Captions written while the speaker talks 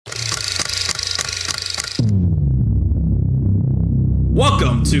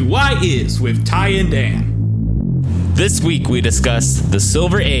to Why Is with Ty and Dan. This week we discuss the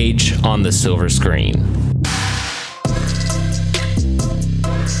Silver Age on the silver screen.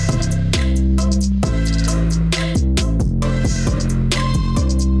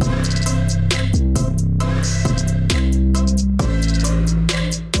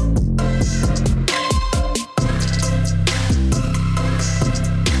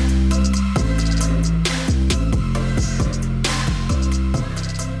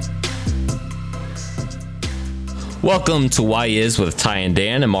 Welcome to Why Is with Ty and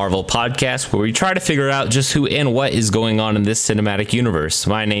Dan, a Marvel podcast where we try to figure out just who and what is going on in this cinematic universe.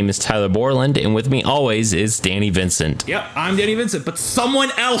 My name is Tyler Borland, and with me always is Danny Vincent. Yep, I'm Danny Vincent, but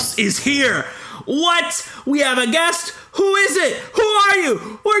someone else is here. What? We have a guest? Who is it? Who are you?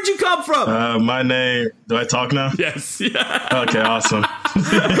 Where'd you come from? My name... Do I talk now? Yes. Yeah. Okay, awesome.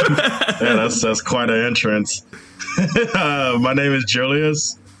 Yeah, that's quite an entrance. My name is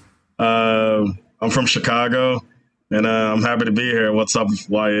Julius. I'm from Chicago. And I'm happy to be here. What's up,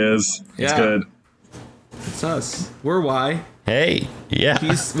 Why Is? It's good. It's us. We're Y. Hey, yeah.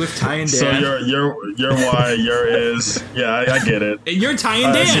 He's with Ty and Dan. So you're Y, you're Is. Yeah, I get it. And you're Ty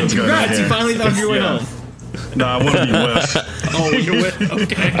and Dan. Congrats, you finally found your way home. No, I want to be with. Oh, you're with?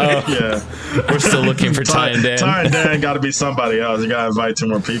 Okay. Yeah. We're still looking for Ty and Dan. Ty and Dan got to be somebody else. You got to invite 2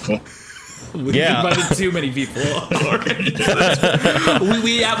 more people. We've invited too many people.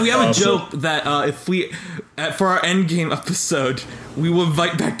 we have a joke that if we for our Endgame episode, we will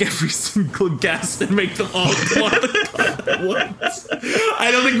invite back every single guest and make them all go on the call at once.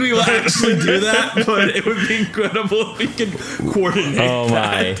 I don't think we will actually do that, but it would be incredible if we could coordinate. Oh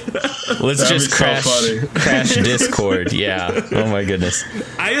my! Let's just crash Discord. Yeah. Oh my goodness.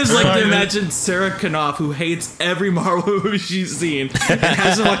 I just like to imagine Sarah Knopf, who hates every Marvel movie she's seen and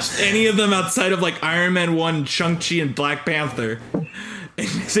hasn't watched any of them outside of like Iron Man 1, Shang-Chi, and Black Panther, and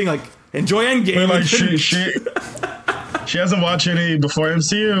saying like, "Enjoy Endgame." Wait, like she hasn't watched any before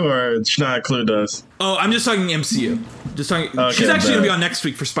MCU, or she not include us? Oh, I'm just talking MCU. Just talking. Okay, she's actually gonna be on next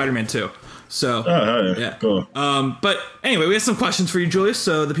week for Spider-Man 2. So, yeah, cool. But anyway, we have some questions for you, Julius,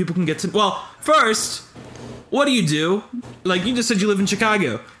 so the people can get to. Well, first, what do you do? Like you just said, you live in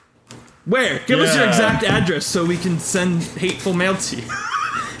Chicago. Where? Give us your exact address so we can send hateful mail to you.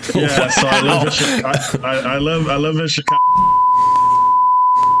 Yeah, so I live in Chicago. I live in Chicago.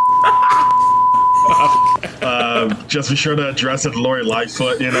 Just be sure to address it, Lori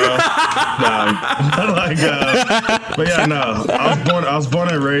Lightfoot. You know, but yeah, no. I was born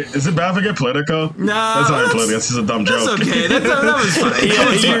and raised. Is it bad if I get political? No, that's not even political. That's just a dumb joke. That's okay. That was funny.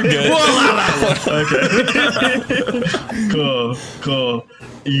 You're good. We'll allow that one. Okay. Cool.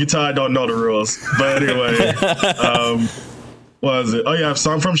 You can tell I don't know the rules, but anyway. What is it? Oh yeah,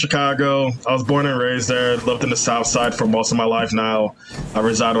 so I'm from Chicago. I was born and raised there. Lived in the South Side for most of my life now. I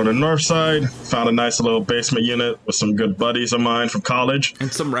reside on the North Side. Found a nice little basement unit with some good buddies of mine from college.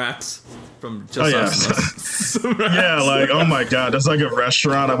 And some rats from just us. Yeah, like, oh my God. That's like a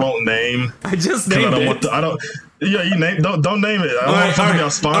restaurant I won't name. I just named it. Yeah, you name. Don't name it. I don't want to be our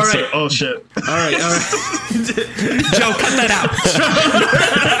sponsor. Right. Oh shit. All right. Joe, cut that out.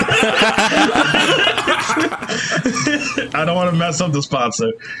 I don't want to mess up the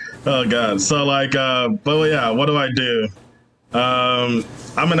sponsor. Oh God. So like, but yeah, what do I do? I'm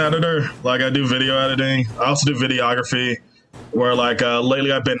an editor. Like I do video editing. I also do videography. Where like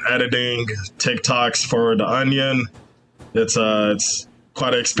lately I've been editing TikToks for The Onion. It's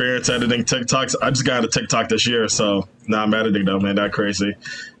quite an experience editing TikToks. I just got into TikTok this year, so now I'm editing them, man. That crazy.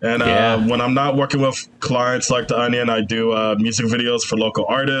 And when I'm not working with clients like The Onion, I do music videos for local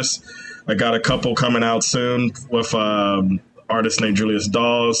artists. I got a couple coming out soon with artists named Julius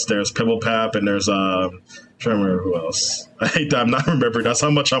Dawes. There's Pibblepap, and there's I'm trying to remember who else. I hate that I'm not remembering. That's how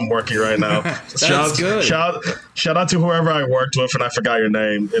much I'm working right now. That's good. Shout out to whoever I worked with, and I forgot your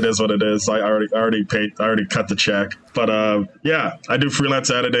name. It is what it is. I already paid. I already cut the check. But yeah, I do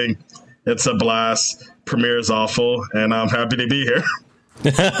freelance editing. It's a blast. Premiere is awful, and I'm happy to be here.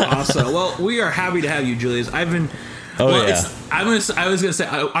 Awesome. Well, we are happy to have you, Julius. I was gonna say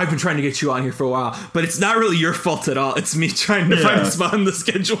I've been trying to get you on here for a while, but it's not really your fault at all. It's me trying to find a spot on the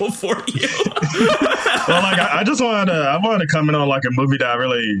schedule for you. Well, like I wanted to come in on like a movie that I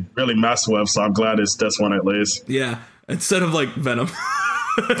really messed with, so I'm glad it's this one at least. Yeah, instead of like Venom.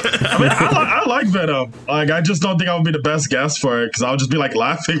 I mean, I like Venom. Like, I just don't think I would be the best guest for it because I'll just be like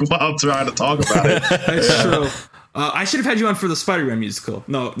laughing while I'm trying to talk about it. That's true. I should have had you on for the Spider-Man musical.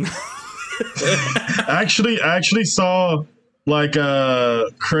 No. I actually saw like a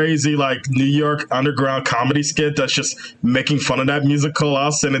crazy like New York underground comedy skit that's just making fun of that musical.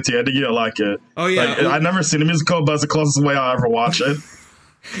 I'll send it to you. I think you'll like it. Oh yeah, like, I've never seen a musical, but it's the closest way I'll ever watch it.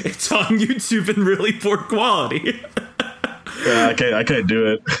 It's on YouTube in really poor quality. Yeah, I can't do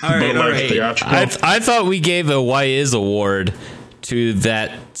it. All right, all right. I thought we gave a Why Is award to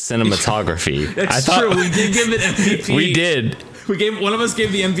that cinematography. That's true. We did give it MVP. We did. One of us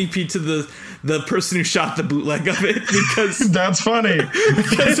gave the MVP to the person who shot the bootleg of it because that's funny.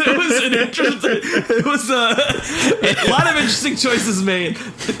 Because it was an interesting. It was a lot of interesting choices made.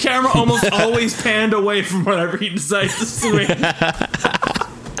 The camera almost always panned away from whatever he decided to swing.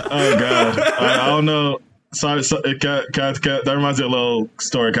 Oh god, I don't know. Sorry, that reminds me of a little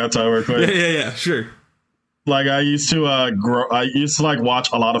story. Can I tell you real quick? Yeah, sure. Like I used to like watch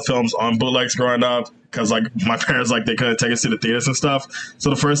a lot of films on bootlegs growing up because like my parents like they couldn't take us to the theaters and stuff. So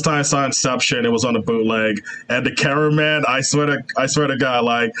the first time I saw Inception, it was on a bootleg, and the cameraman, I swear to God,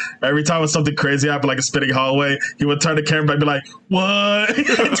 like every time when something crazy happened, like a spinning hallway, he would turn the camera back and be like, "What?" Turn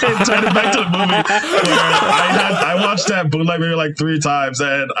it back to the movie. I watched that bootleg maybe like 3 times,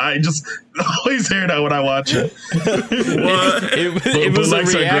 and I just always hear that when I watch it. It was a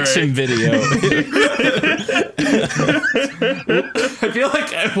reaction video. I feel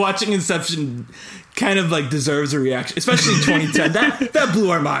like watching Inception kind of like deserves a reaction, especially in 2010. That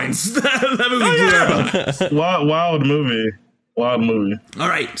blew our minds. That movie blew our minds. Wild movie. All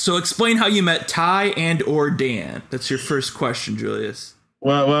right, so explain how you met Ty and or Dan. That's your first question, Julius.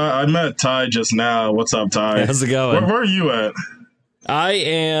 Well, I met Ty just now. What's up, Ty? How's it going? Where are you at? I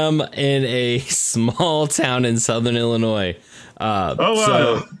am in a small town in southern Illinois. Oh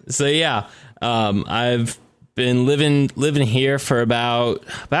wow! So yeah, I've been living here for about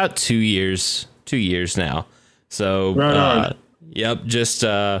 2 years. 2 years now. So yep, just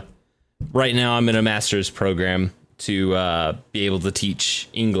right now I'm in a master's program to be able to teach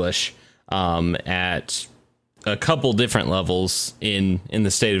English at a couple different levels in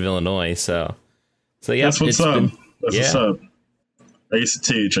the state of Illinois. So yeah, that's what's up. What's up. I used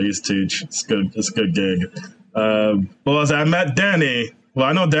to teach. It's good. It's a good gig. I met Danny. Well,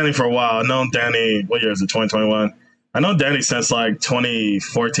 I know Danny for a while. I've known Danny. What year is it? 2021. I know Danny since like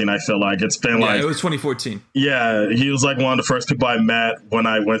 2014. I feel like it's been it was 2014. Yeah, he was like one of the first people I met when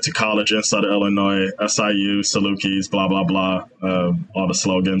I went to college in Southern Illinois, SIU, Salukis, blah blah blah, all the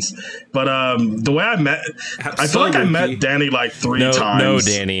slogans. But the way I met, I feel like I met Danny like 3 times. No,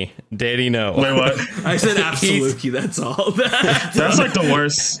 Danny, no. Wait, what? I said absolutely. That's all. That's like the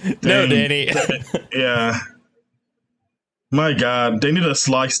worst. No, Danny. Yeah. My God, they need to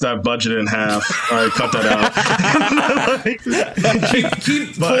slice that budget in half. All right, cut that out.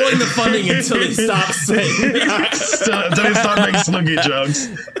 keep pulling the funding until they stop saying. Until they start making Sloogie jokes.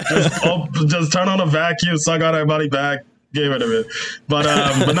 Just turn on a vacuum, suck out everybody back, get rid of it. But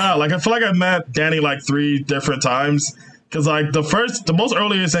no, like I feel like I met Danny like 3 different times. Because like the most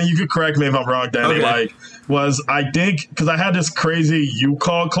earliest, and you could correct me if I'm wrong, Danny, okay. was I think because I had this crazy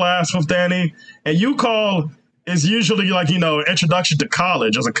UCall class with Danny, and UCall is usually like, introduction to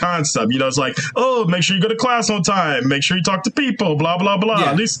college as a concept. It's like, oh, make sure you go to class on time. Make sure you talk to people, blah, blah, blah. Yeah.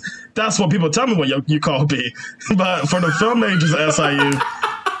 At least that's what people tell me what you call me. But for the film majors at SIU,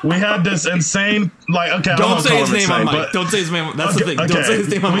 we had this insane, like, okay, don't say his name on mic. Don't say his name. That's the thing. Okay. Don't say his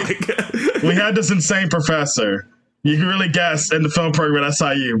name on mic. We had this insane professor. You can really guess in the film program at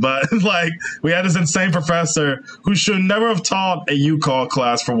SIU, but like we had this insane professor who should never have taught a UCall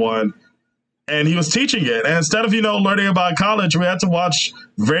class for one. And he was teaching it. And instead of, learning about college, we had to watch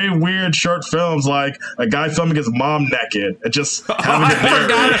very weird short films like a guy filming his mom naked and just having it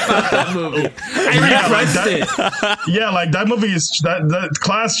narrated. I forgot about that movie. I repressed it. Yeah, like that movie that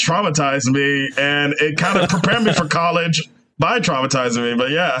class traumatized me, and it kind of prepared me for college by traumatizing me.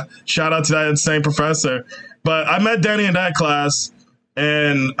 But yeah, shout out to that insane professor. But I met Danny in that class,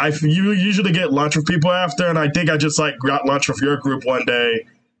 and you usually get lunch with people after, and I think I just like got lunch with your group one day.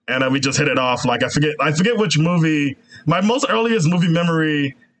 And we just hit it off. Like I forget which movie. My most earliest movie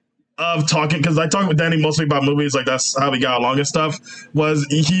memory of talking, because I talk with Danny mostly about movies. Like that's how we got along and stuff. Was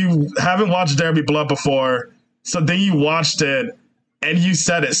you haven't watched There Be Blood before, so then you watched it and you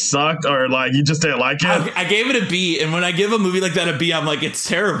said it sucked or like you just didn't like it. I gave it a B, and when I give a movie like that a B, I'm like, it's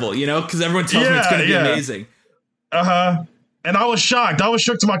terrible, because everyone tells me it's going to be amazing. And I was shocked. I was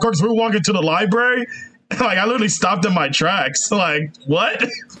shook to my core because we were walking to the library. Like I literally stopped in my tracks. Like what?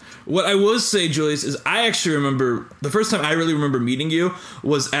 What I will say, Julius, is I actually remember the first time I really remember meeting you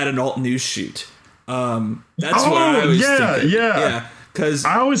was at an alt news shoot. That's what I always think. Yeah. Because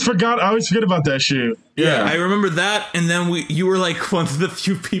I always forget about that shoot. Yeah, I remember that, and then you were like one of the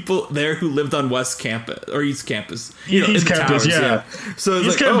few people there who lived on West Campus or East Campus. East Campus, yeah. So it's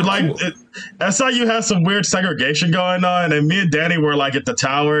East Campus, cool. SIU has some weird segregation going on, and me and Danny were like at the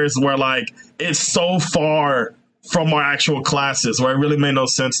towers, where like it's so far from our actual classes, where it really made no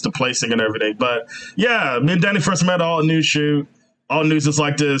sense to placing and everything. But yeah, me and Danny first met at Alt News shoot. Alt News is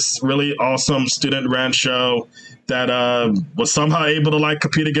like this really awesome student ran show that was somehow able to like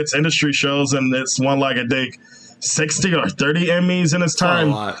compete against industry shows, and it's won like I think 60 or 30 Emmys in its time.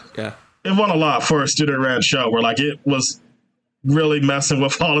 A lot, yeah. It won a lot for a student ran show where like it was really messing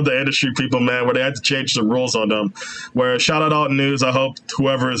with all of the industry people, man, where they had to change the rules on them. Where shout out Alt News, I hope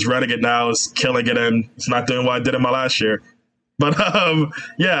whoever is running it now is killing it and it's not doing what I did in my last year. But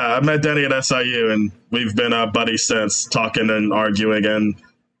yeah, I met Danny at SIU and we've been buddies since, talking and arguing and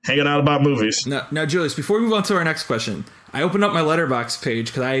hanging out about movies. Now, Julius, before we move on to our next question, I opened up my Letterboxd page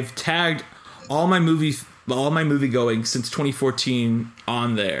because I've tagged all my movie going since 2014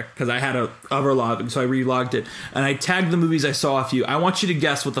 on there because I had a overlog, so I relogged it and I tagged the movies I saw off you. I want you to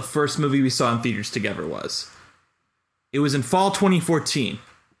guess what the first movie we saw in theaters together was. It was in fall 2014.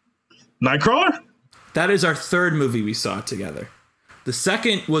 Nightcrawler? That is our third movie we saw together. The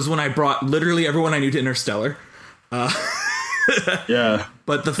second was when I brought literally everyone I knew to Interstellar. Yeah.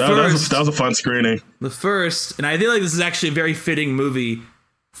 But that was a fun screening. The first, and I feel like this is actually a very fitting movie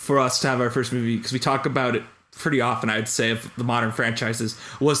for us to have our first movie because we talk about it pretty often, I'd say, of the modern franchises,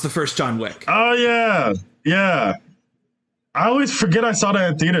 was the first John Wick. Oh, yeah. Yeah. I always forget I saw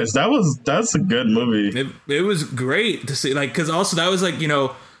that in theaters. That's a good movie. It was great to see, like, because also that was like, you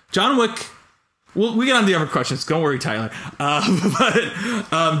know, John Wick. We get on the other questions. Don't worry, Tyler.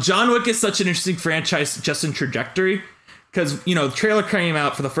 But John Wick is such an interesting franchise just in trajectory. Because, you know, the trailer came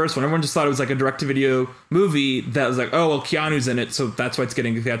out for the first one. Everyone just thought it was like a direct-to-video movie that was like, oh, well, Keanu's in it, so that's why it's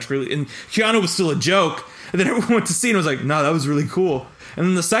getting theatrical. And Keanu was still a joke. And then everyone went to see it and was like, no, that was really cool. And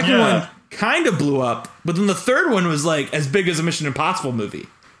then the second one kind of blew up. But then the third one was like as big as a Mission Impossible movie.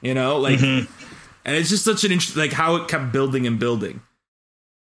 You know? Like, and it's just such an interesting, like, how it kept building and building.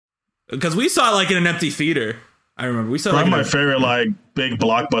 Because we saw it like in an empty theater. I remember we saw probably my favorite like big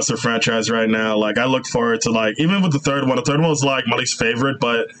blockbuster franchise right now. Like I look forward to like even with the third one. The third one was like my least favorite,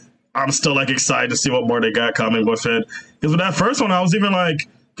 but I'm still like excited to see what more they got coming with it. Because with that first one, I was even like,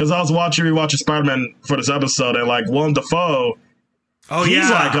 because I was rewatching Spider-Man for this episode, and like Willem Dafoe, he's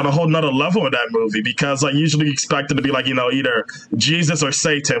like on a whole nother level in that movie because like usually expected to be like, you know, either Jesus or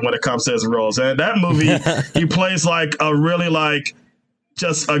Satan when it comes to his roles. And in that movie, he plays like a really like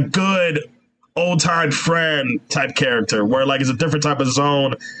just a good old-time friend type character where like it's a different type of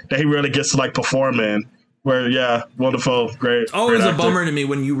zone that he really gets to like perform in where wonderful, great. It's always great a bummer to me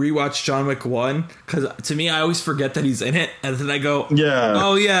when you rewatch John Wick 1 because to me I always forget that he's in it and then I go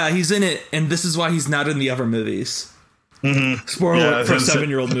he's in it and this is why he's not in the other movies. Spoiler alert for a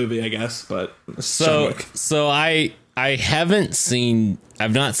 7-year-old movie I guess, but so I've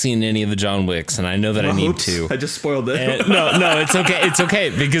not seen any of the John Wicks and I know that I need to. I just spoiled it. And, no, it's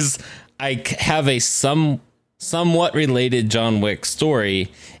okay because I have a somewhat related John Wick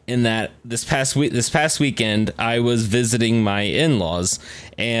story in that this past weekend I was visiting my in-laws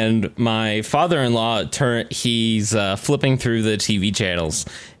and my father-in-law he's flipping through the TV channels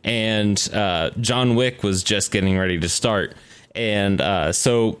and John Wick was just getting ready to start and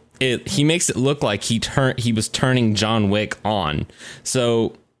so he makes it look like he was turning John Wick on.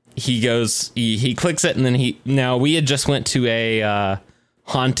 So he goes he clicks it and then we had just went to a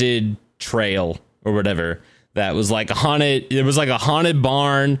haunted trail or whatever that was like it was like a haunted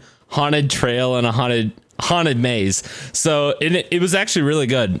barn, haunted trail, and a haunted maze. So it was actually really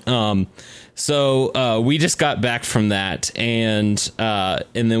good. So we just got back from that and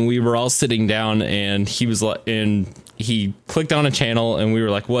then we were all sitting down and he was like, and he clicked on a channel and we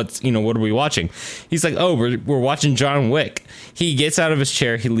were like, what are we watching? He's like, oh, we're watching John Wick. He gets out of his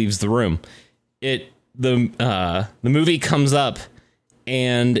chair, he leaves the room. The movie comes up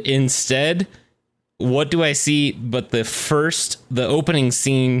and instead, what do I see but the opening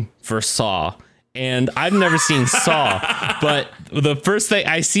scene for Saw? And I've never seen Saw, but the first thing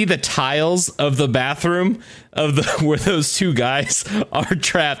I see the tiles of the bathroom where those two guys are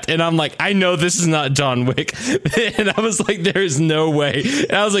trapped. And I'm like, I know this is not John Wick. And I was like, there's no way.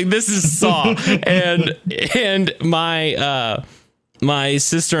 And I was like, this is Saw. and my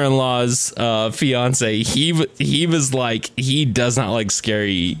sister-in-law's fiance, he was like, he does not like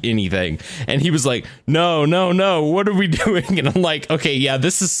scary anything. And he was like, no, what are we doing? And I'm like, okay, yeah,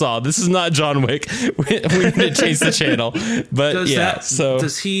 this is Saw. This is not John Wick. We need to change the channel. But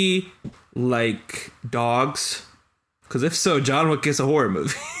does he like dogs? Because if so, John Wick is a horror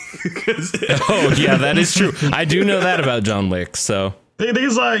movie. Oh, yeah, that is true. I do know that about John Wick, so...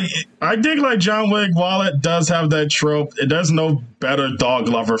 He's like, I think like John Wick, while it does have that trope, there's no better dog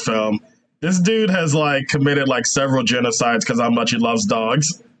lover film. This dude has like committed like several genocides because how much he loves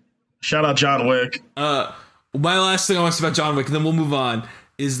dogs. Shout out John Wick. my last thing I want to say about John Wick, and then we'll move on,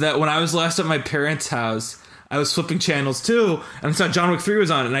 is that when I was last at my parents' house, I was flipping channels too, and I saw John Wick 3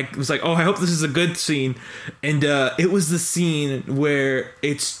 was on, and I was like, oh, I hope this is a good scene. And it was the scene where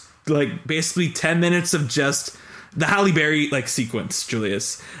it's like basically 10 minutes of just the Halle Berry like sequence,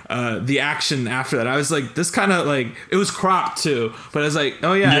 Julius. The action after that, I was like, this kind of like, it was cropped too, but I was like,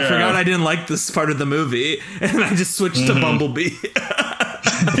 oh yeah, I forgot I didn't like this part of the movie, and I just switched to Bumblebee.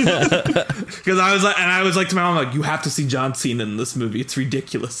 Because I was like to my mom, like, you have to see John Cena in this movie. It's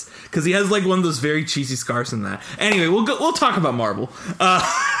ridiculous because he has like one of those very cheesy scars in that. Anyway, we'll talk about Marvel.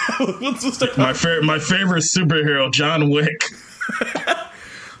 Let's talk about my favorite superhero, John Wick.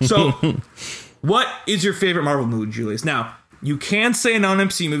 So, what is your favorite Marvel movie, Julius? Now, you can say a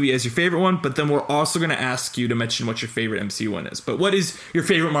non-MCU movie as your favorite one, but then we're also going to ask you to mention what your favorite MCU one is. But what is your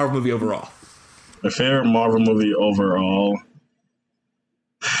favorite Marvel movie overall? My favorite Marvel movie overall.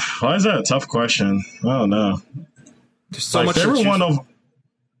 Why is that a tough question? I don't know. There's so much favorite one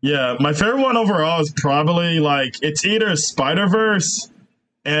my favorite one overall is probably like it's either Spider-Verse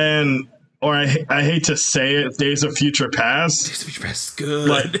or I hate to say it, Days of Future Past. Days of Future Past is good.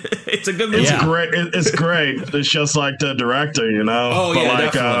 Like, it's a good movie. It's great. It's great. It's just like the director, you know. Oh but yeah,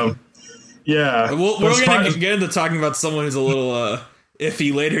 like, definitely. Yeah. We're gonna get into talking about someone who's a little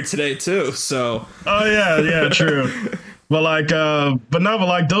iffy later today too. So. Oh yeah, true. But like,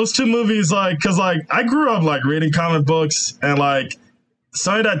 but those two movies, like, cause like I grew up like reading comic books and like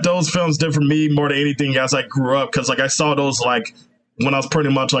something that those films did for me more than anything as I grew up, cause like I saw those like when I was pretty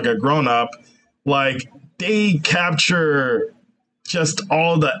much like a grown up, like they capture just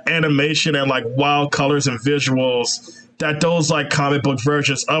all the animation and like wild colors and visuals that those like comic book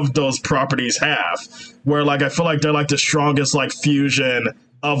versions of those properties have, where like I feel like they're like the strongest like fusion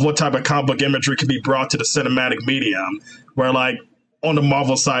of what type of comic book imagery can be brought to the cinematic medium, where like on the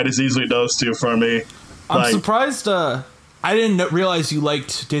Marvel side is easily those two for me. I'm surprised I didn't realize you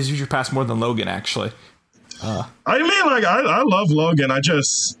liked Days of Future Past more than Logan, actually. I mean, like I love Logan. I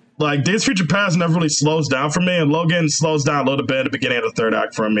just like Days of Future Past never really slows down for me, and Logan slows down a little bit at the beginning of the third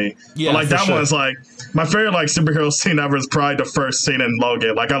act for me. Yeah, but like that one's like my favorite like superhero scene ever is probably the first scene in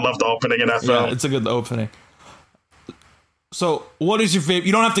Logan. Like I love the opening in that film. Yeah, it's a good opening. So, what is your favorite?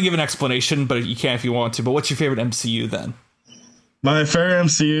 You don't have to give an explanation, but you can if you want to. But what's your favorite MCU then? My favorite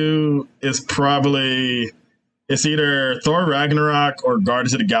MCU is probably it's either Thor Ragnarok or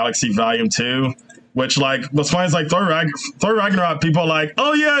Guardians of the Galaxy Volume 2. Which like what's funny is like Thor Ragnarok, people are like,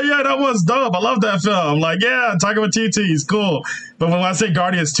 oh yeah, that was dope. I love that film. Like, yeah, Taika Waititi, he's cool. But when I say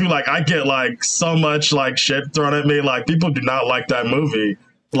Guardians 2, like I get like so much like shit thrown at me. Like people do not like that movie.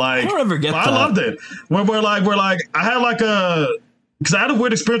 Like, I don't ever get that. I loved it. We're like, I had like because I had a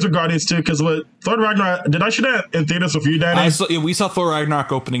weird experience with Guardians 2, because with Thor Ragnarok, did I shoot that in theaters with you, Danny? We saw Thor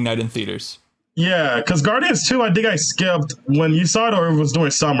Ragnarok opening night in theaters. Yeah, because Guardians 2, I think I skipped when you saw it, or it was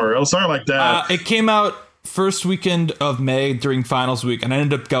during summer. It was something like that. It came out first weekend of May during finals week, and I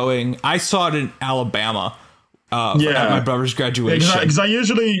ended up going. I saw it in Alabama. At my brother's graduation. Because I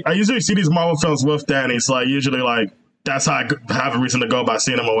usually see these Marvel films with Danny, so I usually like. That's how I have a reason to go by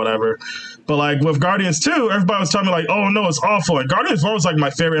seeing them or whatever. But like with Guardians 2, everybody was telling me like, oh no, it's awful. And Guardians 1 was like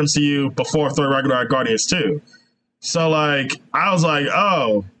my favorite MCU before Thor Ragnarok Guardians 2. So like I was like,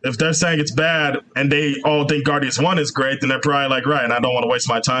 oh, if they're saying it's bad and they all think Guardians 1 is great, then they're probably like, right, and I don't want to waste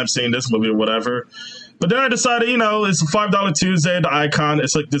my time seeing this movie or whatever. But then I decided, it's a $5 Tuesday, the Icon.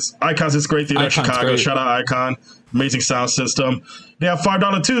 It's like this Icon's this great theater in Chicago. Great. Shout out Icon. Amazing sound system. They have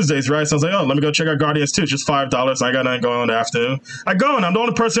 $5 Tuesdays, right? So I was like, oh, let me go check out Guardians 2. It's just $5. I got nothing going on in the afternoon. I go and I'm the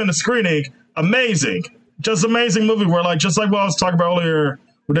only person in the screening. Amazing. Just amazing movie where like, just like what I was talking about earlier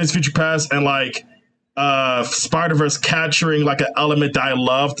with Days of Future Past and like Spider-Verse capturing like an element that I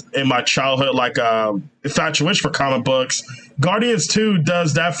loved in my childhood, like infatuation for comic books. Guardians 2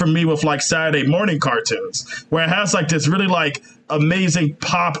 does that for me with like Saturday morning cartoons, where it has like this really like amazing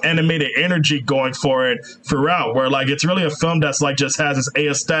pop animated energy going for it throughout, where like it's really a film that's like just has its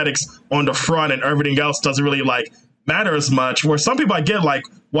aesthetics on the front and everything else doesn't really like matter as much, where some people I get like,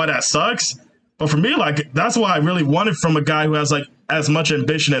 why that sucks. But for me, like, that's what I really wanted from a guy who has like as much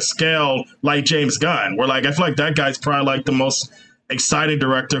ambition and scale like James Gunn, where like I feel like that guy's probably like the most exciting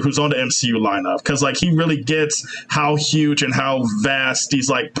director who's on the MCU lineup, because like he really gets how huge and how vast these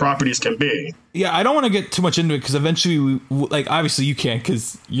like properties can be. Yeah, I don't want to get too much into it because eventually we like obviously you can't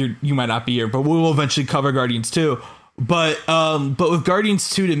because you might not be here, but we will eventually cover Guardians 2. But with Guardians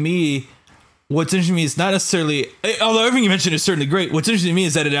 2, to me, what's interesting to me is not necessarily, although everything you mentioned is certainly great, what's interesting to me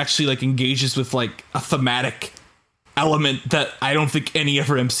is that it actually like engages with like a thematic element that I don't think any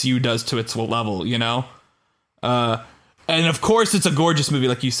other MCU does to its level, And of course, it's a gorgeous movie,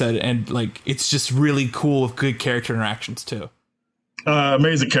 like you said, and like it's just really cool with good character interactions too.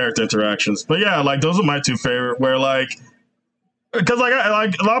 Amazing character interactions, but yeah, like those are my two favorite. Where like, because like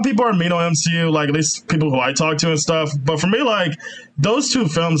a lot of people are mean on MCU, like at least people who I talk to and stuff. But for me, like those two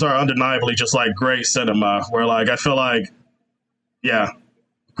films are undeniably just like great cinema. Where like I feel like, yeah,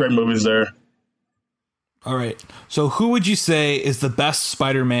 great movies there. All right, so who would you say is the best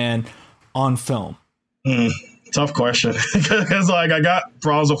Spider-Man on film? Tough question, because like I got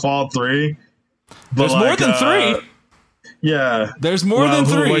problems with all three. There's more than three. Yeah, there's more than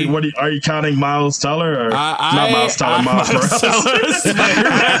three. Are you counting Miles Teller or not Miles Teller? Miles Morales.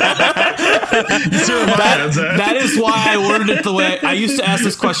 That is why I worded it the way I used to ask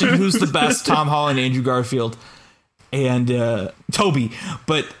this question: who's the best? Tom Holland, Andrew Garfield, and Toby.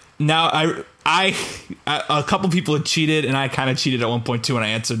 But now I a couple people had cheated, and I kind of cheated at one point too when I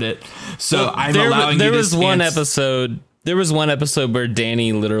answered it. So I'm allowing. There was one episode. There was one episode where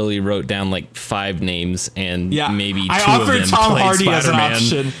Danny literally wrote down like 5 names, and maybe 2 I of them offered Tom played Hardy Spider-Man.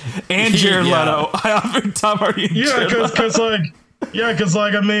 as an option, and Jared Leto. I offered Tom Hardy. And because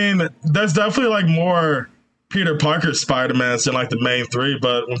I mean, there's definitely like more Peter Parker Spider-Mans than like the main 3.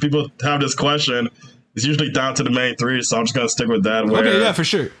 But when people have this question, it's usually down to the main 3. So I'm just gonna stick with that. Okay, yeah, for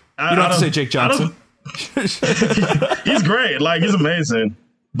sure. You don't have to say Jake Johnson. He's great. Like he's amazing.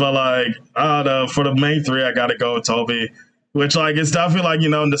 But like, I don't know, for the main 3, I gotta go with Toby, which like it's definitely like, you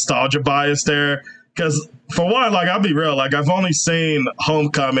know, nostalgia bias there. Because for one, like I'll be real, like I've only seen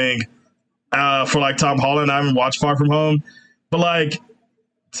Homecoming for like Tom Holland. I haven't watched Far From Home, but like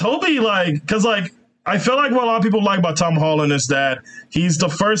Toby, like, because like I feel like what a lot of people like about Tom Holland is that he's the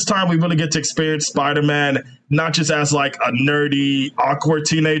first time we really get to experience Spider-Man, not just as like a nerdy, awkward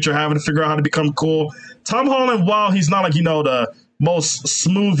teenager having to figure out how to become cool. Tom Holland, while he's not like, you know, the most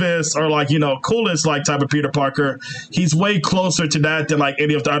smoothest or like, you know, coolest like type of Peter Parker, he's way closer to that than like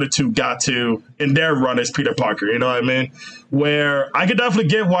any of the other 2 got to in their run as Peter Parker, you know what I mean? Where I could definitely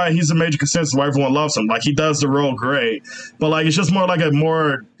get why he's a major consensus, why everyone loves him. Like he does the role great, but like it's just more like a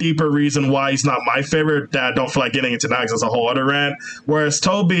more deeper reason why he's not my favorite that I don't feel like getting into now because it's a whole other rant. Whereas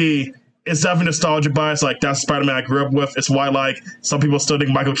Toby, it's definitely nostalgia bias. Like that's Spider-Man I grew up with. It's why like some people still think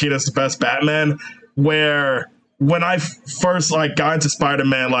Michael Keaton's the best Batman. Where when I first like got into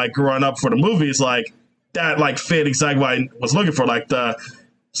Spider-Man, like growing up for the movies, like that like fit exactly what I was looking for. Like the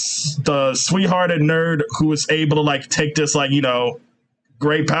sweethearted nerd who was able to like take this like, you know,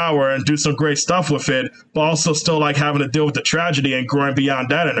 great power and do some great stuff with it, but also still like having to deal with the tragedy and growing beyond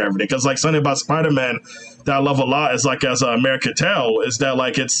that and everything. Because like something about Spider-Man that I love a lot is like as America Tell is that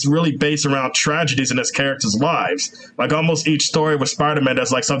like it's really based around tragedies in his characters' lives. Like almost each story with Spider-Man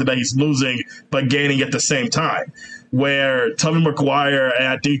that's like something that he's losing but gaining at the same time. Where Tobey Maguire, and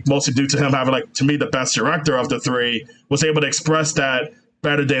I think mostly due to him having like to me the best director of the 3, was able to express that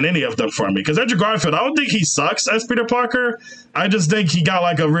better than any of them for me. Because Andrew Garfield, I don't think he sucks as Peter Parker. I just think he got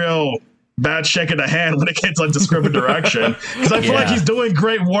like a real bad shake of the hand when it came to like the script and direction. Because I feel like he's doing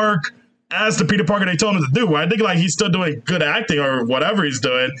great work as the Peter Parker they told him to do. I think like he's still doing good acting or whatever he's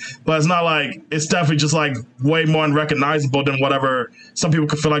doing, but it's not like it's definitely just like way more unrecognizable than whatever some people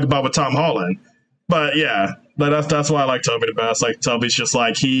could feel like about with Tom Holland. But yeah, that's why I like Toby the best. Like Toby's just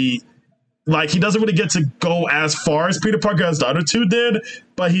like he doesn't really get to go as far as Peter Parker as the other 2 did,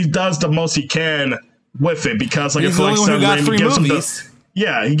 but he does the most he can with it because like he's I feel the like only one who got 3 movies.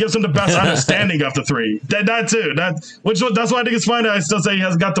 He gives him the best understanding of the 3. That too. That's why I think it's funny that I still say he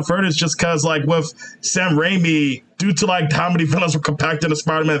hasn't got the furthest, just because like with Sam Raimi, due to like how many villains were compacted in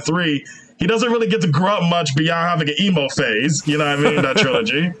Spider-Man 3, he doesn't really get to grow up much beyond having an emo phase. You know what I mean? That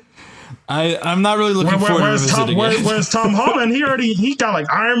trilogy. I'm not really looking forward to revisiting it. Whereas Tom Holland, he got like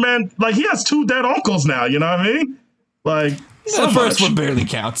Iron Man, like he has 2 dead uncles now. You know what I mean? Like the first one barely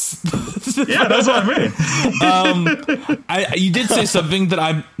counts. Yeah, that's what I mean. You did say something that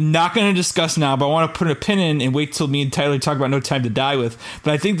I'm not going to discuss now, but I want to put a pin in and wait till me and Tyler talk about No Time to Die with.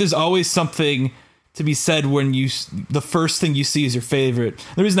 But I think there's always something to be said when the first thing you see is your favorite.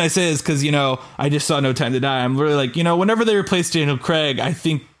 The reason I say it is because, you know, I just saw No Time to Die. I'm really like, you know, whenever they replace Daniel Craig, I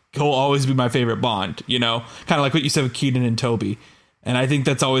think he'll always be my favorite Bond, you know, kind of like what you said with Keaton and Toby. And I think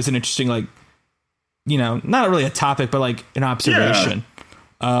that's always an interesting, like, you know, not really a topic, but like an observation.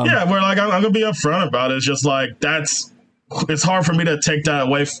 Where like I'm gonna be upfront about it. It's just like it's hard for me to take that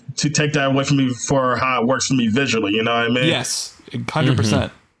away from me for how it works for me visually. You know what I mean? Yes,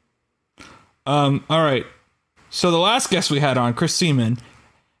 100%. All right. So the last guest we had on, Chris Seaman,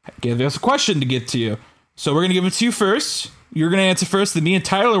 gave us a question to get to you. So we're gonna give it to you first. You're gonna answer first. Then me and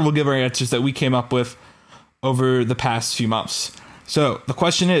Tyler will give our answers that we came up with over the past few months. So the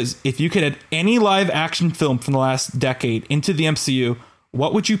question is, if you could add any live action film from the last decade into the MCU,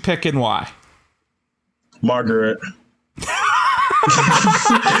 what would you pick and why? Margaret.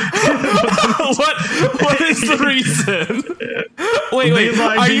 What is the reason? Wait.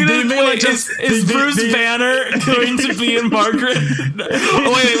 Are you is Bruce Banner going to be in Margaret?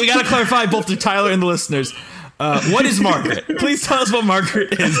 Wait, we gotta clarify both to Tyler and the listeners. What is Margaret? Please tell us what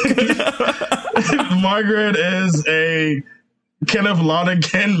Margaret is. Margaret is a Kenneth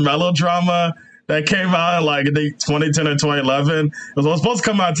Lonergan melodrama that came out in like I think 2010 or 2011. It was supposed to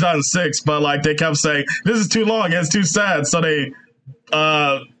come out in 2006, but like they kept saying this is too long, it's too sad, so they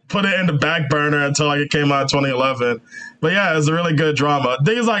put it in the back burner until like it came out in 2011. But yeah, it's a really good drama.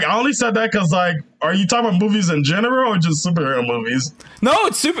 Thing is, like, I only said that because, like, are you talking about movies in general or just superhero movies? No,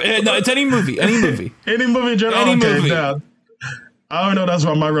 it's no, it's any movie. Any movie in general. Any movie. Yeah. I don't know. That's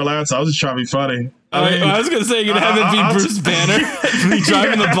my real answer. I was just trying to be funny. I was gonna say you're gonna have it be Bruce Banner be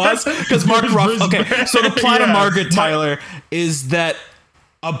driving the bus because Mark Ruffalo. Okay, so the plot of Margaret, Tyler, is that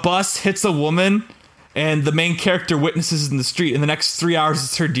a bus hits a woman. And the main character witnesses in the street. In the next 3 hours,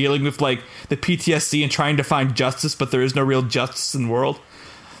 it's her dealing with like the PTSD and trying to find justice, but there is no real justice in the world.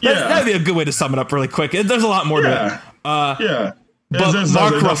 That'd be a good way to sum it up really quick. There's a lot more to it. But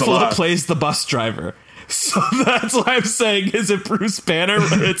Mark Ruffalo plays the bus driver. So that's why I'm saying, is it Bruce Banner?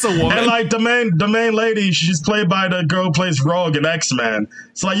 It's a woman. And like the main lady, she's played by the girl who plays Rogue in X-Men.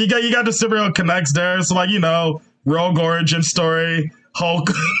 So like you got the superhero connects there. So like, you know, Rogue origin story. Hulk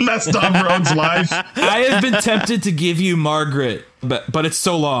messed up Rogue's life. I have been tempted to give you Margaret, but it's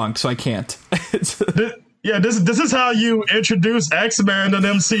so long, so I can't. This is how you introduce X-Men in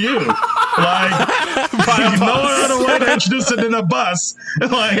MCU. Like, no other way to introduce it in a bus.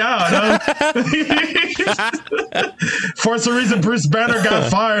 Like, I don't know. For some reason, Bruce Banner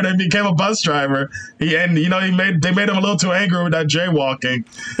got fired and became a bus driver. They made him a little too angry with that jaywalking.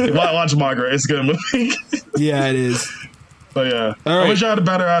 Watch Margaret. It's a good movie. Yeah, it is. But yeah, I wish I had a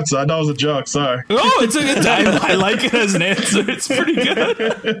better answer. I know it was a joke. Sorry. Oh, it's a good time. I like it as an answer. It's pretty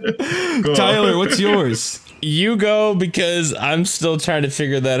good. Cool. Tyler, what's yours? You go because I'm still trying to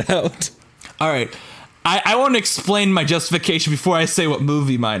figure that out. All right. I want to explain my justification before I say what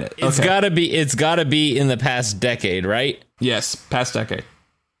movie mine is. It's gotta be in the past decade, right? Yes, past decade.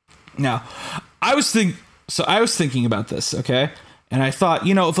 Now, I was thinking about this, okay? And I thought,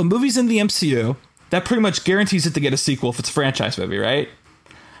 if a movie's in the MCU, that pretty much guarantees it to get a sequel if it's a franchise movie, right?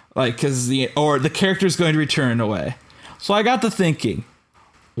 Like, because the character is going to return in a way. So I got to thinking,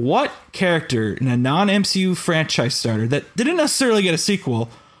 what character in a non-MCU franchise starter that didn't necessarily get a sequel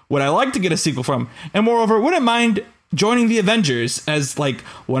would I like to get a sequel from? And moreover, wouldn't mind joining the Avengers as, like,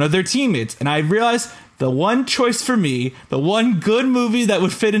 one of their teammates. And I realized the one choice for me, the one good movie that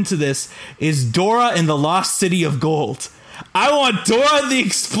would fit into this, is Dora and the Lost City of Gold. I want Dora the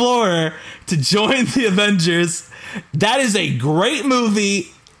Explorer to join the Avengers. That is a great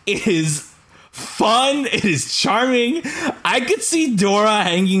movie. It is fun. It is charming. I could see Dora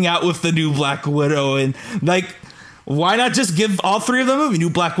hanging out with the new Black Widow, and like, why not just give all three of them a movie?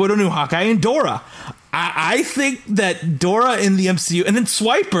 New Black Widow, new Hawkeye, and Dora. I think that Dora in the MCU, and then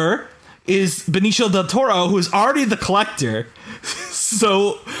Swiper is Benicio del Toro, who is already the Collector.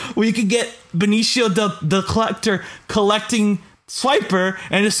 So we could get Benicio the Collector collecting Swiper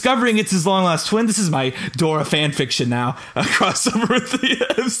and discovering it's his long lost twin. This is my Dora fan fiction now, a crossover with the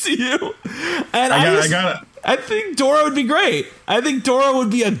MCU. And I think Dora would be great. I think Dora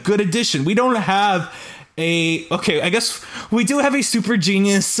would be a good addition. We don't have I guess we do have a super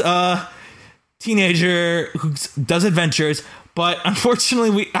genius teenager who does adventures. But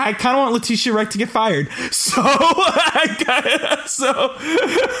unfortunately, I kind of want Letitia Wright to get fired, so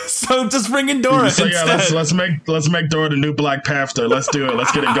so just bring in Dora. So yeah, let's make Dora the new Black Panther. Let's do it.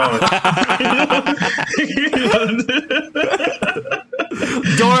 Let's get it going.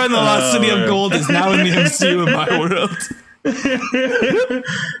 Dora and the Lost City of Gold is now in the MCU in my world.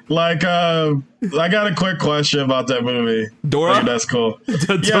 Like, I got a quick question about that movie. Dora? Like, that's cool.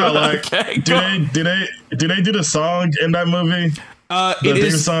 Yeah, like, okay, do they do the song in that movie? It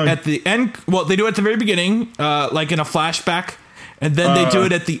is song? At the end. Well, they do it at the very beginning, like in a flashback, and then they do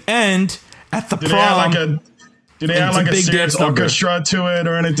it at the end at the prom. Do they have like a serious orchestra to it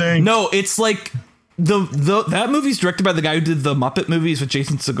or anything? No, it's like that movie's directed by the guy who did the Muppet movies with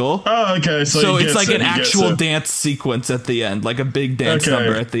Jason Segel. Oh, okay. So it's like an actual dance sequence at the end, like a big dance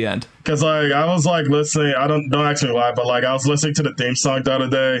number at the end. Because like I was like listening, don't ask me why, but like I was listening to the theme song the other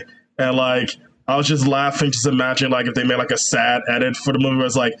day, and like I was just laughing, just imagine like if they made like a sad edit for the movie where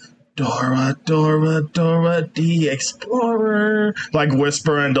it's like Dora, Dora, Dora the Explorer, like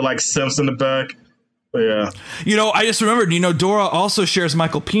whispering to like Sims in the back. But yeah. You know, I just remembered, Dora also shares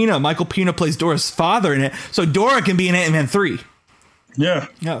Michael Pena. Michael Pena plays Dora's father in it. So Dora can be in Ant-Man 3. Yeah.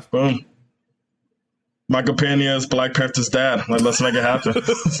 Yeah. Boom. Michael Pena is Black Panther's dad. Like, let's make it happen.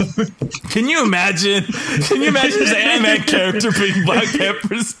 Can you imagine? Can you imagine this Ant-Man character being Black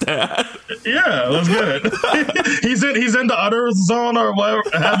Panther's dad? Yeah, let's get it. he's in the other zone or whatever,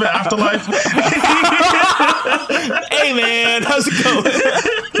 have an afterlife. Hey man, how's it going?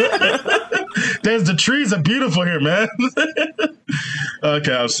 The trees are beautiful here, man.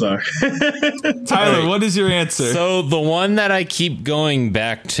 Okay, I'm sorry. Tyler, what is your answer? So the one that I keep going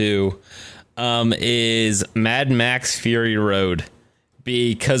back to is Mad Max Fury Road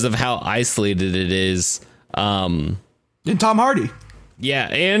because of how isolated it is. And Tom Hardy. Yeah,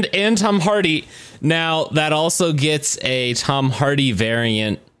 and Tom Hardy. Now, that also gets a Tom Hardy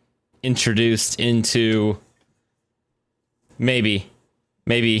variant introduced into maybe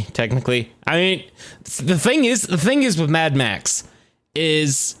technically. I mean, the thing is with Mad Max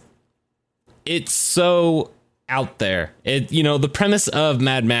is it's so out there. The premise of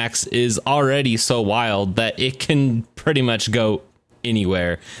Mad Max is already so wild that it can pretty much go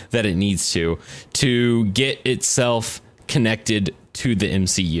anywhere that it needs to get itself connected to the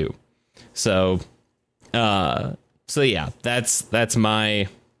MCU. So yeah, that's my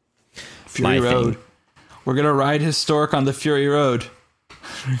Fury Road. thing. We're gonna ride historic on the Fury Road.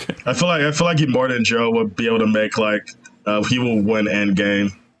 I feel like he more than Joe would be able to make he will win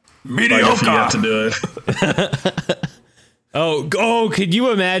Endgame. Mediocre. Like if he had to do it. Oh! Could you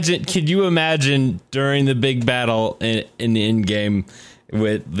imagine during the big battle in the end game,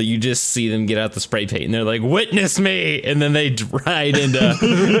 you just see them get out the spray paint and they're like, "Witness me," and then they ride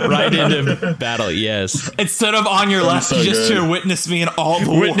into battle. Yes. Instead of on your left, so you just good. hear "Witness me" and all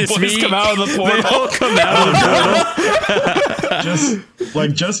the Witness boys me. come out of the portal. They all come out of the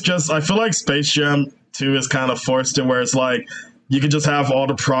portal. just I feel like Space Jam 2 is kind of forced to where it's like you can just have all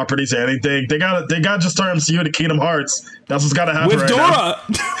the properties and anything. They got just start MCU to Kingdom Hearts. That's what's gotta happen With right Dora.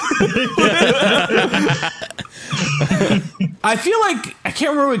 I feel like I can't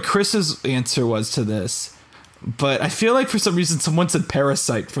remember what Chris's answer was to this, but I feel like for some reason someone said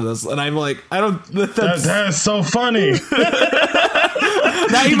Parasite for this, and I'm like, I don't. That is so funny.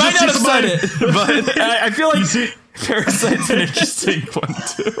 Now you might not have said somebody- it, but I feel like You see, Parasite's an interesting one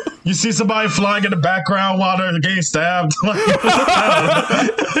too. you see somebody flying in the background while they're getting stabbed.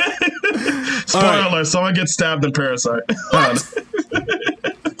 Spoiler alert, someone gets stabbed in Parasite.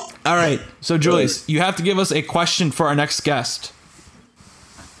 All right, so Julius, you have to give us a question for our next guest.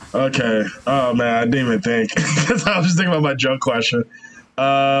 Okay. Oh man, I didn't even think. Because I was just thinking about my joke question.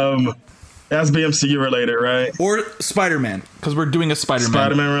 It has to be MCU related, right? Or Spider-Man, because we're doing a Spider-Man.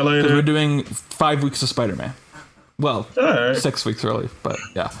 Spider-Man related. Because we're doing 5 weeks of Spider-Man. Well, Alright. 6 weeks early, but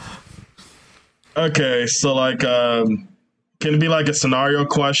yeah. Okay, so can it be like a scenario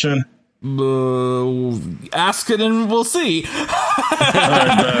question? Ask it and we'll see. Alright.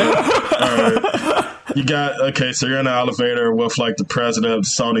 So you're in an elevator with the president of the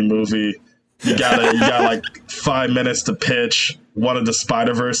Sony movie. You got 5 minutes to pitch one of the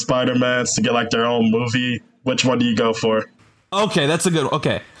Spider-Verse Spider-Mans to get their own movie. Which one do you go for? Okay, that's a good one.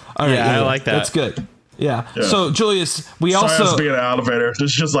 Okay. All right, Yeah, I like that. That's good. Yeah. So, Julius, we Sorry, I also... was being an elevator. This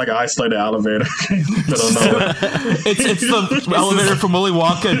is just an isolated elevator. I don't know. It's the elevator from Willy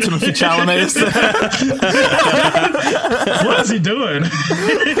Wonka and Timothy Chalamet is there. What is he doing?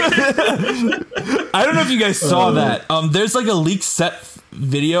 I don't know if you guys saw that. There's a leaked set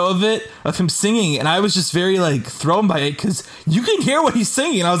video of it, of him singing, and I was just very thrown by it because you can hear what he's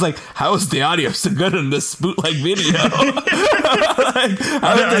singing, and I was like, how is the audio so good in this bootleg video?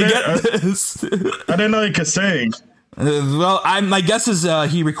 How did they get this? I didn't know he could sing. Well, my guess is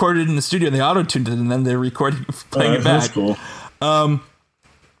he recorded it in the studio and they auto-tuned it, and then they're recording playing it back. That's cool.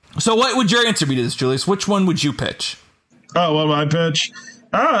 So what would your answer be to this, Julius? Which one would you pitch? Oh, what my pitch?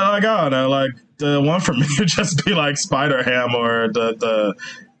 I don't know. The one for me would just be Spider-Ham or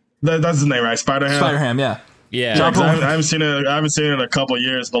that's his name, right? Spider-Ham. Spider-Ham, yeah. Yeah. Yeah, 'cause I haven't seen it. I haven't seen it in a couple of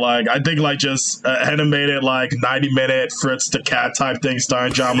years, but I think just animated 90-minute Fritz the Cat type thing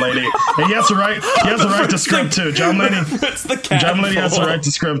starring John Mulaney. And he has to write the script too. John Mulaney. It's the cat. John Mulaney has to write the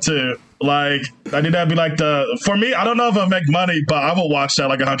script too. I think that'd be for me. I don't know if it'll make money, but I will watch that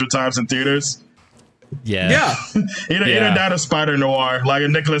 100 times in theaters. Yeah. Either that or Spider Noir, a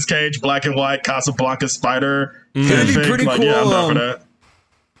Nicolas Cage black and white Casablanca Spider. That'd be fanfic. pretty cool. Yeah, I'm down for that.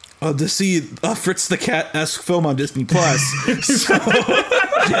 To see Fritz the Cat-esque film on Disney Plus. So,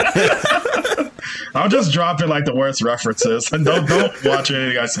 I'm just dropping like the worst references, and don't watch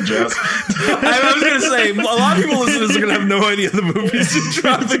anything I suggest. I was gonna say a lot of people listening to this are gonna have no idea the movies you're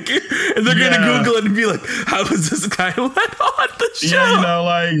dropping, and they're gonna Google it and be like, "How is this guy let on the show?" Yeah, you know,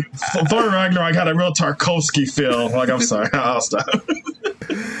 like Thor Ragnarok had a real Tarkovsky feel. Like, I'm sorry, I'll stop. All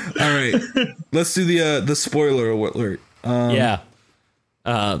right, let's do the spoiler alert.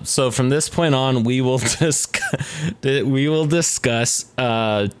 So from this point on, we will discuss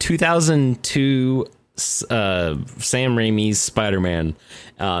 2002 Sam Raimi's Spider-Man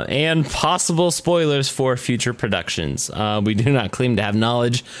and possible spoilers for future productions. We do not claim to have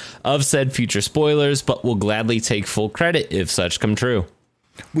knowledge of said future spoilers, but will gladly take full credit if such come true.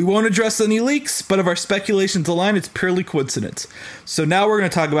 We won't address any leaks, but if our speculations align, it's purely coincidence. So now we're going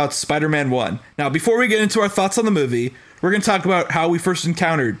to talk about Spider-Man 1. Now, before we get into our thoughts on the movie, we're going to talk about how we first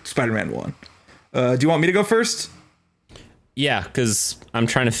encountered Spider-Man 1. Do you want me to go first? Yeah, because I'm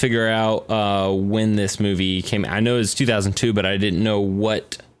trying to figure out when this movie came. I know it's 2002, but I didn't know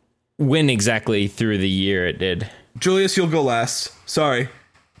when exactly through the year it did. Julius, you'll go last. Sorry.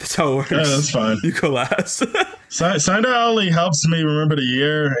 That's how it works. Yeah, that's fine. You go last. Sandra only helps me remember the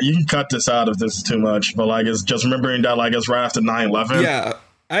year. You can cut this out if this is too much, but like it's just remembering that like it's right after 9/11. Yeah.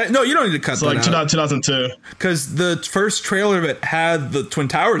 No, you don't need to cut that out. 2002. Because the first trailer of it had the Twin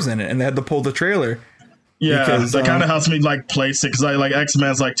Towers in it, and they had to pull the trailer. Yeah, because, that kind of helps me like place it, because I like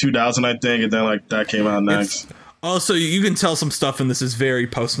X-Men's like 2000, I think, and then like that came out next. Also, you can tell some stuff in this is very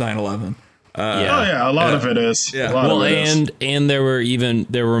post 9/11. A lot of it is. Yeah. Well, and there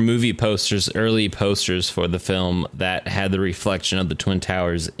were movie posters, early posters for the film that had the reflection of the Twin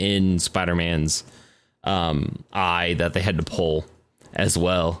Towers in Spider-Man's eye that they had to pull as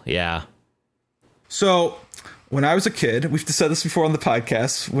well. Yeah. So when I was a kid, we've said this before on the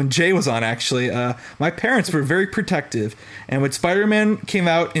podcast, when Jay was on, actually, my parents were very protective. And when Spider-Man came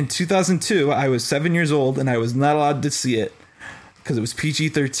out in 2002, I was 7 years old and I was not allowed to see it because it was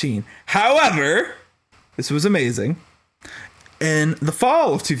PG-13. However, this was amazing. In the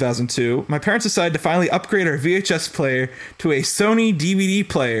fall of 2002, my parents decided to finally upgrade our VHS player to a Sony DVD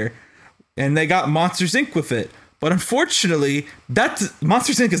player, and they got Monsters, Inc. with it. But unfortunately,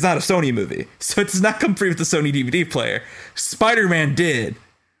 Monsters, Inc. is not a Sony movie, so it does not come free with the Sony DVD player. Spider-Man did.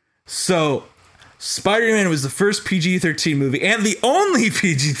 So Spider-Man was the first PG-13 movie, and the only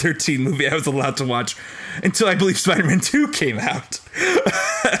PG-13 movie I was allowed to watch until I believe Spider-Man 2 came out.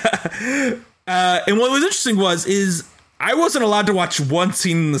 And what was interesting is I wasn't allowed to watch one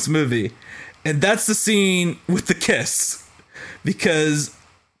scene in this movie, and that's the scene with the kiss, because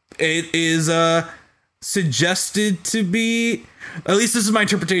it is suggested to be, at least this is my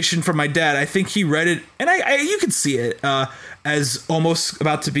interpretation from my dad. I think he read it, and you can see it as almost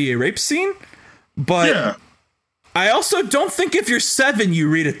about to be a rape scene, but yeah. I also don't think if you're 7 you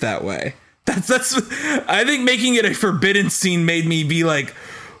read it that way. That's I think making it a forbidden scene made me be like,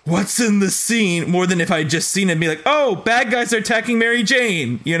 what's in the scene, more than if I just seen it and be like, oh, bad guys are attacking Mary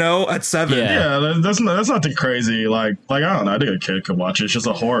Jane, at 7. Yeah, that's nothing crazy. Like I don't know, I think a kid could watch it. It's just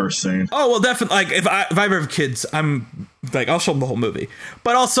a horror scene. Oh, well, definitely. Like if I ever have kids, I'm like, I'll show them the whole movie.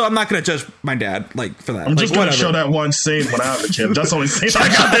 But also, I'm not going to judge my dad for that. I'm just going to show that one scene when I have a kid. That's the only scene I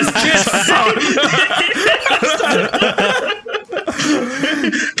got this kiss.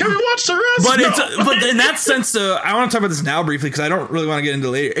 Can we watch the rest? But in that sense, I want to talk about this now briefly because I don't really want to get into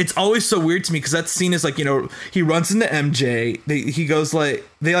it later. It's always so weird to me because that scene is like, he runs into MJ. He goes they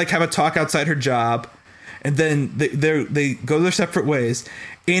have a talk outside her job, and then they go their separate ways.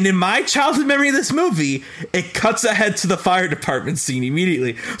 And in my childhood memory of this movie, it cuts ahead to the fire department scene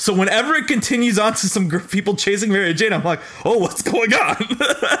immediately. So whenever it continues on to some people chasing Mary Jane, I'm like, oh, what's going on?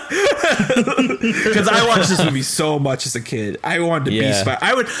 Because I watched this movie so much as a kid. I wanted to be Spider.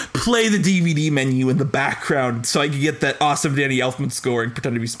 I would play the DVD menu in the background so I could get that awesome Danny Elfman score and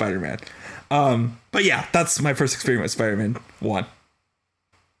pretend to be Spider-Man. But yeah, that's my first experience with Spider-Man 1.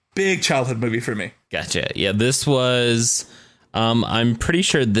 Big childhood movie for me. Gotcha. Yeah, this was... I'm pretty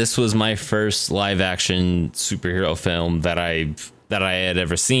sure this was my first live action superhero film that I had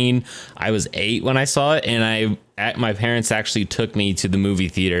ever seen. I was 8 when I saw it, and my parents actually took me to the movie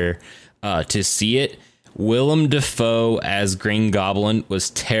theater to see it. Willem Dafoe as Green Goblin was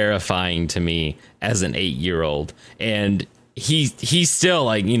terrifying to me as an 8-year-old, and he's still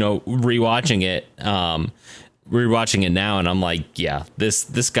rewatching it now, and I'm like, yeah,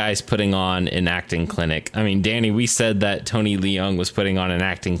 this guy's putting on an acting clinic. I mean, Danny, we said that Tony Leung was putting on an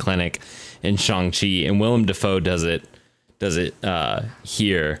acting clinic in Shang-Chi, and Willem Dafoe does it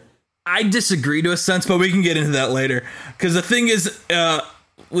here. I disagree to a sense, but we can get into that later. Because the thing is,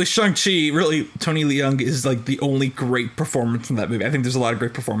 with Shang-Chi, really, Tony Leung is like the only great performance in that movie. I think there's a lot of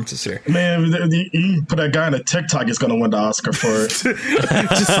great performances here. Man, you put that guy in a TikTok, he's going to win the Oscar for it.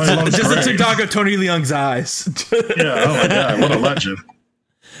 just a TikTok of Tony Leung's eyes. Yeah, oh my God, what a legend.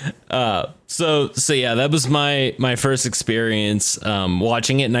 So yeah, that was my first experience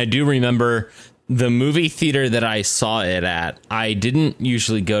watching it, and I do remember the movie theater that I saw it at. I didn't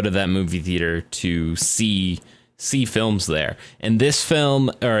usually go to that movie theater to see films there, and this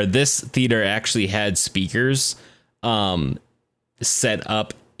theater actually had speakers set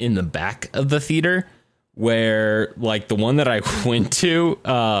up in the back of the theater, where like the one that I went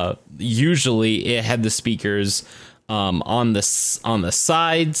to, usually it had the speakers on the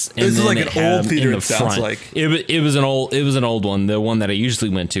sides, and this is like an old theater. It sounds like it was an old one, the one that I usually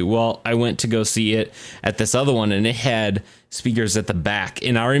went to. Well, I went to go see it at this other one, and it had speakers at the back,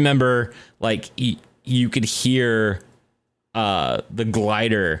 and I remember like you could hear the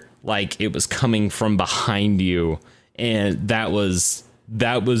glider like it was coming from behind you, and that was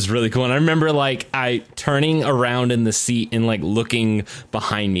really cool. And I remember like I turning around in the seat and like looking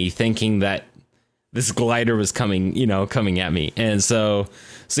behind me, thinking that this glider was coming at me. And so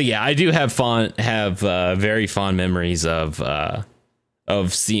yeah, I do have very fond memories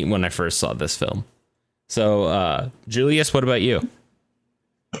of seeing when I first saw this film. So Julius, what about you?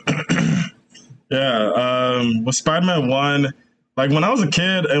 Yeah, with Spider-Man 1, like when I was a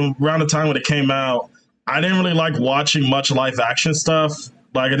kid and around the time when it came out, I didn't really like watching much live action stuff.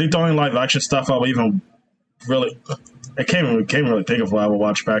 Like I think the only live action stuff I would even really, I can't really think of what I would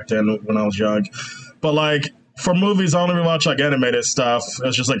watch back then when I was young. But like for movies, I only really watch like animated stuff.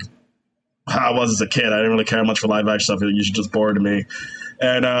 It's just like how I was as a kid. I didn't really care much for live action stuff. It usually just bored me.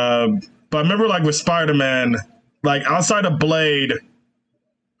 And but I remember like with Spider-Man, like outside of Blade,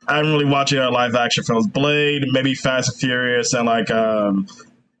 I didn't really watch any live action films. Blade, maybe Fast and Furious, and like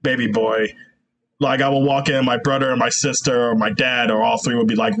Baby Boy. Like I would walk in, my brother and my sister or my dad or all three would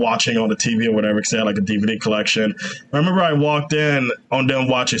be like watching on the TV or whatever because they had like a DVD collection. I remember I walked in on them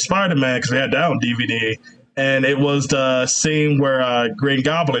watching Spider-Man because they had that on DVD, and it was the scene where Green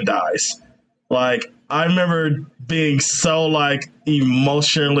Goblin dies. Like I remember being so like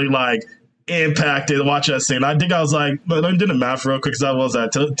emotionally like impacted watching that scene. I think I was like, let me do the math real quick because that was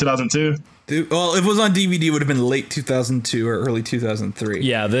at 2002. Well, if it was on DVD, it would have been late 2002 or early 2003.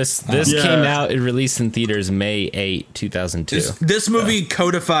 Yeah, this came out. It released in theaters May 8, 2002. This movie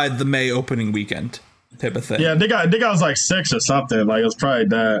codified the May opening weekend type of thing. Yeah, I think I was like 6 or something. Like it was probably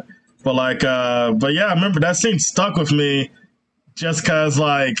that. But like, but yeah, I remember that scene stuck with me just because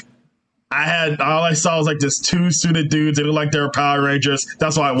like all I saw was like this 2 suited dudes. They looked like they were Power Rangers.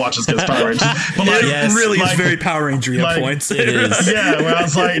 That's why I watched this because Power Rangers. But like, it really is very Power Ranger at points. It is. Yeah, where I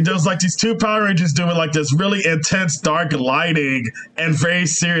was like, there was like these 2 Power Rangers doing like this really intense dark lighting and very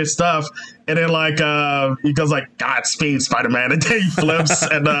serious stuff. And then like he goes like Godspeed, Spider-Man, and then he flips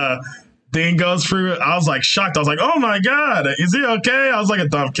and thing goes through. I was like shocked. I was like, oh my God, is he okay? I was like a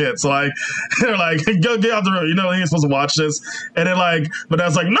dumb kid. So like they're like, go get out the room. You know, he's supposed to watch this. And then like, but I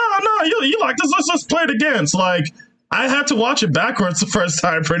was like, no, you like this. Let's just play it again. So like I had to watch it backwards the first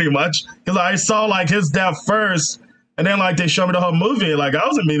time pretty much because I saw like his death first. And then like they showed me the whole movie. Like I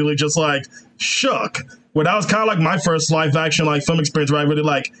was immediately just like shook. Well, that was kind of like my first live action like film experience where I really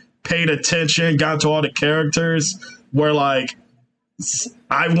like paid attention, got to all the characters where like,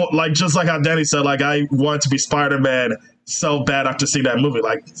 I like just like how Danny said, like I wanted to be Spider-Man so bad after seeing that movie.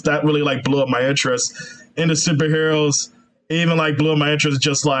 Like that really like blew up my interest in the superheroes. Even like blew up my interest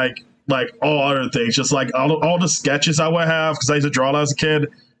just like all other things. Just like all the sketches I would have because I used to draw as a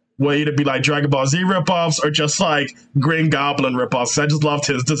kid would either be like Dragon Ball Z ripoffs or just like Green Goblin ripoffs. I just loved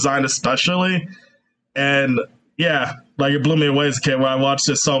his design especially, and yeah, like it blew me away as a kid where I watched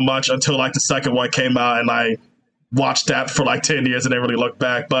it so much until like the second one came out and I watched that for like 10 years and didn't really look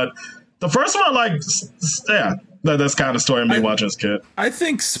back. But the first one, like, yeah, that's kind of the story of me watching as a kid. I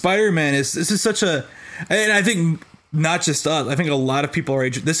think Spider-Man this is such a, and I think not just us, I think a lot of people our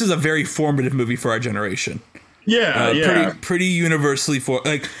age, this is a very formative movie for our generation. Yeah, pretty universally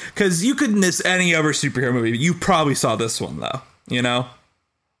like, because you could miss any other superhero movie, but you probably saw this one though, you know?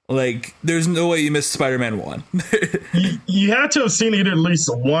 Like, there's no way you missed Spider-Man 1. you had to have seen either at least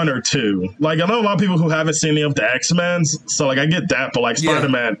 1 or 2. Like, I know a lot of people who haven't seen any of the X-Men's, so, like, I get that. But, like,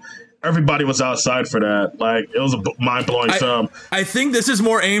 Spider-Man, everybody was outside for that. Like, it was a mind-blowing film. I think this is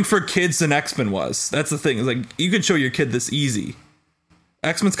more aimed for kids than X-Men was. That's the thing. It's like, you could show your kid this easy.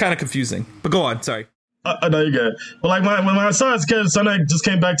 X-Men's kind of confusing. But go on, sorry. No, you're good. But, like, when I saw it as a kid, something that just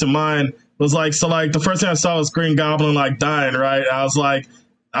came back to mind was, like, so, like, the first thing I saw was Green Goblin, like, dying, right? I was like...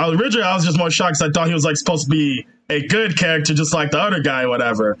 I was just more shocked because I thought he was like supposed to be a good character, just like the other guy,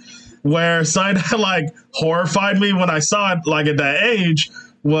 whatever. Where something that like horrified me when I saw it, like at that age,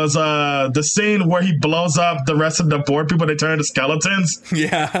 was the scene where he blows up the rest of the board people. They turn into skeletons.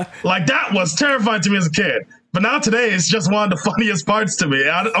 Yeah, like that was terrifying to me as a kid. But now today, it's just one of the funniest parts to me.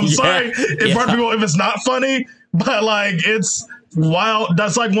 I'm sorry if people if it's not funny, but like it's wild.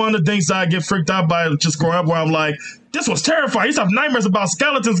 That's like one of the things that I get freaked out by just growing up, where I'm like, this was terrifying. I used to have nightmares about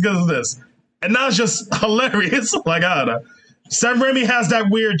skeletons because of this, and now it's just hilarious. Like I don't know. Sam Raimi has that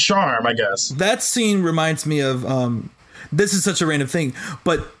weird charm, I guess. That scene reminds me of this is such a random thing,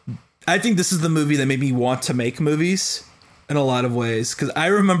 but I think this is the movie that made me want to make movies in a lot of ways, because I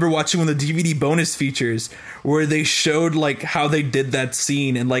remember watching one of the DVD bonus features where they showed like how they did that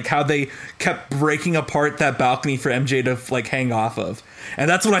scene and like how they kept breaking apart that balcony for MJ to like hang off of. And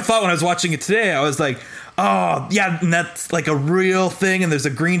that's what I thought when I was watching it today. I was like, oh yeah, and that's like a real thing, and there's a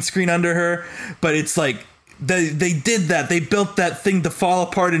green screen under her, but it's like they did that. They built that thing to fall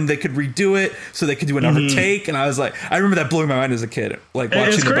apart, and they could redo it so they could do another take. And I was like, I remember that blowing my mind as a kid. Like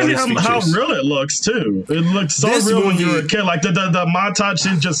watching it's crazy how real it looks too. It looks so real when you were a kid. Like the montage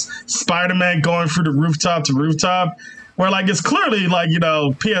scene, just Spider-Man going through the rooftop to rooftop, where like it's clearly like, you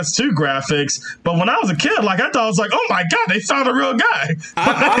know, PS2 graphics. But when I was a kid, like I thought, I was like, oh my god, they found a real guy.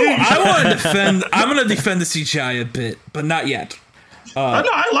 I want to defend. I'm going to defend the CGI a bit, but not yet.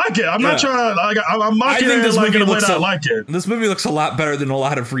 I like it. I'm not trying. Like, I'm mocking it like in a way that I like it. This movie looks a lot better than a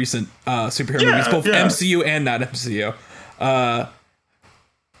lot of recent superhero movies, both MCU and not MCU. The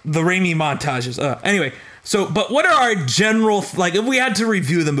Raimi montages. Anyway, so but what are our general like? If we had to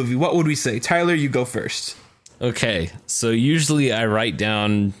review the movie, what would we say? Tyler, you go first. Okay, so usually I write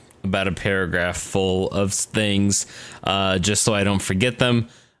down about a paragraph full of things, just so I don't forget them.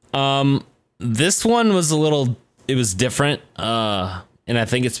 This one was it was different, and I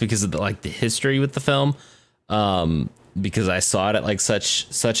think it's because of the history with the film, because I saw it at like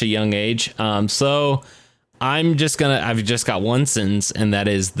such a young age. So I've just got one sentence, and that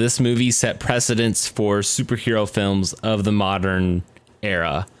is, this movie set precedents for superhero films of the modern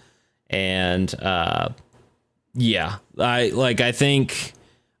era. And yeah, I think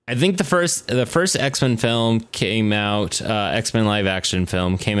the first X-Men film came out, X-Men live action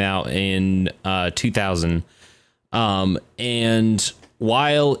film came out in 2000. And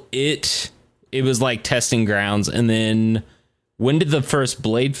while it was like testing grounds, and then when did the first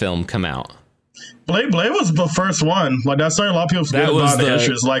Blade film come out? Blade was the first one. Like that's why a lot of people forget about the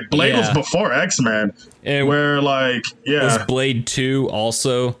issues. Like Blade was before X-Men, where like was Blade 2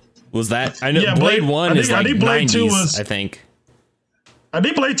 also? Was that? I know Blade 1 is like 90s, I think. I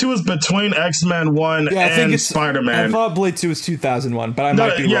think Blade 2 was between X-Men 1 and Spider-Man. I thought Blade 2 was 2001, but I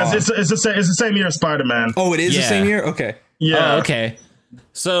might be wrong. Yes, it's the same year as Spider-Man. Oh, it is the same year? Okay. Yeah. Oh, okay.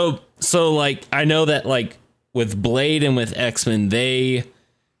 So like I know that like with Blade and with X-Men, they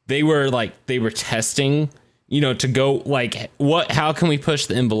were testing, you know, to go like how can we push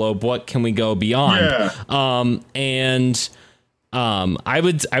the envelope? What can we go beyond? Yeah. I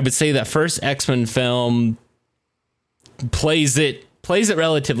would say that first X-Men film plays it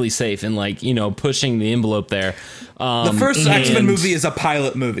relatively safe and like, you know, pushing the envelope there. The first X-Men movie is a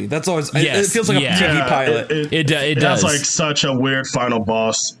pilot movie. That's always it feels like a TV pilot. It does. That's like such a weird final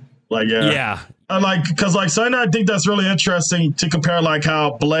boss. Like because like something I think that's really interesting to compare like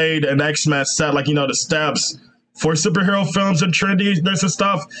how Blade and X-Men set like, you know, the steps for superhero films and trendy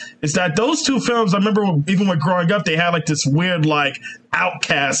stuff, is that those two films, I remember even when growing up, they had like this weird like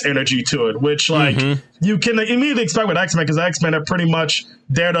outcast energy to it, which like you can immediately expect with X-Men, because X-Men are pretty much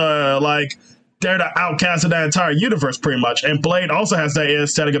they're the outcast of that entire universe pretty much. And Blade also has that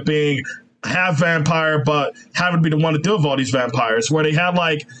aesthetic of being half vampire but having to be the one to deal with all these vampires, where they have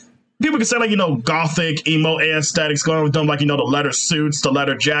like, people can say like, you know, gothic emo aesthetics going with them, like, you know, the leather suits, the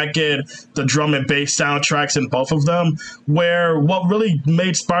leather jacket, the drum and bass soundtracks in both of them. Where what really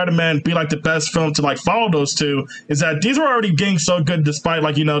made Spider-Man be like the best film to like follow those two is that these were already getting so good, despite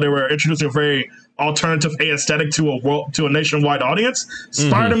like, you know, they were introducing a very alternative aesthetic to a nationwide audience.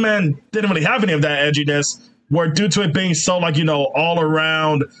 Spider-Man didn't really have any of that edginess, where due to it being so like, you know, all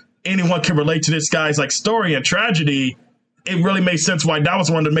around, anyone can relate to this guy's like story and tragedy. It really made sense why that was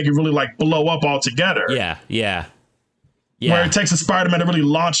one to make it really like blow up altogether. Yeah. Where it takes a Spider-Man to really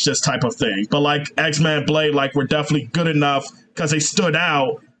launch this type of thing. But like X-Men, Blade, like were definitely good enough because they stood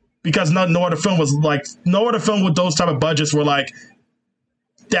out, because no other film with those type of budgets were like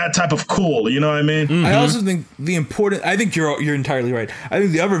that type of cool. You know what I mean? I also think I think you're entirely right. I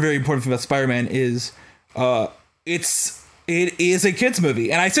think the other very important thing about Spider-Man is it's It is a kids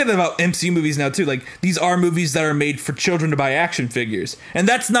movie, and I say that about MCU movies now too. Like, these are movies that are made for children to buy action figures, and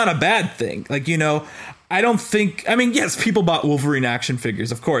that's not a bad thing. Like, you know, I don't think. I mean, yes, people bought Wolverine action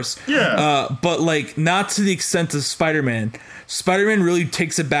figures, of course. Yeah. But like, not to the extent of Spider-Man. Spider-Man really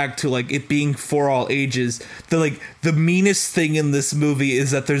takes it back to like it being for all ages. The meanest thing in this movie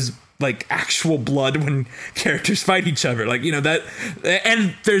is that there's like actual blood when characters fight each other, like, you know, that,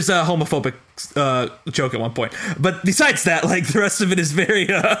 and there's a homophobic joke at one point, but besides that, like, the rest of it is very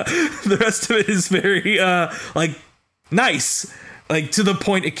like nice, like, to the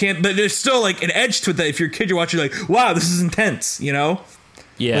point it can't, but there's still like an edge to it that if you're a kid, you're watching, like, wow, this is intense, you know?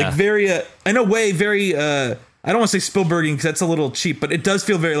 Yeah, like very in a way very I don't want to say Spielbergian because that's a little cheap, but it does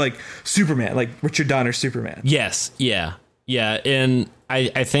feel very like Superman, like Richard Donner's Superman. Yes, yeah, and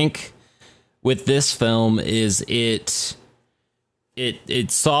I think with this film is it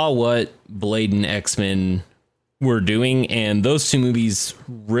saw what Blade and X-Men were doing, and those two movies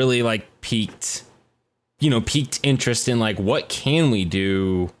really like piqued interest in like, what can we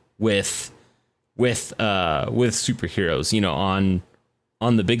do with superheroes, you know, on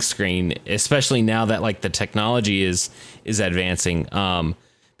the big screen, especially now that like the technology is advancing.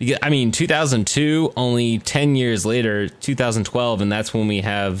 Because, I mean, 2002, only 10 years later, 2012, and that's when we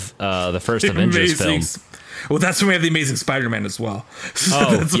have the first Avengers film. Well, that's when we have the Amazing Spider-Man as well.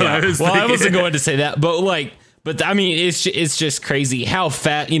 Oh, yeah. I wasn't going to say that, but I mean, it's just crazy how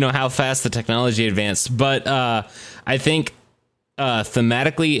fast the technology advanced. But I think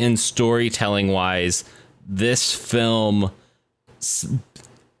thematically and storytelling wise, this film,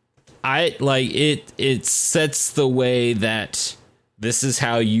 it sets the way that this is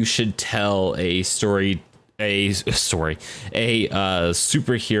how you should tell a superhero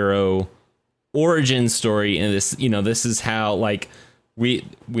origin story. And this, you know, this is how, like, we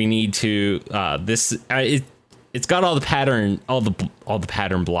need to, it's got all the pattern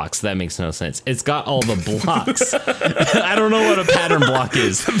blocks. That makes no sense. It's got all the blocks. I don't know what a pattern block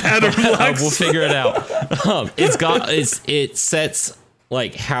is. Pattern blocks. We'll figure it out. It sets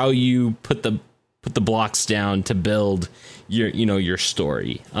like how you put the blocks down to build your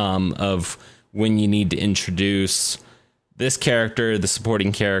story, of when you need to introduce this character, the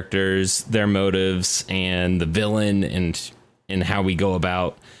supporting characters, their motives, and the villain, and how we go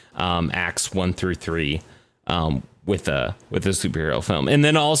about acts 1 through 3 with a superhero film. And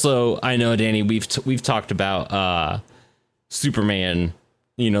then also, I know, Danny, we've talked about Superman,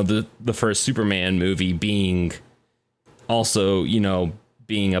 you know, the first Superman movie being also, you know,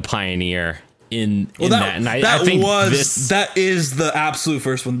 being a pioneer in that. And I think that is the absolute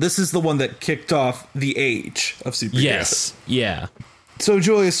first one. This is the one that kicked off the age of superheroes. Yes. Yeah. So,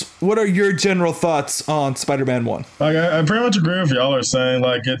 Julius, what are your general thoughts on Spider-Man 1? Like, I pretty much agree with y'all are saying.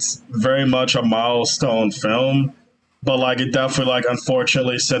 Like, it's very much a milestone film, but like, it definitely, like,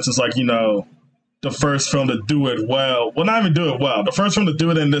 unfortunately, since it's like, you know, the first film to do it well, not even do it well, the first film to do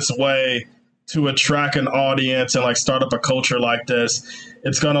it in this way, to attract an audience and like start up a culture like this,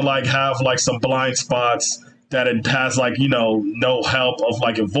 it's gonna like have like some blind spots that it has, like, you know, no help of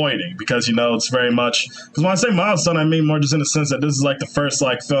like avoiding, because, you know, it's very much, because when I say milestone, I mean more just in the sense that this is like the first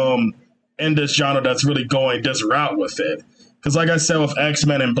like film in this genre that's really going this route with it. Because like I said, with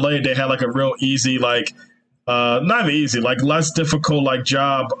X-Men and Blade, they had like a real easy, like not even easy, like less difficult like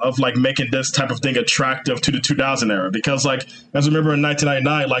job of like making this type of thing attractive to the 2000 era, because like, as I remember in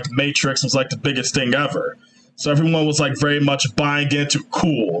 1999, like Matrix was like the biggest thing ever. So everyone was like very much buying into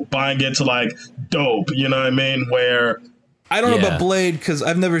cool, buying into like dope, you know what I mean? Where I don't know about Blade because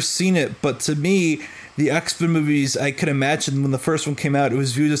I've never seen it, but to me, the X-Men movies, I can imagine when the first one came out, it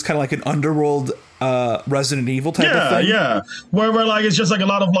was viewed as kind of like an underworld Resident Evil type of thing. Yeah, where like it's just like a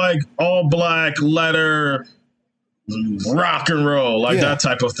lot of like all black leather rock and roll, like that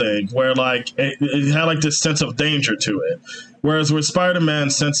type of thing, where like it had like this sense of danger to it. Whereas with Spider-Man,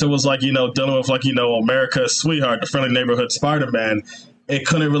 since it was like, you know, dealing with like, you know, America's sweetheart, the friendly neighborhood Spider-Man, it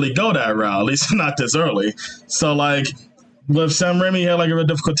couldn't really go that route, at least not this early. So like with Sam Raimi, he had like a really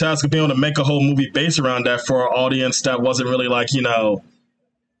difficult task of being able to make a whole movie based around that for an audience that wasn't really like, you know,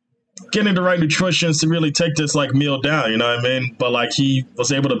 getting the right nutrition to really take this like meal down, you know what I mean? But like he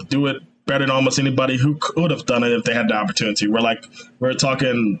was able to do it better than almost anybody who could have done it if they had the opportunity. We're like, we were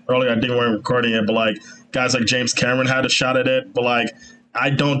talking earlier, I think we weren't recording it, but like guys like James Cameron had a shot at it, but like I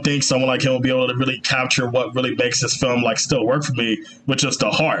don't think someone like him will be able to really capture what really makes this film like still work for me, which is the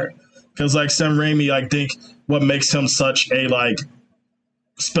heart. Because like Sam Raimi, I think what makes him such a like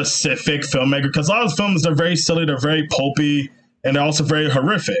specific filmmaker, because a lot of his films, they're very silly, they're very pulpy, and they're also very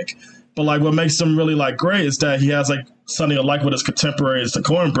horrific. But like what makes him really like great is that he has like something like with his contemporaries, the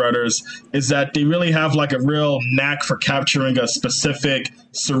Coen brothers, is that they really have like a real knack for capturing a specific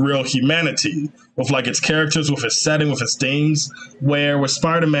surreal humanity with like its characters, with its setting, with its themes. Where with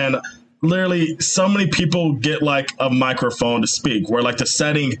Spider-Man, literally so many people get like a microphone to speak, where like the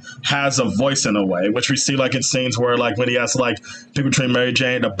setting has a voice in a way, which we see like in scenes where like when he has like pick between Mary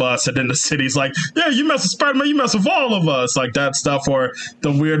Jane, the bus, and then the city's like, yeah, you mess with Spider-Man, you mess with all of us, like that stuff, or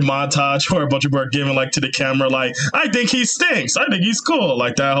the weird montage where a bunch of people are giving like to the camera like, I think he stinks, I think he's cool,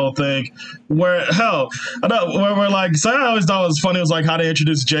 like that whole thing. Where hell, I know where like, so I always thought it was funny was like how they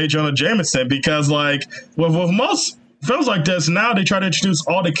introduced J. Jonah Jameson, because like with most films like this, now they try to introduce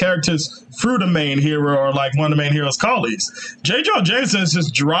all the characters through the main hero or like one of the main hero's colleagues. J. Jonah Jameson is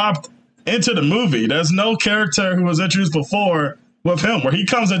just dropped into the movie. There's no character who was introduced before with him, where he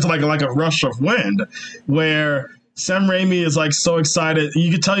comes into like a rush of wind, where Sam Raimi is like so excited.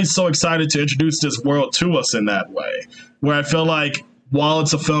 You can tell he's so excited to introduce this world to us in that way, where I feel like while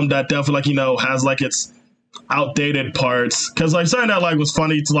it's a film that definitely like, you know, has like its outdated parts, because like something that like was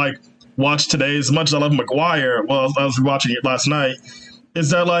funny to like watch today, as much as I love Maguire, well, I was watching it last night, is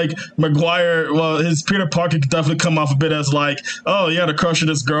that like Maguire, well, his Peter Parker could definitely come off a bit as like, oh, you had a crush on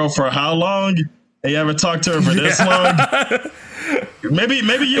this girl for how long? And you haven't talked to her for this long? Maybe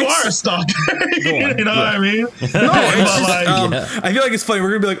you are a stalker. You know what I mean? No, it's just, like, I feel like it's funny. We're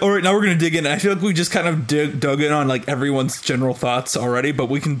gonna be like, all right, now we're gonna dig in. I feel like we just kind of dug in on like everyone's general thoughts already, but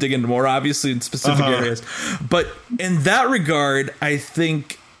we can dig into more obviously in specific areas. But in that regard, I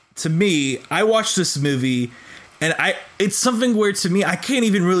think, to me, I watched this movie and it's something where to me I can't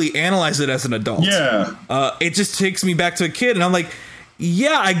even really analyze it as an adult. Yeah. It just takes me back to a kid, and I'm like,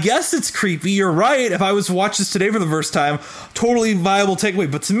 yeah, I guess it's creepy. You're right. If I was to watch this today for the first time, totally viable takeaway.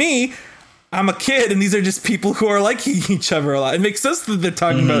 But to me, I'm a kid, and these are just people who are liking each other a lot. It makes sense that they're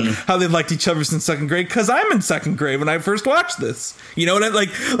talking about how they've liked each other since second grade, because I'm in second grade when I first watched this. You know what I like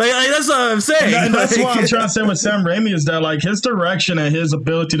that's what I'm saying. And that's what I'm trying to say with Sam Raimi, is that like his direction and his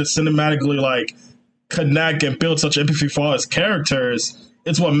ability to cinematically like connect and build such empathy for all his characters,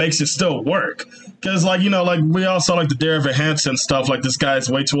 it's what makes it still work. Because, like, you know, like, we all saw, like, the Dear Evan Hansen stuff, like, this guy's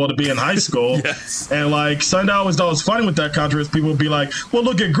way too old to be in high school. Yes. And, like, something I always thought was funny with that controversy, people would be like, well,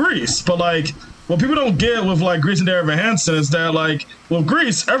 look at Grease. But, like, what people don't get with, like, Grease and Dear Evan Hansen is that, like, with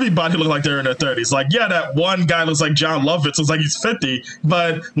Grease, everybody looked like they're in their 30s. Like, yeah, that one guy looks like John Lovitz, looks like he's 50.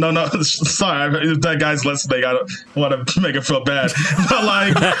 But, no, sorry, if that guy's listening, I don't want to make him feel bad. But,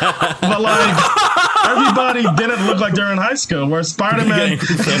 like, everybody didn't look like they're in high school, where Spider-Man...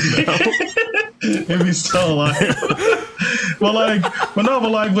 if he's still alive.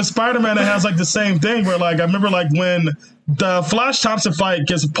 but with Spider-Man, it has like the same thing where like I remember like when the Flash Thompson fight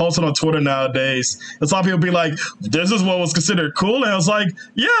gets posted on Twitter nowadays, and some people be like, this is what was considered cool, and I was like,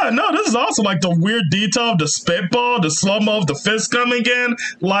 yeah, no, this is also like the weird detail of the spitball, the slow-mo of the fist coming in.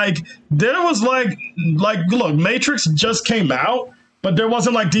 Like there was like look, Matrix just came out, but there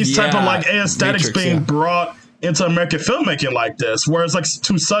wasn't like these type of like aesthetics Matrix, being brought into American filmmaking like this, where it's like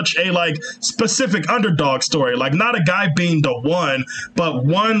to such a like specific underdog story, like not a guy being the one, but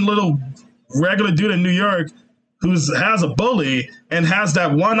one little regular dude in New York who has a bully and has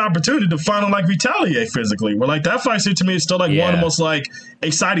that one opportunity to finally like retaliate physically. Where like that fight scene to me is still like one of the most like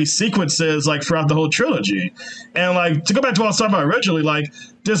exciting sequences like throughout the whole trilogy. And like to go back to what I was talking about originally, like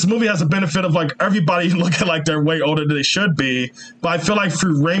this movie has the benefit of like everybody looking like they're way older than they should be. But I feel like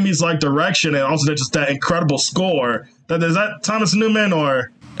through Raimi's like direction and also just that incredible score, that is that Thomas Newman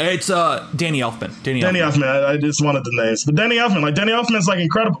or it's Danny Elfman. Danny Elfman. I just wanted the names. But Danny Elfman's like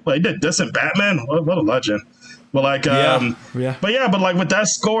incredible. He did this in Batman. What a legend. But like, but like with that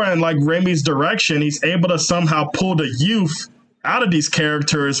score and like Raimi's direction, he's able to somehow pull the youth out of these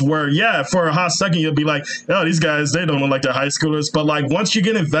characters where, for a hot second, you'll be like, oh, these guys, they don't look like they're high schoolers. But like, once you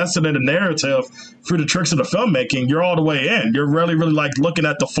get invested in the narrative through the tricks of the filmmaking, you're all the way in. You're really, really like looking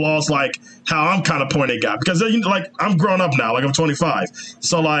at the flaws, like how I'm kind of pointing out, because like I'm grown up now, like I'm 25.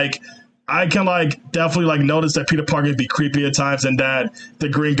 So like, I can like definitely like notice that Peter Parker can be creepy at times, and that the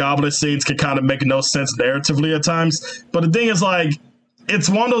Green Goblin scenes can kind of make no sense narratively at times. But the thing is, like, it's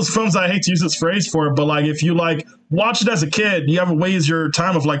one of those films I hate to use this phrase for, but like if you like watch it as a kid, you ever waste your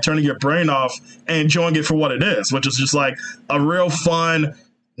time of like turning your brain off and enjoying it for what it is, which is just like a real fun,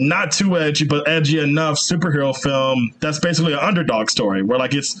 not too edgy, but edgy enough superhero film that's basically an underdog story where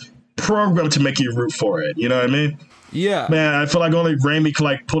like it's programmed to make you root for it. You know what I mean? Yeah, man, I feel like only Raimi could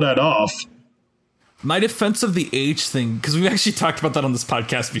like pull that off. my defense of the age thing, because we've actually talked about that on this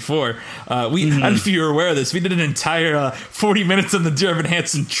podcast before. I don't know if you were aware of this. We did an entire 40 minutes on the Dear Evan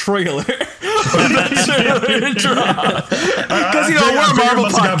Hansen trailer. Because, we're a Marvel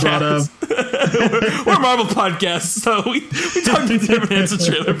podcast. We're a Marvel podcast, so we talked the Dear Evan Hansen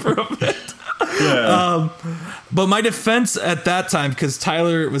trailer for a bit. Yeah. But my defense at that time, because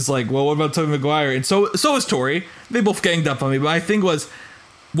Tyler was like, well, what about Tobey Maguire? And so was Tori. They both ganged up on me. But my thing was,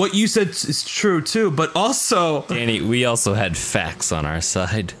 what you said is true too, but also Danny, we also had facts on our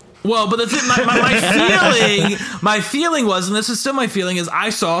side. Well, but the thing, my feeling was, and this is still my feeling, is I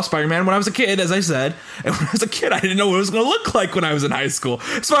saw Spider-Man when I was a kid, as I said, and when I was a kid, I didn't know what it was going to look like when I was in high school.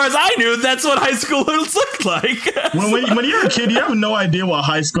 As far as I knew, that's what high school looked like. when you're a kid, you have no idea what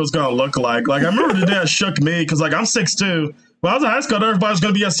high school is going to look like. Like, I remember the day it shook me, because, like, I'm 6'2". When I was in high school, everybody was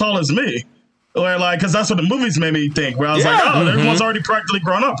going to be as tall as me. Where, like, because that's what the movies made me think. Where I was like, oh, everyone's already practically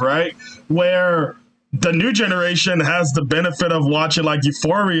grown up, right? Where the new generation has the benefit of watching, like,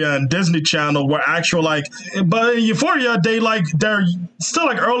 Euphoria and Disney Channel, where actual, like, but in Euphoria, they're still,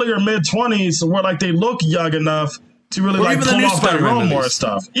 like, early or mid-20s, where, like, they look young enough to really, like, pull off that role more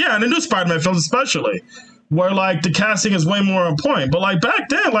stuff. Yeah, and the new Spider-Man films especially, where, like, the casting is way more on point. But, like, back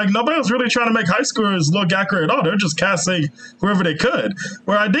then, like, nobody was really trying to make high schoolers look accurate at all. They're just casting whoever they could.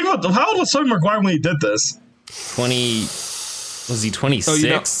 Where I think, how old was Tobey Maguire when he did this? 20... Was he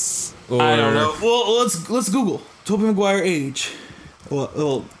 26? I don't know. Well, let's Google Tobey Maguire age. What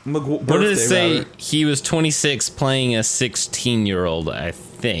did it say? Rather. He was 26 playing a 16-year-old, I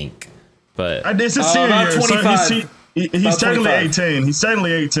think. But it's a senior about 25. So he's technically 18. He's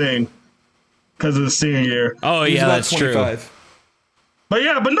technically 18. Because of the senior year. Oh, yeah, that's 25. True. But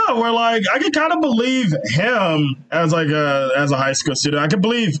yeah, but no, we're like, I can kind of believe him as like as a high school student. I can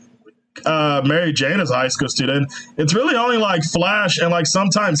believe Mary Jane as a high school student. It's really only like Flash and like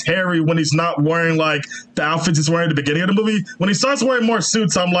sometimes Harry when he's not wearing like the outfits he's wearing at the beginning of the movie. When he starts wearing more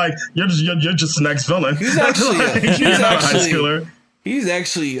suits, I'm like, you're just the next villain. He's actually he's a high schooler. He's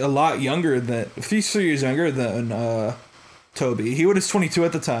actually a lot younger than, if he's 3 years younger than Toby. He was 22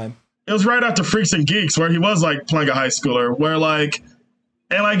 at the time. It was right after Freaks and Geeks where he was like playing a high schooler where like,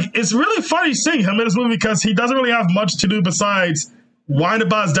 and like, it's really funny seeing him in this movie because he doesn't really have much to do besides whine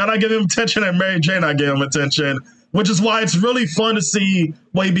about his dad not giving him attention and Mary Jane not giving him attention, which is why it's really fun to see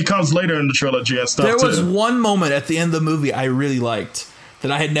what he becomes later in the trilogy and stuff. There was one moment at the end of the movie I really liked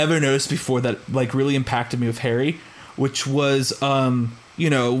that I had never noticed before that like really impacted me with Harry, which was, you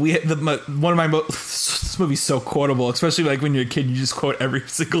know, one of my this movie's so quotable, especially like when you're a kid, you just quote every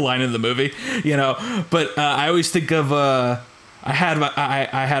single line in the movie, you know. But I always think of I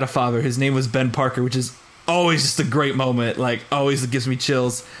had a father. His name was Ben Parker, which is always just a great moment. Like always, it gives me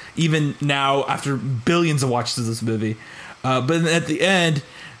chills, even now after billions of watches of this movie. But then at the end,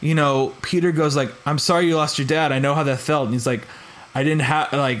 you know, Peter goes like, "I'm sorry you lost your dad. I know how that felt." And he's like, I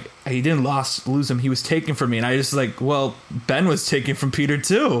didn't lose him. He was taken from me. And I just like, well, Ben was taken from Peter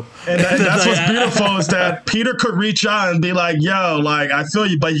too. And that's what's beautiful is that Peter could reach out and be like, yo, like, I feel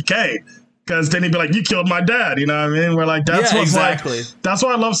you, but he can't. Because then he'd be like, you killed my dad. You know what I mean? We're like, that's what's exactly. Like, that's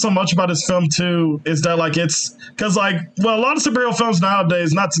what I love so much about this film too, is that like, it's because like, well, a lot of superhero films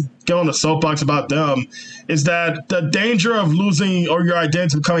nowadays, not to go on the soapbox about them, is that the danger of losing or your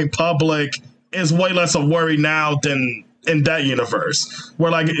identity becoming public is way less a worry now than in that universe,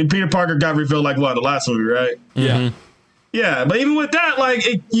 where like Peter Parker got revealed like what, the last movie, right? Yeah. Mm-hmm. Yeah, but even with that, like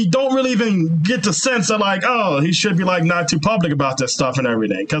you don't really even get the sense of like, oh, he should be like not too public about this stuff and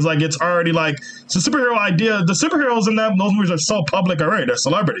everything, because like it's already like it's a superhero idea. The superheroes in those movies are so public already; they're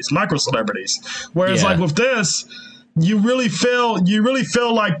celebrities, micro celebrities. Whereas like with this, you really feel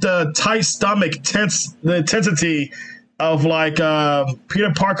like the tight stomach, the intensity of like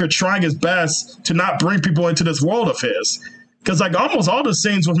Peter Parker trying his best to not bring people into this world of his. Because like almost all the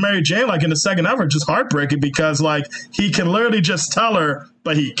scenes with Mary Jane, like in the second hour, are just heartbreaking because like he can literally just tell her,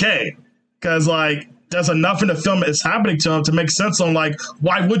 but he can't. Because like there's enough in the film that's happening to him to make sense on like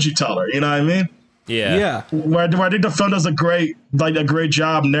why would you tell her? You know what I mean? Yeah. Where I think the film does a great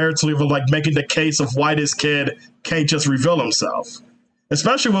job narratively of like making the case of why this kid can't just reveal himself,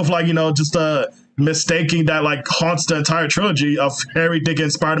 especially with like, you know, just mistaking that like haunts the entire trilogy of Harry thinking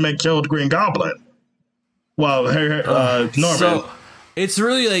Spider-Man killed Green Goblin. Well, Norman. So it's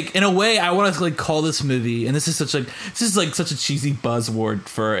really like, in a way, I want to like call this movie, and this is such a cheesy buzzword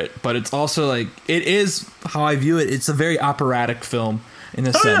for it, but it's also like, it is how I view it. It's a very operatic film in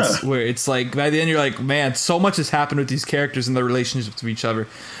a sense where it's like by the end you're like, man, so much has happened with these characters and their relationships to each other.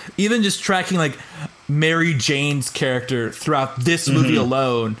 Even just tracking like Mary Jane's character throughout this movie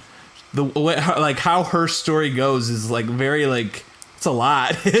alone, the way, like how her story goes is like very like It's a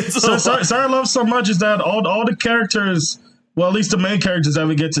lot. So I love so much is that all the characters, well, at least the main characters that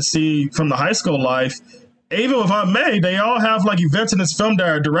we get to see from the high school life, even with Aunt May, they all have like events in this film that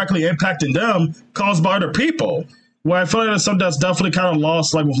are directly impacting them caused by other people. Where I feel like that's something that's definitely kind of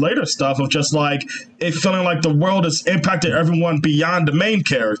lost, like with later stuff, of just like it feeling like the world has impacted everyone beyond the main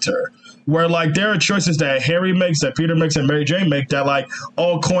character. Where like there are choices that Harry makes, that Peter makes, and Mary Jane make that like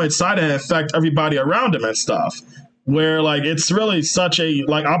all coincide and affect everybody around him and stuff. Where like it's really such a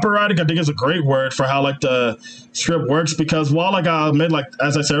like operatic, I think is a great word for how like the script works, because while like I admit, like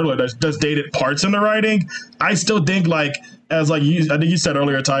as I said earlier, there's dated parts in the writing, I still think like as like I think you said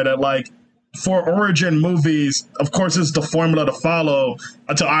earlier, Ty, that like for origin movies, of course it's the formula to follow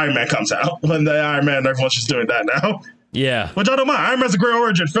until Iron Man comes out. When the Iron Man, everyone's just doing that now. Yeah. Which I don't mind. Iron Man's a great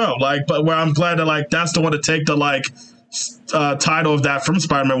origin film, like, but where I'm glad that like that's the one to take the like title of that from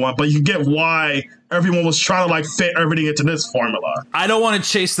Spider-Man 1, but you get why everyone was trying to like fit everything into this formula. I don't want to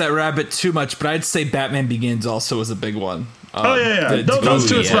chase that rabbit too much, but I'd say Batman Begins also was a big one. Those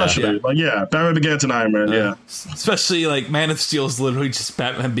two especially. Like, Batman Begins and Iron Man, Especially like Man of Steel is literally just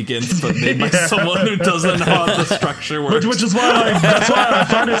Batman Begins, but made by someone who doesn't know how the structure works. Which is why like that's why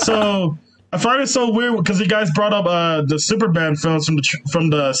I find it so weird, because you guys brought up the Superman films from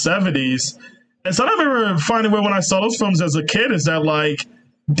the 70s. And so I remember finding weird when I saw those films as a kid is that like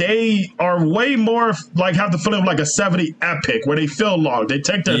they are way more like have the feeling of like a 70 epic where they feel long. They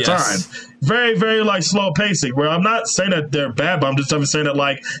take their time. Very, very like slow pacing, where I'm not saying that they're bad, but I'm just saying that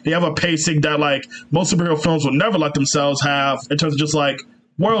like they have a pacing that like most superhero films will never let themselves have in terms of just like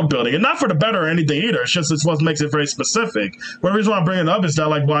world building, and not for the better or anything either. It's just it's what makes it very specific. But the reason why I'm bringing it up is that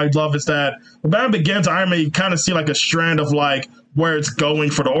like what I love is that when Batman Begins, Iron Man, you kind of see like a strand of like where it's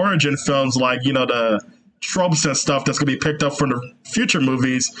going for the origin films, like, you know, the tropes and stuff that's going to be picked up from the future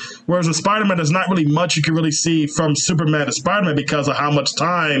movies. Whereas with Spider-Man, there's not really much you can really see from Superman to Spider-Man because of how much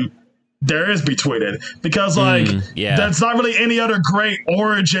time there is between it. Because like there's not really any other great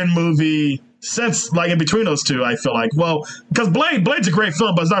origin movie since like in between those two, I feel like. Well, because Blade's a great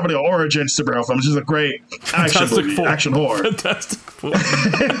film, but it's not really an origin superhero film. It's just a great action movie, action horror. Fantastic Four. Wait,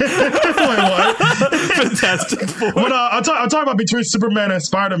 what? Fantastic Four. But I'll talk about between Superman and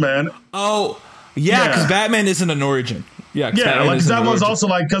Spider-Man. Oh, yeah, because Batman isn't an origin. Like that one's also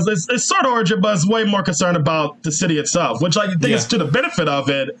like, because it's sort of origin, but it's way more concerned about the city itself, which I think is to the benefit of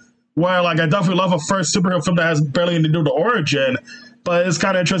it. Where like I definitely love a first superhero film that has barely anything to do with the origin. But it's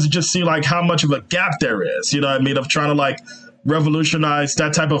kind of interesting to just see like how much of a gap there is, you know what I mean, of trying to like revolutionize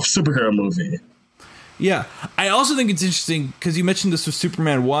that type of superhero movie. Yeah, I also think it's interesting because you mentioned this with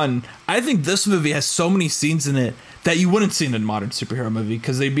Superman 1. I think this movie has so many scenes in it that you wouldn't see in a modern superhero movie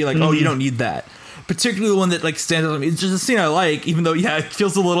because they'd be like, oh, you don't need that. Particularly the one that like stands out to me. It's just a scene I like, even though it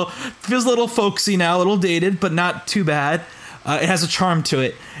feels a little folksy now, a little dated, but not too bad. It has a charm to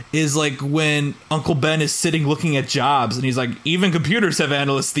it. Is like when Uncle Ben is sitting looking at jobs and he's like, even computers have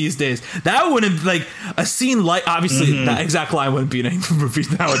analysts these days. That wouldn't like a scene like, obviously that exact line wouldn't be in any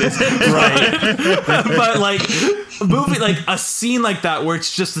movies nowadays, right? But like a movie, like a scene like that where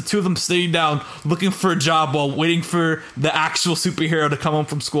it's just the two of them sitting down looking for a job while waiting for the actual superhero to come home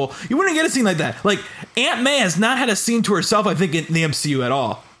from school. You wouldn't get a scene like that. Like Aunt May has not had a scene to herself, I think, in the MCU at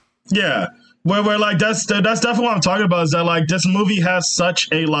all. Yeah. Where like that's definitely what I'm talking about, is that like this movie has such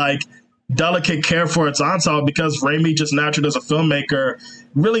a like delicate care for its ensemble because Raimi just naturally as a filmmaker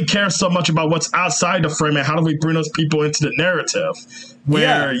really cares so much about what's outside the frame and how do we bring those people into the narrative,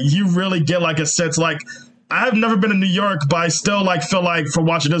 where you really get like a sense like I've never been in New York, but I still like feel like for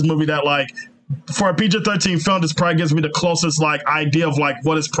watching this movie that like for a PG-13 film, this probably gives me the closest like idea of like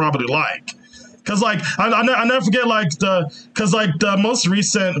what it's probably like. Because, like, I never forget, like, the most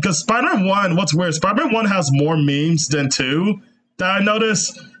recent, because Spider-Man 1, what's weird, Spider-Man 1 has more memes than 2 that I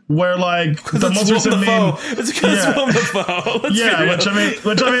noticed, where, like, the most recent meme. It's because it's Willem Dafoe. Which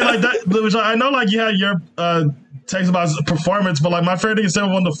I mean, like, that, which I know, like, you had your takes about his performance, but, like, my favorite thing to say with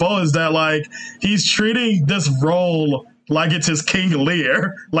Willem Dafoe is that, like, he's treating this role like it's his King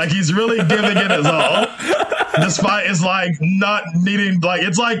Lear. Like, he's really giving it his all. Despite it's like not needing, like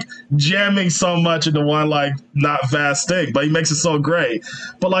it's like jamming so much into one like not vast thing, but he makes it so great.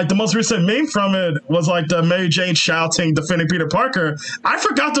 But like the most recent meme from it was like the Mary Jane shouting, defending Peter Parker. I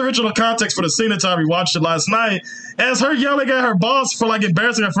forgot the original context for the scene until we watched it last night. And it's her yelling at her boss for like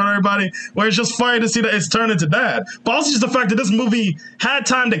embarrassing her in front of everybody, where it's just funny to see that it's turned into that. But also just the fact that this movie had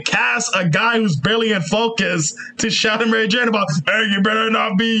time to cast a guy who's barely in focus to shout at Mary Jane about, hey, you better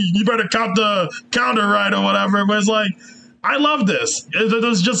count the counter right or whatever. But it's like, I love this.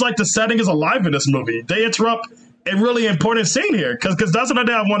 It's just like the setting is alive in this movie. They interrupt a really important scene here because that's another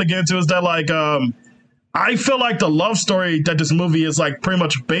thing I want to get into is that like I feel like the love story that this movie is like pretty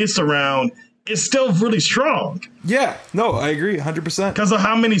much based around is still really strong. Yeah, no, I agree 100%. Because of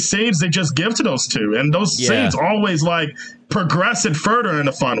how many scenes they just give to those two. And those scenes always like progress it further in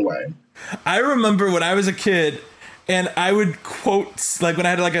a fun way. I remember when I was a kid and I would quote, like when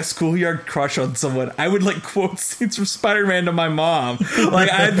I had like a schoolyard crush on someone, I would like quote scenes from Spider-Man to my mom.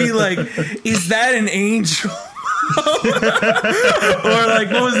 Like I'd be like, is that an angel? Or like,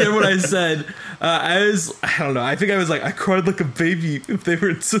 what was it when I said? I don't know. I think I was like, I cried like a baby if they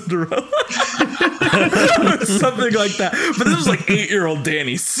were in Cinderella. Something like that. But this was like 8-year-old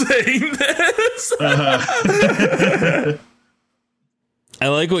Danny saying this. I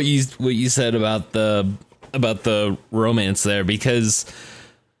like what you said about the romance there, because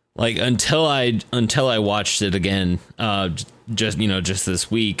like until I watched it again, just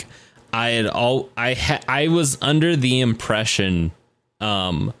this week, I was under the impression,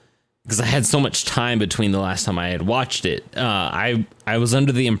 because I had so much time between the last time I had watched it, I was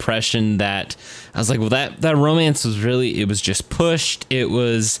under the impression that I was like, well, that romance was really, it was just pushed. It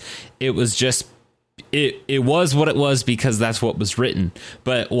was what it was because that's what was written.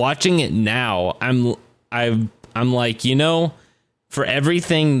 But watching it now, I'm like, for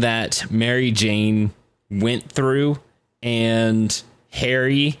everything that Mary Jane went through and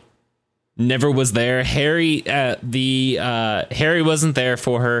Harry never was there. Harry wasn't there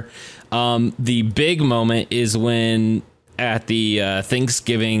for her. The big moment is when at the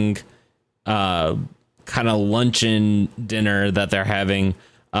Thanksgiving kind of luncheon dinner that they're having,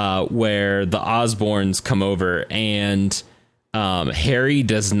 where the Osborns come over and Harry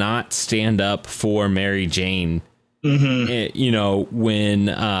does not stand up for Mary Jane. Mm-hmm.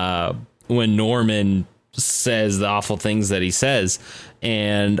 When Norman says the awful things that he says,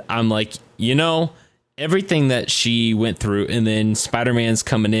 and I'm like, everything that she went through, and then Spider-Man's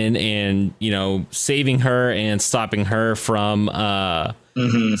coming in and saving her and stopping her from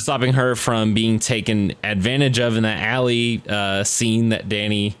being taken advantage of in that alley scene that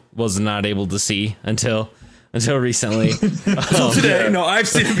Danny was not able to see until recently. Today, no, I've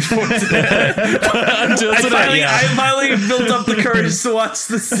seen it before today. Until today, I finally built up the courage to watch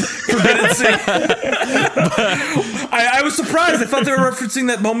this forbidden scene. I was surprised. I thought they were referencing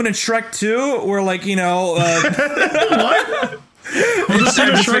that moment in Shrek 2, where like What?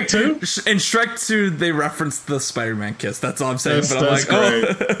 Shrek 2? In Shrek 2, they referenced the Spider-Man kiss. That's all I'm saying. That's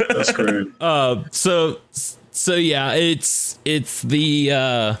great. That's great. So yeah, it's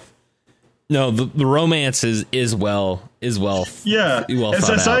the. No, the romance is well yeah.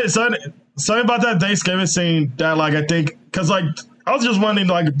 Something about that Thanksgiving scene that like I think, because like I was just wondering,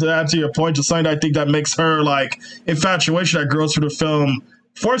 like, to add to your point, just something that I think that makes her like infatuation that grows through the film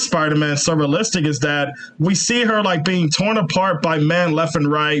for Spider-Man so realistic is that we see her like being torn apart by men left and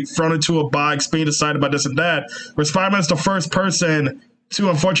right, thrown into a box, being decided by this and that, where Spider-Man's the first person to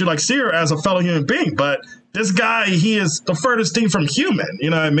unfortunately like see her as a fellow human being. But this guy, he is the furthest thing from human, you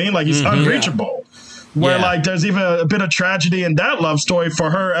know what I mean? Like he's unreachable. Where like there's even a bit of tragedy in that love story for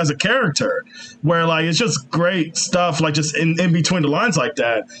her as a character, where like it's just great stuff, like just in between the lines like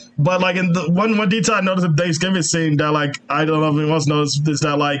that. But like in the one detail I noticed in the Thanksgiving scene that like I don't know if anyone else noticed is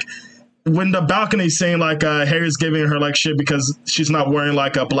that like when the balcony scene, like Harry's giving her like shit because she's not wearing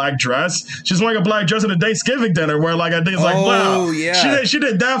like a black dress. She's wearing a black dress at a Thanksgiving dinner, where like I think it's like, wow, she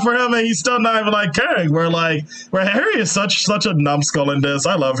did that for him and he's still not even like caring. Where Harry is such a numbskull in this.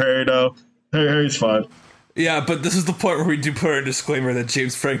 I love Harry though. Harry's fine. Yeah, but this is the point where we do put our disclaimer that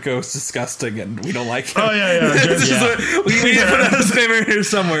James Franco is disgusting and we don't like him. Oh, yeah. We need to put a disclaimer here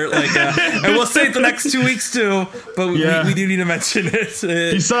somewhere. Like, and we'll say it the next 2 weeks too, but we do need to mention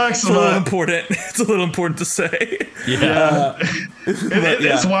it. He sucks. It's a little important. It's a little important to say. Yeah.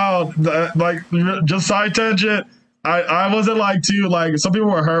 It's wild. Like, just side tangent. I wasn't like too, like, some people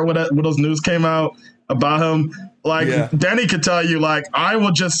were hurt when those news came out about him. Like, Danny could tell you, like, I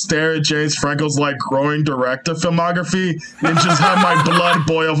will just stare at James Franco's, like, growing director filmography and just have my blood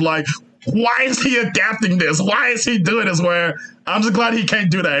boil of, like, why is he adapting this? Why is he doing this? Where I'm just glad he can't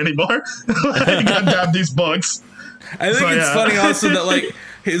do that anymore. He can adapt these books. I think it's funny also that, like,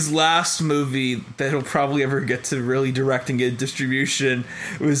 his last movie that he'll probably ever get to really direct and get distribution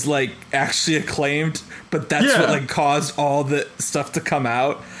was, like, actually acclaimed, but that's what, like, caused all the stuff to come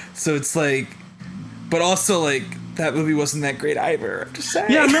out. So it's, like... But also, like, that movie wasn't that great either. I'm just saying.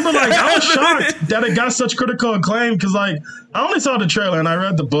 Yeah, I remember, like, I was shocked that it got such critical acclaim because, like, I only saw the trailer and I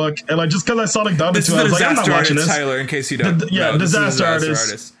read the book, and, like, just because I saw like the other two, I was like, I'm not watching this. Tyler, in case you don't. Disaster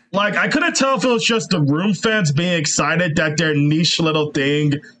Artist. Like, I couldn't tell if it was just the Room fans being excited that their niche little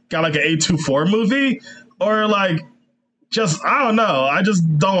thing got like an A24 movie, or like just I don't know. I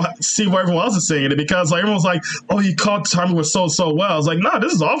just don't see where everyone else is seeing it because like everyone's like, oh, he caught timing was so well. I was like, no,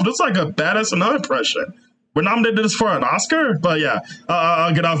 this is awful. This is like a badass and impression. We're nominated this for an Oscar, but yeah,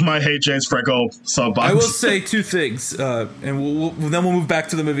 I'll get off my hate James Franco soapbox. I will say two things, and then we'll move back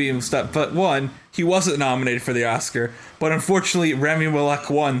to the movie and we'll stop. But one, he wasn't nominated for the Oscar, but unfortunately, Rami Malek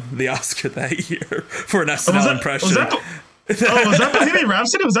won the Oscar that year for an SNL impression. Was that Bohemian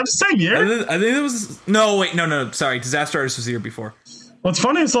Rhapsody? Was that the same year? I think it was. No. Sorry, Disaster Artist was the year before. What's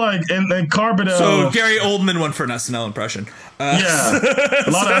funny is like in Carbon. So Gary Oldman won for an SNL impression. Yeah,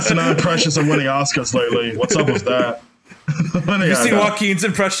 a lot of SNL impressions are winning Oscars lately. What's up with that? You seen Joaquin's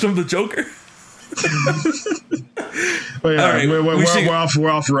impression of the Joker? Well, yeah, all right, we're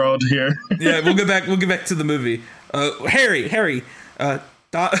off road here. Yeah, we'll get back to the movie. Harry.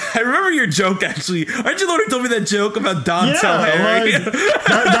 I remember your joke, actually. Aren't you the one who told me that joke about Dontel Harry? Like,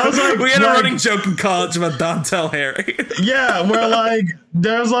 that was like, we had a running joke in college about Dontel Harry. Yeah, where like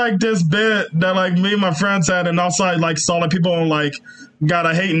there's like this bit that like me and my friends had, and also I like saw like people on like, God,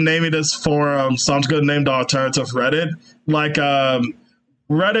 I hate naming this forum, so I'm just gonna name the alternative Reddit. Like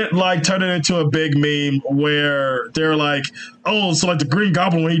Reddit like turned it into a big meme where they're like, oh, so like the Green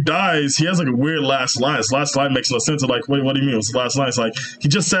Goblin when he dies, he has like a weird last line. His last line makes no sense. Like, what do you mean? What's the last line? It's like he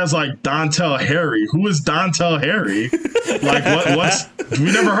just says like Dontel Harry. Who is Dontel Harry? Like what's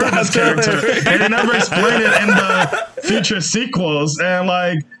we never heard of this character. And they never explained it in the future sequels. And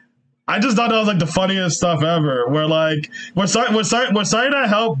like I just thought that was like the funniest stuff ever. Where like we're starting to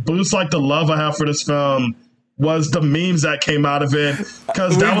help boost like the love I have for this film was the memes that came out of it,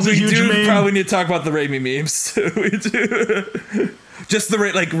 because that was a huge meme. We probably need to talk about the Raimi memes. We do. Just the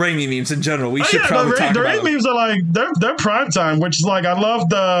Raimi memes in general. We should probably talk about the Raimi memes are like they're prime time, which is like I love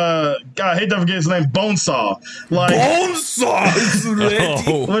the God. I hate to forget his name, Bonesaw. Like Bonesaw,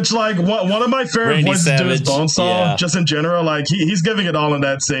 which like one of my favorite Randy voices to do is Savage. Bonesaw. Just in general, like he's giving it all in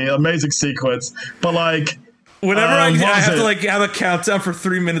that scene. Amazing sequence, but like. Whenever I have to like have a countdown for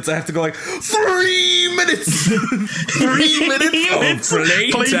 3 minutes, I have to go like 3 minutes, 3 minutes of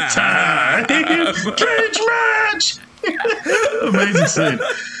playtime. Cage match. Amazing scene.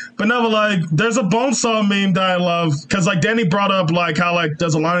 But no, but like, there's a Bonesaw meme that I love because like Danny brought up like how like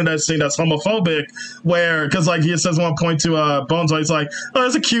there's a line in that scene that's homophobic where because like he says one point to Bonesaw, he's like, oh,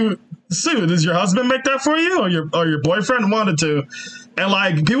 that's a cute suit. Does your husband make that for you, or your boyfriend wanted to? And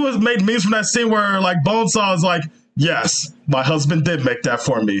like people have made memes from that scene where like Bonesaw is like, yes, my husband did make that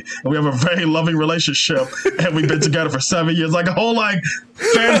for me, and we have a very loving relationship, and we've been together for 7 years. Like a whole like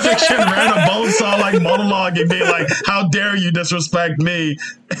fan fiction random Bonesaw like monologue and being like, how dare you disrespect me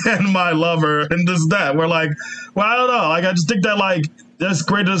and my lover and this that. We're like, well, I don't know. Like I just think that like that's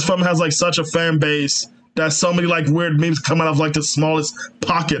great that this film has like such a fan base. That's so many like weird memes coming out of like the smallest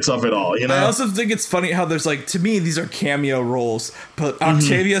pockets of it all, you know? I also think it's funny how there's like, to me, these are cameo roles, but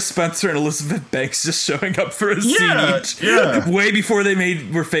Octavia Spencer and Elizabeth Banks just showing up for a scene each, way before they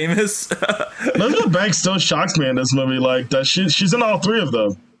were famous. Elizabeth Banks still shocks me in this movie, like that she's in all three of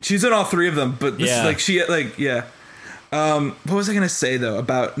them. She's in all three of them, but this is like what was I gonna say though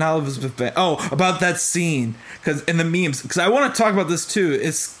about not Elizabeth Banks? Oh, about that scene because in the memes, because I want to talk about this too.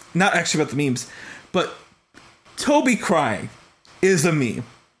 It's not actually about the memes, but Toby crying is a meme.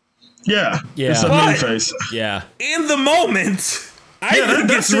 Yeah. It's a meme face. Yeah. In the moment, I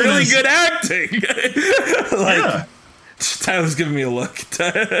think it's really good acting. Tyler's giving me a look.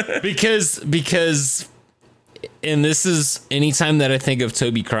 because and this is anytime that I think of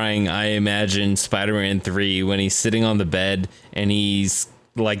Toby crying, I imagine Spider-Man 3 when he's sitting on the bed and he's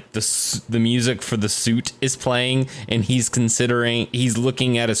like the music for the suit is playing and he's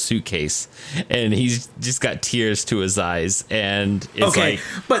looking at a suitcase and he's just got tears to his eyes and it's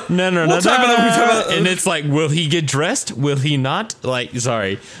but no and it's like, will he get dressed, will he not, like,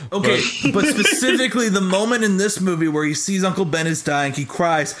 sorry, but specifically the moment in this movie where he sees Uncle Ben is dying, he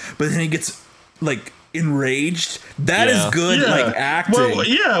cries, but then he gets like enraged. That is good like acting.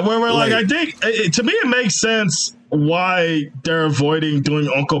 Where like I think to me it makes sense why they're avoiding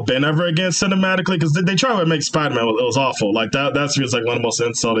doing Uncle Ben ever again cinematically, because they try to make Spider-Man, it was awful. Like that feels like one of the most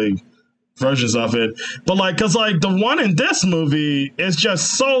insulting versions of it. But like, because like the one in this movie is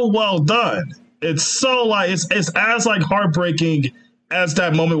just so well done. It's so like it's as like heartbreaking as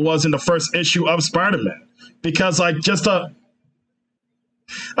that moment was in the first issue of Spider-Man, because like just that,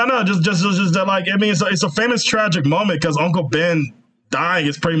 like, I mean, it's a famous tragic moment because Uncle Ben dying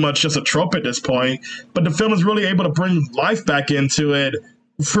is pretty much just a trope at this point, but the film is really able to bring life back into it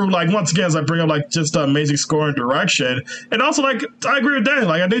through, like, once again, as I bring up, like, just the amazing score and direction. And also, like, I agree with Danny.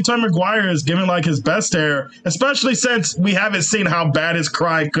 Like, I think Tom Maguire is giving, like, his best there, especially since we haven't seen how bad his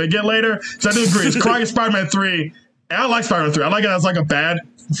crying could get later. So I do agree. His crying in Spider-Man 3 And I like Spider-Man 3. I like it as like a bad,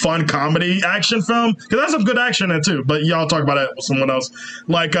 fun comedy action film. Because there's some good action in it too. But y'all talk about it with someone else.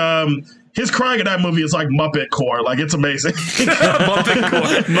 Like, his crying in that movie is like Muppet core. Like, it's amazing. Muppet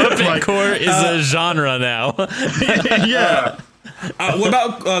core. Muppet core is a genre now. Yeah. What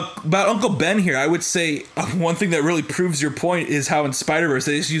about Uncle Ben here? I would say one thing that really proves your point is how in Spider-Verse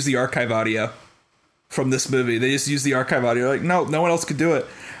they just use the archive audio from this movie. They just use the archive audio. Like, no one else could do it.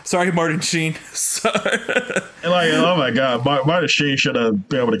 Sorry, Martin Sheen. Sorry. Like, oh my God, Martin Sheen should have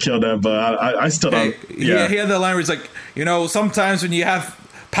been able to kill that, but I still don't. Yeah, he had that line where he's like, sometimes when you have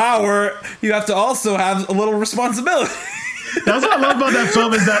power, you have to also have a little responsibility. That's what I love about that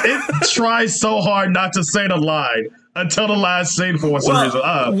film is that it tries so hard not to say the line until the last scene for some reason.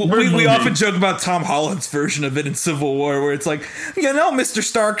 We often joke about Tom Holland's version of it in Civil War, where it's like, Mr.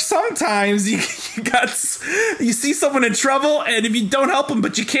 Stark, sometimes you see someone in trouble, and if you don't help them,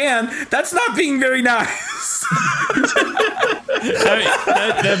 but you can, that's not being very nice.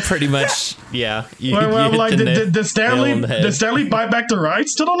 that pretty much, yeah. Did Stanley buy back the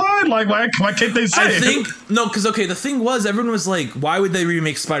rights to the line? Like, why can't they say it? The thing was, everyone was like, why would they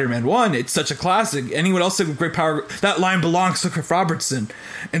remake Spider-Man 1? It's such a classic. Anyone else with great power, that line belongs to Cliff Robertson.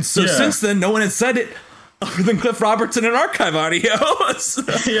 And so since then, no one had said it other than Cliff Robertson and archive audio.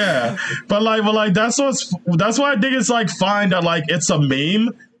 Yeah. But that's why I think it's like fine that like it's a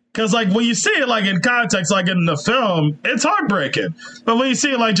meme. Because, like, when you see it, like, in context, like, in the film, it's heartbreaking. But when you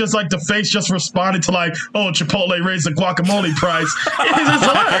see it, like, just, like, the face just responding to, like, oh, Chipotle raised the guacamole price,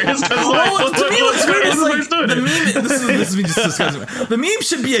 it's just hilarious. To me, what's weird is, like, the meme, this is me just discussing. The meme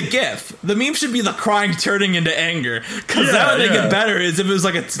should be a GIF. The meme should be the crying turning into anger. Because that would make it better is if it was,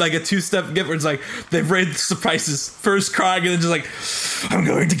 like a two-step GIF where it's, like, they've raised the prices, first crying, and then just, like, I'm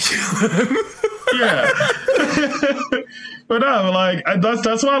going to kill him. Yeah. But no, like,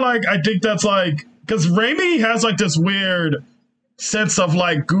 that's why, like, I think that's, like, because Raimi has, like, this weird sense of,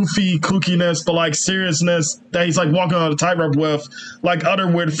 like, goofy kookiness, but, like, seriousness that he's, like, walking on a tightrope with, like,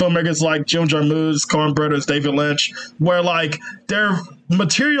 other weird filmmakers like Jim Jarmusch, Coen Brothers, David Lynch, where, like, their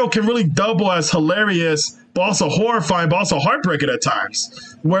material can really double as hilarious, but also horrifying, but also heartbreaking at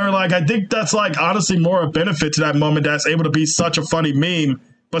times. Where, like, I think that's, like, honestly more a benefit to that moment that's able to be such a funny meme,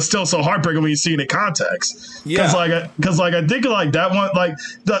 but still so heartbreaking when you see it in context. Yeah. Because I think like that one, like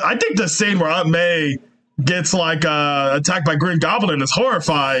I think the scene where Aunt May gets like attacked by Green Goblin is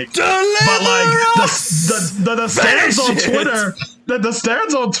horrifying. But like the stands on Twitter, the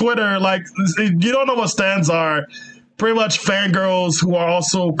stands on Twitter, like you don't know what stands are. Pretty much fangirls who are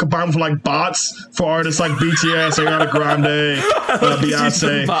also combined with like bots for artists like BTS, Ariana Grande,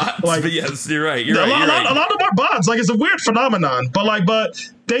 Beyonce. Like, but yes, you're right. A lot of them are bots. Like, it's a weird phenomenon. But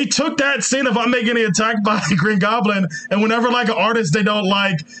they took that scene of I'm getting attacked by Green Goblin, and whenever like an artist they don't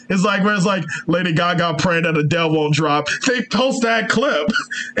like is like where it's like Lady Gaga praying that Adele won't drop, they post that clip,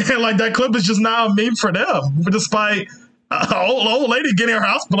 and like that clip is just now a meme for them, despite. Old lady getting her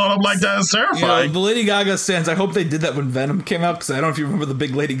house blown up like that is terrifying. The Lady Gaga stands. I hope they did that when Venom came out, because I don't know if you remember the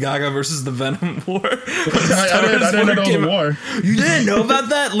big Lady Gaga versus the Venom war. I didn't know the war. You didn't know about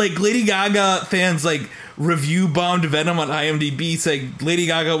that? Like, Lady Gaga fans like review bombed Venom on IMDb, saying Lady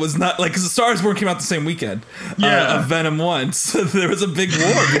Gaga was not like, because the Star is Born came out the same weekend of Venom 1, so there was a big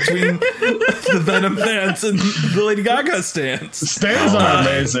war between the Venom fans and the Lady Gaga stands. Stands are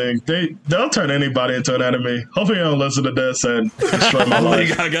amazing. They'll turn anybody into an enemy. Hopefully you don't listen to this and destroy my life.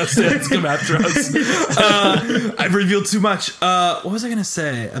 Lady Gaga stands come after us. I've revealed too much. What was I gonna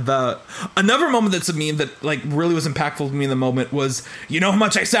say about another moment that's a meme that like really was impactful to me in the moment was, you know how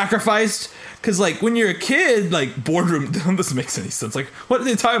much I sacrificed? Because, like, when you're a kid, like, boardroom, this makes any sense. Like, what are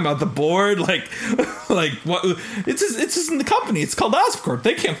they talking about? The board? Like what? It's just in the company. It's called Oscorp.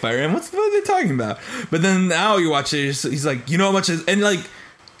 They can't fire him. What are they talking about? But then now you watch it, he's like, you know how much is, and, like,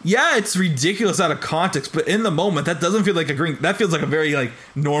 yeah, it's ridiculous out of context, but in the moment, that doesn't feel like that feels like a very, like,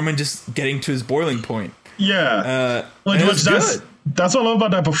 Norman just getting to his boiling point. Yeah. That's what I love about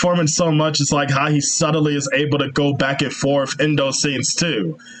that performance so much. It's like how he subtly is able to go back and forth in those scenes,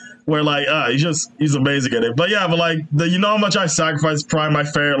 too. Where like he's amazing at it. But yeah, but like you know how much I sacrifice, probably my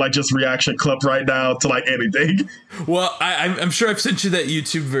favorite like just reaction clip right now to like anything. Well, I'm sure I've sent you that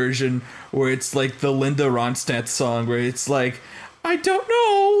YouTube version where it's like the Linda Ronstadt song where it's like, I don't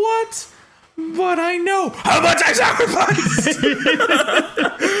know what, but I know how much I sacrificed,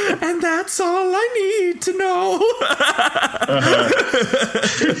 and that's all I need to know.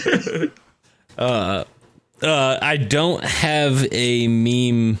 I don't have a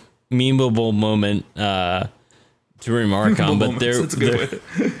memeable moment to remark on, but there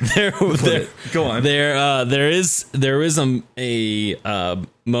go on. There is a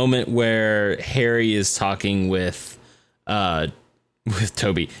moment where Harry is talking with with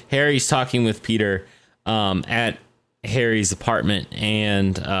Toby. Harry's talking with Peter at Harry's apartment,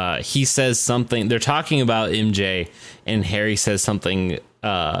 and he says something. They're talking about MJ, and Harry says something.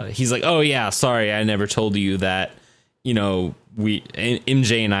 He's like, "Oh yeah, sorry, I never told you that. You know,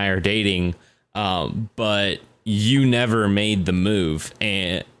 MJ and I are dating, but you never made the move,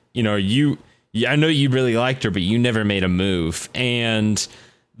 and you know, I know you really liked her, but you never made a move." And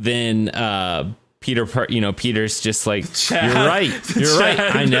then Peter's just like, Chad, you're right.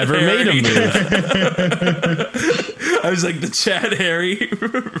 I never made a move. I was like the Chad Harry.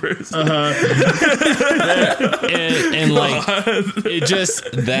 and like it just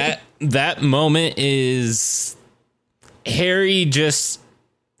that moment is Harry just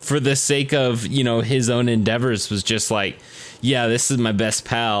for the sake of, you know, his own endeavors was just like, yeah, this is my best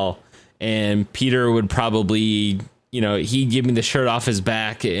pal. And Peter would probably, you know, he'd give me the shirt off his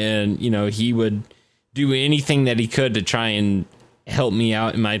back, and, you know, he would do anything that he could to try and help me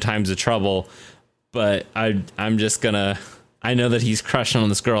out in my times of trouble. But I'm just gonna, I know that he's crushing on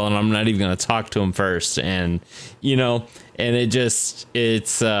this girl, and I'm not even gonna talk to him first. And, you know, and it's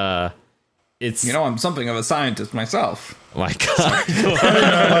you know, I'm something of a scientist myself. Oh my God.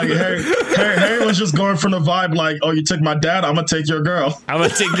 Like Harry was just going from the vibe like, oh, you took my dad, I'm gonna take your girl. I'm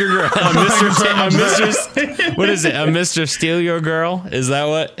gonna take your girl. What is it? A Mr. Steal Your Girl? Is that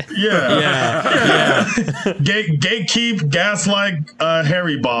what? Yeah. Gatekeep, gaslight,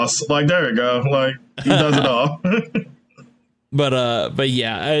 Harry boss. Like, there you go. Like, he does it all. But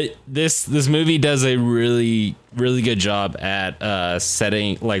yeah, this movie does a really, really good job at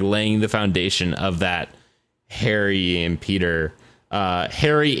setting, like, laying the foundation of that Harry and Peter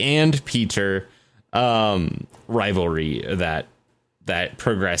rivalry that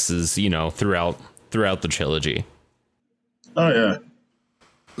progresses, you know, throughout the trilogy. Oh yeah.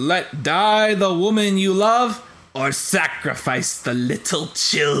 Let die the woman you love, or sacrifice the little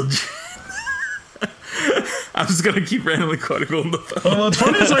children. I'm just gonna keep randomly quoting on the phone. Well, what's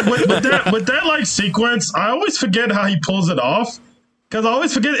funny is like with that like sequence, I always forget how he pulls it off. Because I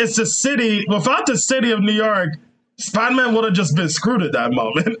always forget it's the city. Without the city of New York, Spider-Man would have just been screwed at that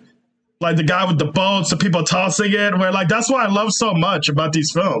moment. Like the guy with the boats, the people tossing it. Where like that's why I love so much about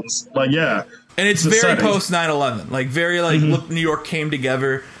these films. Like yeah, and it's very post 9/11. Like very like look, New York came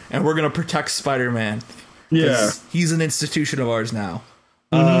together, and we're gonna protect Spider-Man. Yeah, he's an institution of ours now.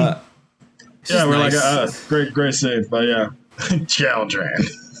 Yeah, we're nice. Like great save, but yeah, children.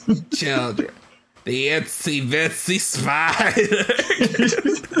 The itsy bitsy spider.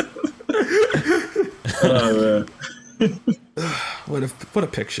 Oh man. What a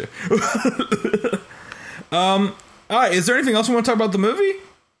picture. All right, is there anything else we want to talk about the movie?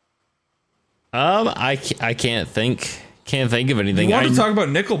 I can't think of anything. You wanted to talk about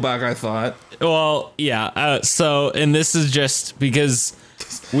Nickelback, I thought. Well, yeah. So, and this is just because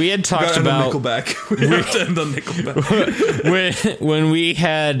we had talked about Nickelback. We have to end on Nickelback.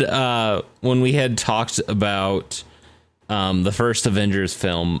 when we had talked about the first Avengers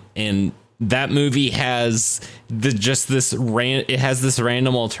film, and that movie has this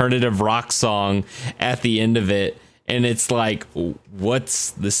random alternative rock song at the end of it, and it's like,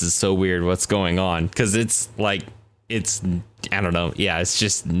 this is so weird. What's going on? Because it's like, I don't know. Yeah, it's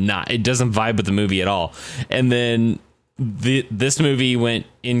just not. It doesn't vibe with the movie at all. And then this movie went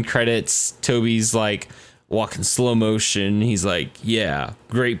in credits. Toby's like walking slow motion. He's like, yeah,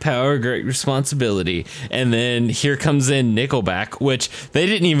 great power, great responsibility. And then here comes in Nickelback, which they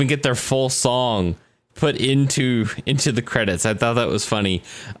didn't even get their full song put into the credits. I thought that was funny.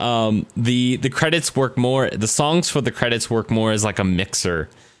 The credits work more. The songs for the credits work more as like a mixer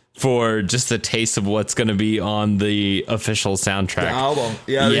for just a taste of what's going to be on the official soundtrack. The album.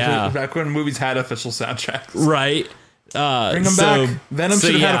 Yeah. Back when movies had official soundtracks. Right. Bring them back. Venom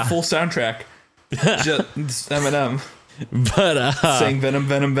should have had a full soundtrack. Just Eminem. But saying Venom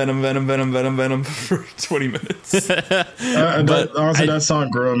for 20 minutes. That song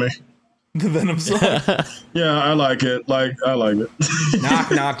grew on me. The Venom song. Yeah, I like it. I like it.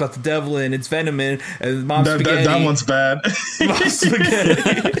 Knock, knock, let the devil in. It's Venom in. And Mom Spaghetti. That one's bad. Mom Spaghetti.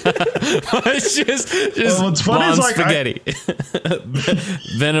 It's just what's funny Mom is like Spaghetti.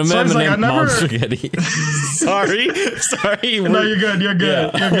 Venom, so Eminem, like, Mom Spaghetti. Sorry. No, you're good. You're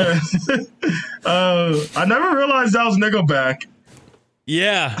good. Yeah. You're good. I never realized that was Nickelback.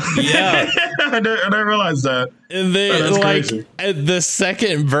 Yeah. I didn't realize that. And then, at the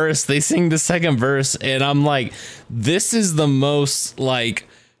second verse, they sing the second verse, and I'm like, this is the most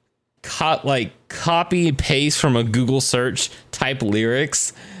copy paste from a Google search type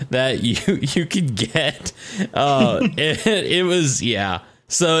lyrics that you could get. It was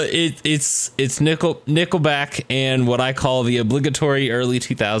So it's Nickelback and what I call the obligatory early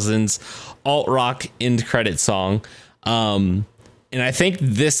 2000s alt rock end credit song. And I think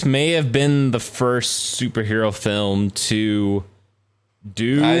this may have been the first superhero film to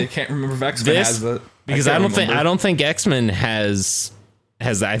do. I can't remember if X-Men has it because I don't think X-Men has.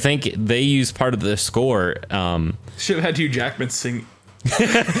 I think they use part of the score. Should have had Hugh Jackman sing.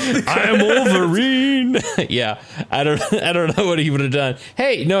 I'm Wolverine. Yeah, I don't know what he would have done.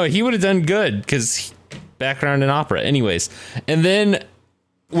 Hey, no, he would have done good because background in opera. Anyways, and then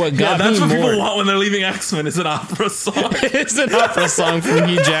what got that's me what more, people want when they're leaving X-Men is an opera song. It's an opera song from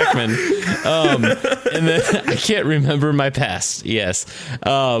Hugh Jackman. And then I can't remember my past. Yes.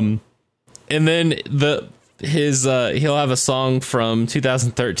 And then he'll have a song from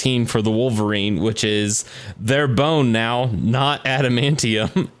 2013 for the Wolverine, which is their bone now, not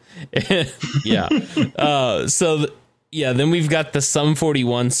adamantium. Yeah. Then we've got the Sum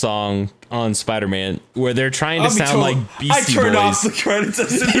 41 song on Spider-Man where they're trying to sound like Beastie Boys. I turned off the credits as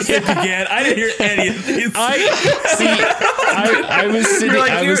soon as it began. I didn't hear any of these. I was sitting. You're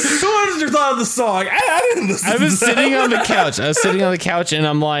like, what was your thought of the song? I didn't listen. I was sitting on the couch. And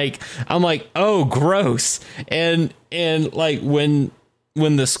I'm like, oh, gross. And like when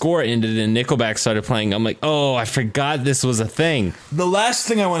the score ended and Nickelback started playing, I'm like, oh, I forgot this was a thing. The last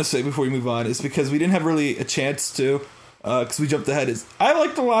thing I want to say before we move on is because we didn't have really a chance to. Because we jumped ahead, is I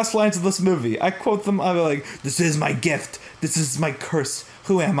like the last lines of this movie. I quote them. I'm like, "This is my gift. This is my curse.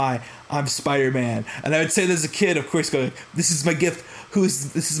 Who am I? I'm Spider-Man." And I would say, as a kid, of course, going, "This is my gift.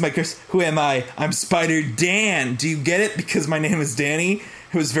 This is my curse. Who am I? I'm Spider-Dan." Do you get it? Because my name is Danny.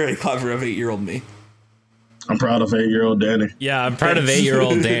 It was very clever of 8-year-old me. I'm proud of 8-year-old Danny. Yeah, I'm proud of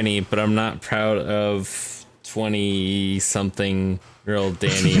 8-year-old Danny, but I'm not proud of 20-something-year-old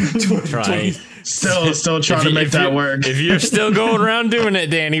Danny trying. Still trying to make that work. If you're still going around doing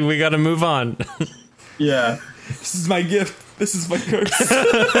it, Danny, we got to move on. Yeah. This is my gift. This is my curse.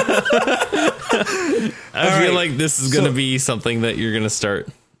 I feel like this is going to be something that you're going to start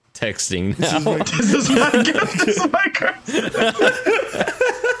texting now. This is my gift. This is my curse.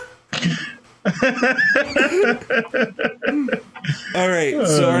 All right.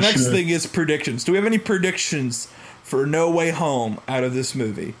 So our next thing is predictions. Do we have any predictions for No Way Home out of this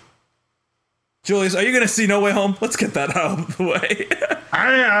movie? Julius, are you going to see No Way Home? Let's get that out of the way.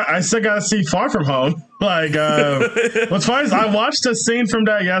 I still got to see Far From Home. Like, what's funny is I watched a scene from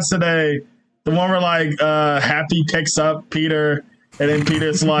that yesterday. The one where, like, Happy picks up Peter, and then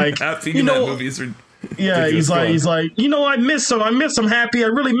Peter's like, Happy in that movie is yeah, he's like, you know, I miss him, Happy, I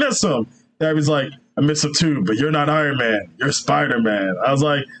really miss him. Happy's like, I miss him too, but you're not Iron Man, you're Spider-Man. I was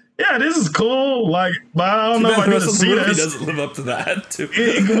like, yeah, this is cool. Like, but I don't know if I need to see this. He doesn't live up to that.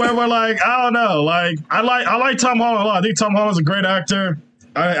 Where we're like, I don't know. Like, I like Tom Holland a lot. I think Tom Holland's a great actor.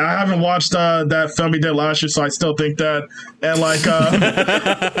 I haven't watched that film he did last year, so I still think that. And like,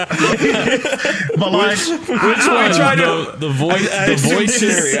 but like, which one? The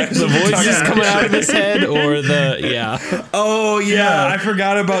voices coming out of his head, or Oh yeah, I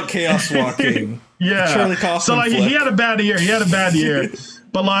forgot about Chaos Walking. Yeah, Charlie Kaufman. So like, he had a bad year.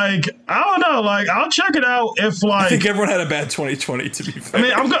 But like, I don't know. Like, I'll check it out if like. I think everyone had a bad 2020. To be fair, I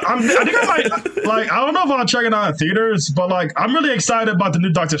mean, I think I might like. I don't know if I'll check it out in theaters, but like, I'm really excited about the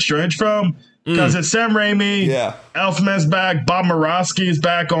new Doctor Strange film because it's Sam Raimi. Yeah, Elfman's back. Bob Murawski is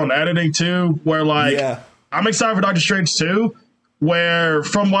back on editing too. Where like, I'm excited for Doctor Strange 2. Where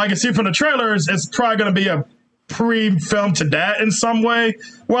from what I can see from the trailers, it's probably going to be a pre-film to that in some way.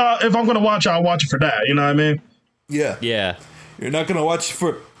 Well, if I'm going to watch it, I'll watch it for that. You know what I mean? Yeah. Yeah. You're not gonna watch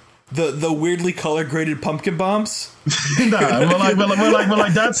for the weirdly color graded pumpkin bombs. Nah, we're like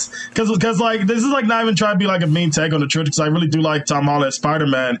that's because like this is like not even trying to be like a mean take on the truth because I really do like Tom Holland as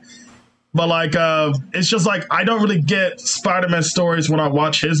Spider-Man, but like it's just like I don't really get Spider-Man stories when I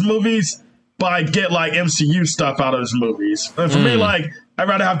watch his movies, but I get like MCU stuff out of his movies. And for me, like I'd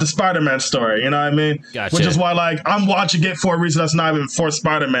rather have the Spider-Man story. You know what I mean? Gotcha. Which is why like I'm watching it for a reason that's not even for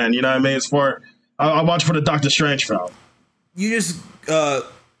Spider-Man. You know what I mean? It's for I watch for the Doctor Strange film. You just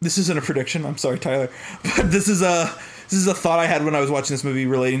this isn't a prediction. I'm sorry, Tyler, but this is a thought I had when I was watching this movie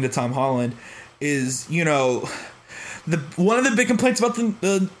relating to Tom Holland. Is one of the big complaints about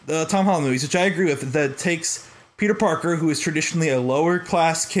the Tom Holland movies, which I agree with, that takes Peter Parker, who is traditionally a lower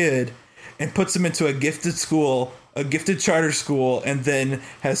class kid, and puts him into a gifted school, a gifted charter school, and then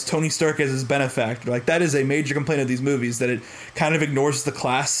has Tony Stark as his benefactor. Like, that is a major complaint of these movies, that it kind of ignores the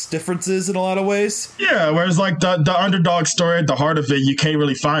class differences in a lot of ways. Yeah, whereas like the underdog story at the heart of it, you can't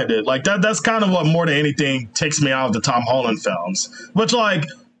really find it. Like that's kind of what more than anything takes me out of the Tom Holland films. Which like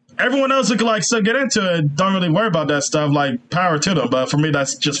everyone else who can like still get into it don't really worry about that stuff. Like, power to them. But for me,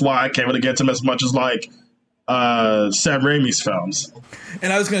 that's just why I can't really get to them as much as like Sam Raimi's films.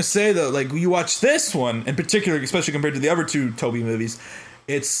 And I was gonna say though, like you watch this one in particular, especially compared to the other two Toby movies,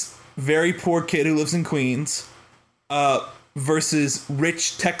 it's very poor kid who lives in Queens versus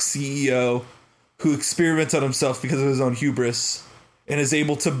rich tech CEO who experiments on himself because of his own hubris and is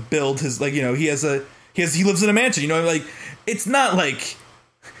able to build his, like, you know, he lives in a mansion, you know, like it's not like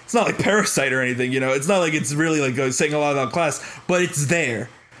Parasite or anything, you know, it's not like it's really like saying a lot about class, but it's there.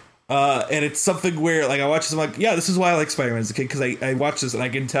 And it's something where like I watch this, I'm like, yeah, this is why I like Spider-Man as a kid, because I watch this and I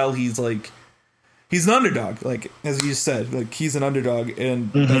can tell he's an underdog, like as you just said, like he's an underdog,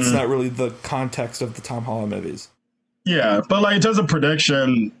 and that's not really the context of the Tom Holland movies. Yeah, but like in terms of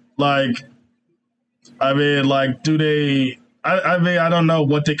prediction, like I mean, like do they? I mean, I don't know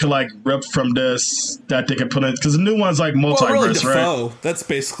what they could like rip from this that they could put in, because the new one's like multiverse, right? That's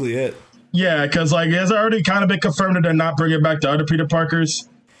basically it. Yeah, because like has it already kind of been confirmed that they're not bringing back the other Peter Parkers,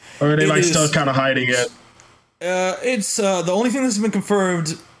 or are they still kind of hiding it? It's the only thing that's been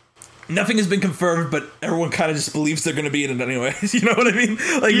confirmed. Nothing has been confirmed, but everyone kind of just believes they're going to be in it anyway. You know what I mean?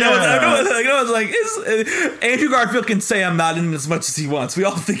 Like, no one's like, Andrew Garfield can say I'm not in it as much as he wants. We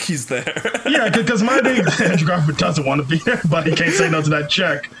all think he's there. Yeah, because my thing is Andrew Garfield doesn't want to be there, but he can't say no to that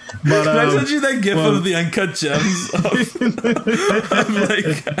check. But I sent you that gif of the uncut gems of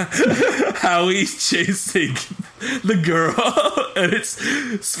like how he's chasing the girl, and it's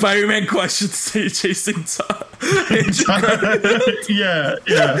Spider-Man questions chasing Andrew Garfield. Yeah.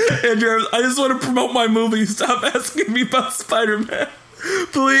 Andrew, I just want to promote my movie. Stop asking me about Spider-Man,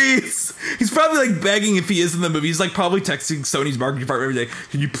 please. He's probably like begging if he is in the movie. He's like probably texting Sony's marketing department every day.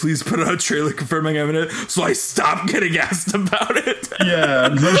 Can you please put out a trailer confirming I'm in it, so I stop getting asked about it? Yeah,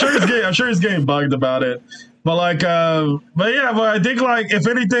 I'm sure he's getting bugged about it. But like, but I think like if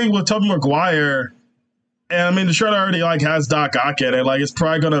anything with Tobey Maguire. And I mean, the trailer already like has Doc Ock in it. Like, it's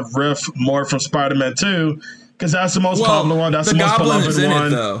probably gonna riff more from Spider-Man 2, because that's the most popular one. That's the most beloved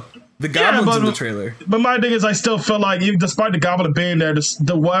one. Though. The Goblin's in the trailer. But my thing is, I still feel like, even despite the Goblin being there,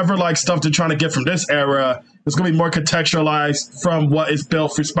 the whatever like stuff they're trying to get from this era is gonna be more contextualized from what is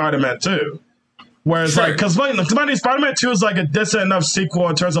built for Spider-Man 2. Whereas, like, because Spider-Man 2 is like a decent enough sequel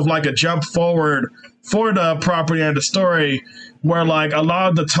in terms of like a jump forward for the property and the story, where like a lot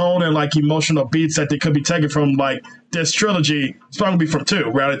of the tone and like emotional beats that they could be taken from like this trilogy is probably gonna be from 2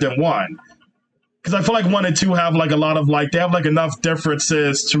 rather than 1. Because I feel like 1 and 2 have like a lot of like, they have like enough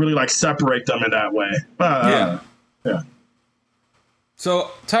differences to really like separate them in that way. Yeah. So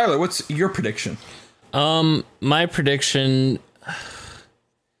Tyler, what's your prediction? My prediction,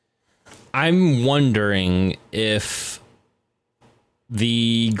 I'm wondering if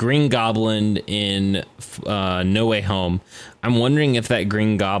the Green Goblin in No Way Home, I'm wondering if that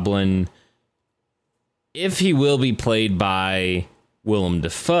Green Goblin, if he will be played by Willem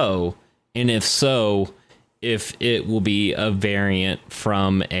Dafoe, and if so, if it will be a variant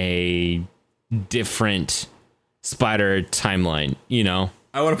from a different Spider timeline, you know?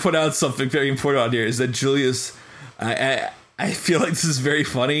 I want to put out something very important on here, is that Julius, I feel like this is very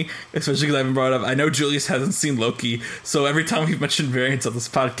funny, especially because I haven't brought it up. I know Julius hasn't seen Loki, so every time we've mentioned variants on this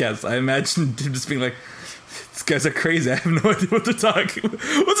podcast, I imagine him just being like, these guys are crazy. I have no idea what they're talking about.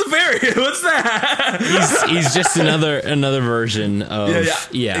 What's a variant? What's that? He's just another version of...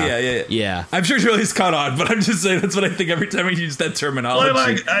 Yeah. I'm sure Julius caught on, but I'm just saying that's what I think every time I use that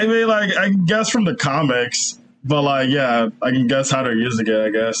terminology. I guess from the comics, but like, yeah, I can guess how they're using it, I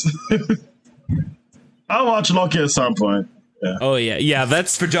guess. I'll watch Loki at some point. Yeah. Oh yeah.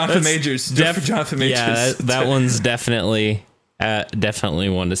 That's for Jonathan Majors. Just for Jonathan Majors. Yeah, that one's definitely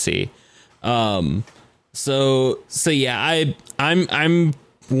one to see. So yeah, I'm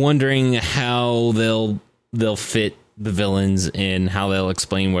wondering how they'll fit the villains in, how they'll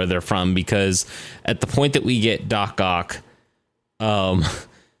explain where they're from, because at the point that we get Doc Ock,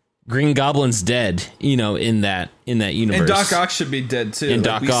 Green Goblin's dead, you know, in that universe. And Doc Ock should be dead too. And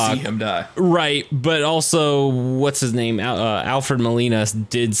Doc Ock, we see him die. Right, but also, what's his name? Alfred Molina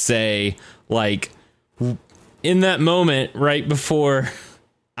did say, like, in that moment, right before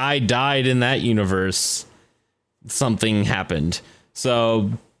I died in that universe, something happened.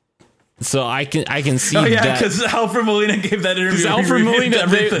 So I can see. Oh yeah, because Alfred Molina gave that interview. Alfred Molina,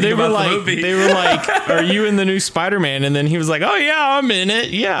 they were like, "Are you in the new Spider-Man?" And then he was like, "Oh yeah, I'm in it.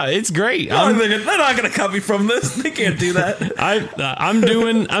 Yeah, it's great. They're not gonna cut me from this. They can't do that.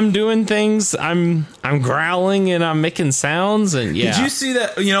 I'm doing things. I'm growling and I'm making sounds. And yeah, did you see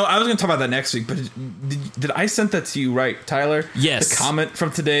that? You know, I was gonna talk about that next week, but did I send that to you, right, Tyler? Yes. The comment from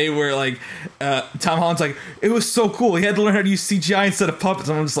today where like Tom Holland's like, it was so cool. He had to learn how to use CGI instead of puppets.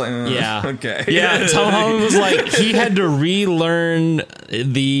 And I'm just like, Yeah. okay. Yeah, Tom Holland was like, he had to relearn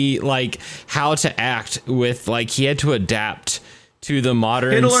the, like, how to act with, like, he had to adapt to the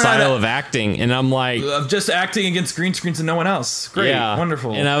modern style of acting. And I'm like, of just acting against green screens and no one else. Great. yeah,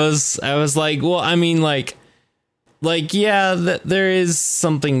 Wonderful. And I was like, well, I mean, like, yeah, there is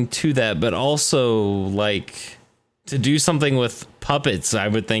something to that, but also, like, to do something with puppets, I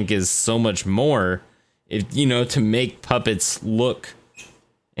would think is so much more, if, you know, to make puppets look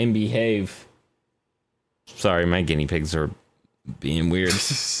and behave. Sorry, my guinea pigs are being weird.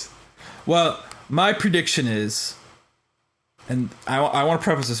 Well, my prediction is, and I want to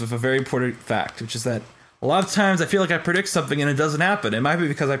preface this with a very important fact, which is that a lot of times I feel like I predict something and it doesn't happen. It might be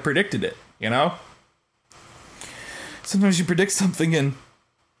because I predicted it, you know? Sometimes you predict something and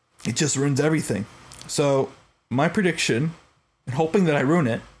it just ruins everything. So my prediction, and hoping that I ruin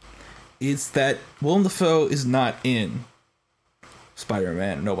it, is that Willem Dafoe is not in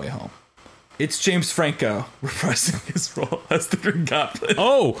Spider-Man No Way Home. It's James Franco reprising his role as the Green Goblin.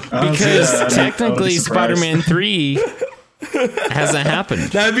 Oh, because technically Spider-Man 3 hasn't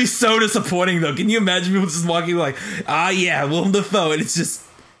happened. That'd be so disappointing, though. Can you imagine people just walking like, yeah, Willem Dafoe, and it's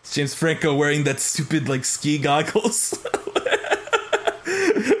James Franco wearing that stupid, like, ski goggles.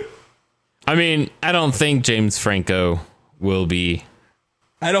 I mean, I don't think James Franco will be.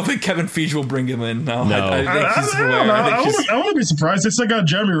 I don't think Kevin Feige will bring him in. No. I think he's I wouldn't be surprised. They still got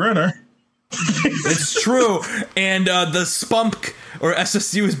Jeremy Renner. It's true. And the Spunk or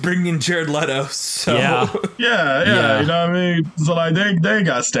SSU is bringing in Jared Leto. So Yeah. You know what I mean? So, like, they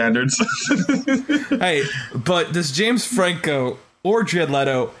got standards. Hey, but does James Franco or Jared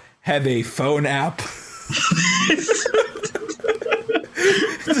Leto have a phone app?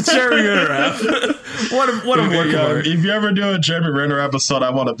 It's a Jeremy Renner app. What a work. If you ever do a Jeremy Renner episode, I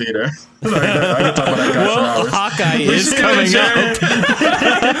want to be there. I can talk about that guy for hours. Hawkeye is coming up.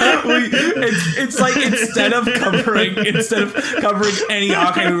 It's like instead of covering any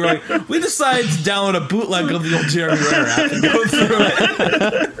Hawkeye, we were like, we decided to download a bootleg of the old Jeremy Renner app and go through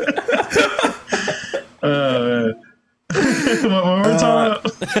it. What were we talking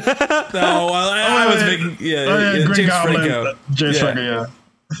about? No, I was making Green James Goblin, Franco. James Franco, yeah.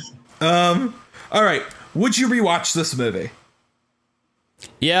 All right, would you rewatch this movie?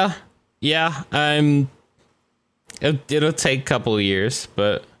 Yeah. It'll take a couple of years,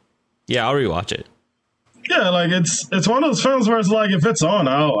 but yeah, I'll rewatch it. Yeah, like it's one of those films where it's like, if it's on,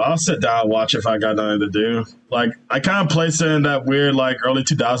 I'll sit down and watch it if I got nothing to do. Like, I kind of place it in that weird, like, early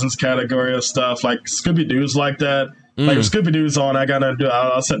 2000s category of stuff. Like, Scooby-Doo's like that. Like, if Scooby-Doo's on, I gotta do.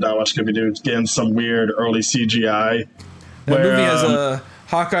 I'll sit down and watch Scooby-Doo, getting some weird early CGI. That movie has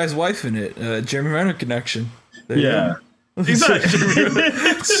Hawkeye's wife in it, Jeremy Renner connection. Yeah. Exactly.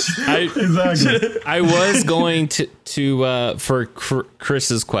 Exactly. I was going to for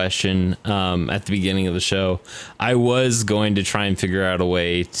Chris's question at the beginning of the show, I was going to try and figure out a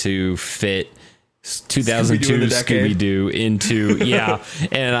way to fit 2002 Scooby-Doo into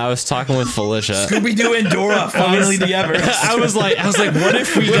and I was talking with Felicia. Scooby-Doo and Dora finally together. I was like, what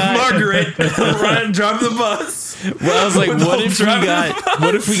if we got Margaret run drive the bus? Well, I was like, what if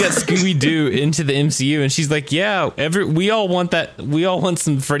we got Scooby-Doo into the MCU? And she's like, yeah, we all want that. We all want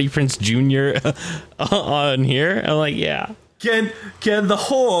some Freddie Prinze Jr. on here. I'm like, yeah. Can the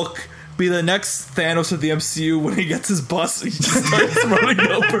Hulk be the next Thanos of the MCU when he gets his bus? He just starts running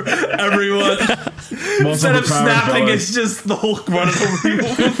over everyone. Instead of snapping, it's just the Hulk running over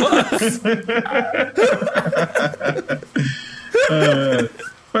the bus.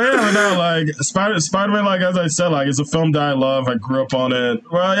 But yeah, no, like Spider-Man, like, as I said, like, it's a film that I love. I grew up on it.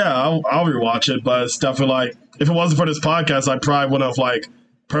 Well, yeah, I'll rewatch it, but it's definitely like, if it wasn't for this podcast, I probably wouldn't have, like,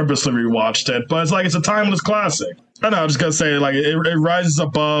 purposely rewatched it. But it's like, it's a timeless classic. I know, I'm just gonna say, like, it rises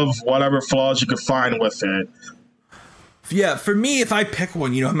above whatever flaws you could find with it. Yeah, for me, if I pick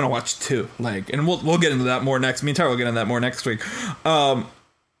one, I'm gonna watch two. Like, and we'll get into that more next. Me and Tara will get into that more next week.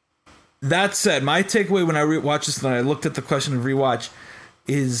 That said, my takeaway when I rewatched this and I looked at the question of rewatch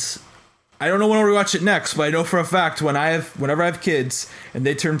is, I don't know when I'll rewatch it next, but I know for a fact whenever I have kids and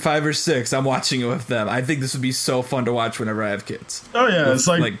they turn 5 or 6, I'm watching it with them. I think this would be so fun to watch whenever I have kids. Oh yeah, it's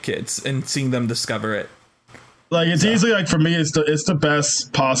like kids and seeing them discover it. Like, it's easily, like, for me, it's the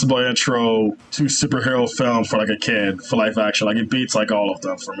best possible intro to superhero film for, like, a kid, for live action. Like, it beats, like, all of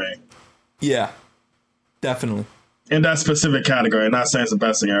them for me. Yeah, definitely. In that specific category. I'm not saying it's the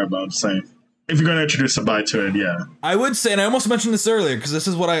best thing ever, but I'm saying, if you're going to introduce somebody to it, yeah. I would say, and I almost mentioned this earlier, because this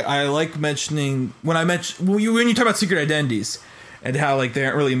is what I like mentioning when you talk about secret identities and how, like, they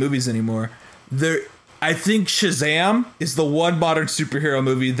aren't really movies anymore. I think Shazam is the one modern superhero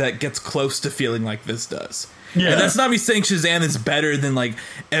movie that gets close to feeling like this does. Yeah. And that's not me saying Shazam is better than like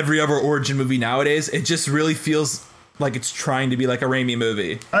every other origin movie nowadays. It just really feels like it's trying to be like a Raimi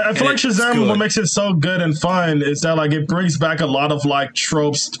movie. I feel like Shazam, what makes it so good and fun is that like it brings back a lot of like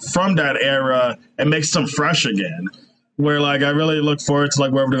tropes from that era and makes them fresh again. Where like I really look forward to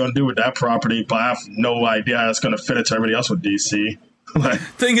like whatever they're gonna do with that property, but I have no idea how it's gonna fit into everybody else with DC. Like,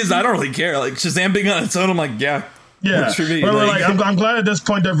 thing is, I don't really care. Like Shazam being on its own, I'm like, yeah. For me. But, like, I'm glad at this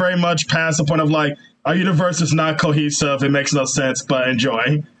point they're very much past the point of like our universe is not cohesive. It makes no sense, but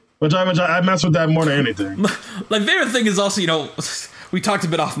enjoy. Which I mess with that more than anything. My favorite thing is also, you know, we talked a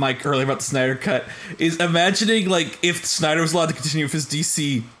bit off mic earlier about the Snyder Cut, is imagining like if Snyder was allowed to continue with his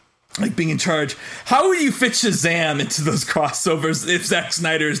DC like being in charge, how would you fit Shazam into those crossovers if Zack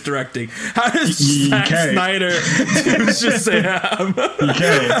Snyder is directing? How does Zack Snyder do Shazam? You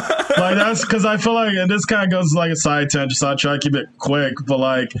can't. Like that's because I feel like, and this kind of goes like a side tangent, so I'll try to keep it quick. But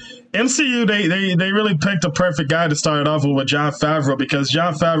like MCU, they really picked the perfect guy to start it off with Jon Favreau, because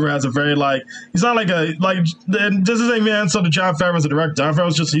Jon Favreau has a very like, he's not like this is a man. So the Jon Favreau as a director, Jon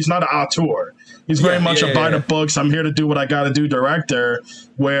Favreau's just, he's not an auteur. He's very much a by the books, I'm here to do what I got to do director,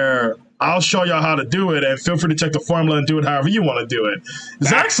 where I'll show y'all how to do it and feel free to take the formula and do it however you want to do it.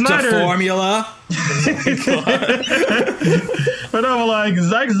 Zack Snyder. Formula. But I'm like,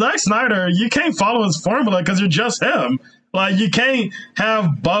 Zack Snyder, you can't follow his formula because you're just him. Like, you can't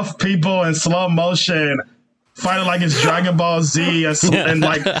have buff people in slow motion fighting like it's Dragon Ball Z and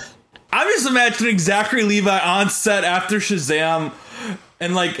like. I'm just imagining Zachary Levi on set after Shazam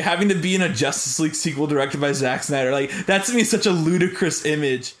and like having to be in a Justice League sequel directed by Zack Snyder. Like, that to me is such a ludicrous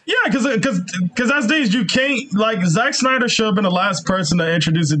image. Yeah, because as days you can't, like, Zack Snyder should have been the last person to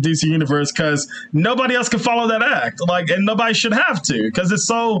introduce the DC universe, because nobody else can follow that act. Like, and nobody should have to, because it's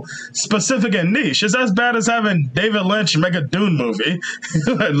so specific and niche. It's as bad as having David Lynch make a Dune movie.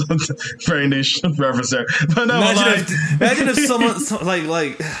 Very niche reference there. But no, imagine if someone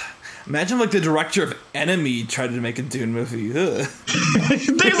like. Imagine like the director of Enemy tried to make a Dune movie.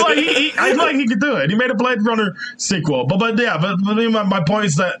 Things like I like he could do it. He made a Blade Runner sequel, but my point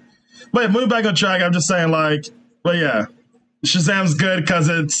is that. Wait, moving back on track. I'm just saying like, but yeah, Shazam's good because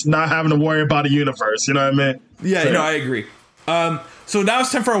it's not having to worry about a universe. You know what I mean? Yeah, so, I agree. So now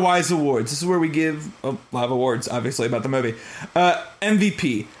it's time for our Wise Awards. This is where we give a lot of awards, obviously, about the movie.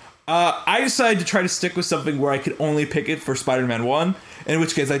 MVP. I decided to try to stick with something where I could only pick it for Spider-Man 1, in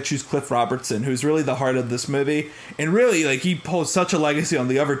which case I choose Cliff Robertson, who's really the heart of this movie. And really, like, he pulls such a legacy on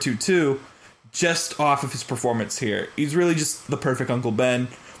the other two, too, just off of his performance here. He's really just the perfect Uncle Ben.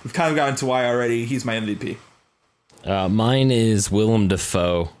 We've kind of gotten to why already. He's my MVP. Mine is Willem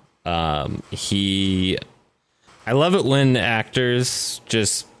Dafoe. I love it when actors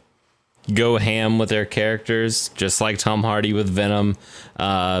just go ham with their characters, just like Tom Hardy with Venom.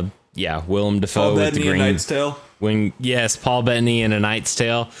 Willem Dafoe with the Green Knight's Tale. Paul Bettany in A Knight's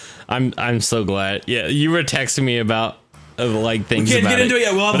Tale. I'm so glad. Yeah, you were texting me about like things. We can't about get into it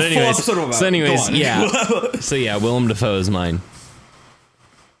yet. We'll have a full episode about it. So anyways, yeah. Willem Dafoe is mine.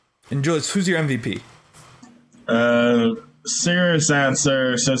 And Jules, who's your MVP? Serious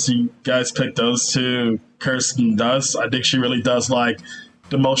answer, since you guys picked those two, Kirsten Dunst. I think she really does like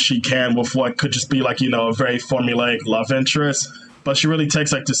the most she can with what could just be like, a very formulaic love interest. But she really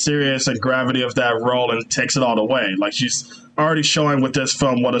takes like the serious and gravity of that role and takes it all the way. Like, she's already showing with this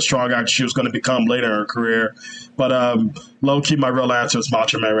film what a strong actor she was going to become later in her career. But low key, my real answer is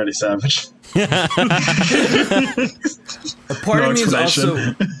Macho Man Randy Savage. A part of me is also,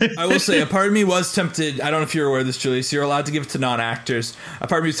 I will say, a part of me was tempted. I don't know if you're aware of this, Julius. You're allowed to give it to non-actors. A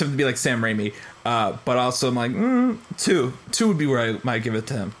part of me was tempted to be like Sam Raimi. But also I'm like, two would be where I might give it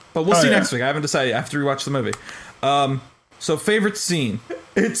to him. But we'll see next week. I haven't decided. I have to rewatch the movie. So favorite scene.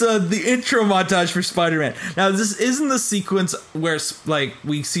 It's the intro montage for Spider-Man. Now, this isn't the sequence where like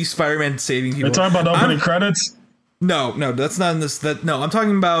we see Spider-Man saving people. You're talking about the opening credits? No, that's not in this. No, I'm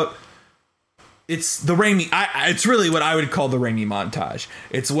talking about. It's the Raimi. It's really what I would call the Raimi montage.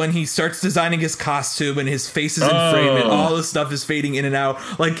 It's when he starts designing his costume and his face is in frame and all this stuff is fading in and out.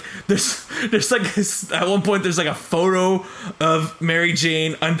 Like there's like this, at one point there's like a photo of Mary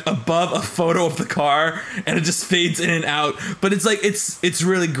Jane above a photo of the car and it just fades in and out. But it's like it's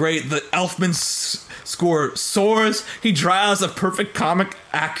really great. The Elfman score soars. He draws a perfect comic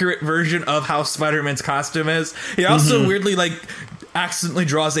accurate version of how Spider-Man's costume is. He also weirdly like accidentally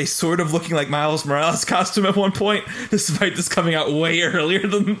draws a sort of looking like Miles Morales costume at one point, despite this coming out way earlier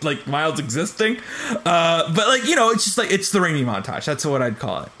than like Miles existing. But like, it's just like, it's the Raimi montage. That's what I'd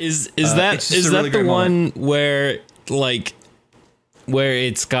call it. Is that really the one moment where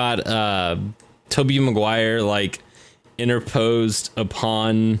it's got Tobey Maguire like interposed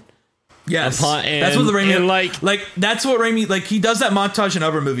upon. Yes, that's what the Raimi like. That's what Raimi like. He does that montage in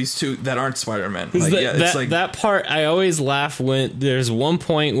other movies too that aren't Spider-Man. Like, that part I always laugh when there's one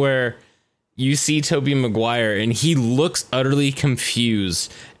point where you see Tobey Maguire and he looks utterly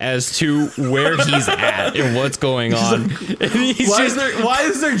confused as to where he's at and what's going on. Like, why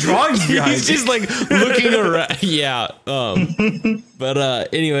is there drawings behind? He's just like looking around. Yeah.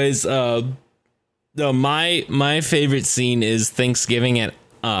 But anyways, no, my favorite scene is Thanksgiving at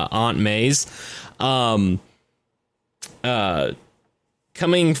Aunt May's. Coming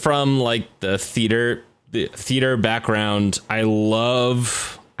from like the theater background, I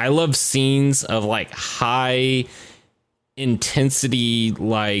love scenes of like high intensity,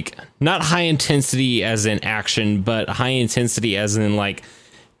 like not high intensity as in action, but high intensity as in like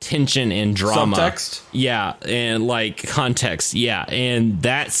tension and drama. Subtext. Yeah, and like context. Yeah, and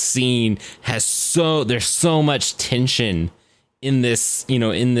that scene there's so much tension in this,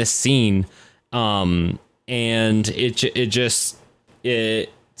 in this scene. And it's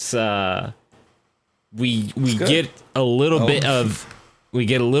we get a little bit of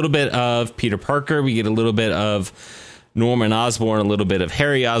Peter Parker, we get a little bit of Norman Osborn, a little bit of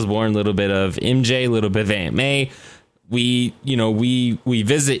Harry Osborn, a little bit of MJ, a little bit of Aunt May. We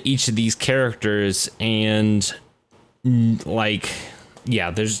visit each of these characters and like,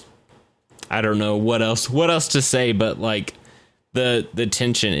 yeah, there's, I don't know what else to say, but like the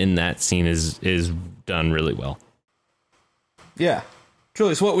tension in that scene is done really well. Yeah.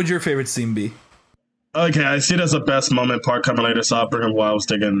 Julius, what would your favorite scene be? Okay, I see it as a best moment part coming later, so I'll bring up what I was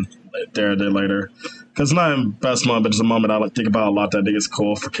thinking there later. Because not a best moment, but just a moment I like think about a lot that I think is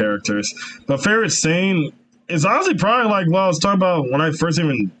cool for characters. But favorite scene is honestly probably like what I was talking about when I first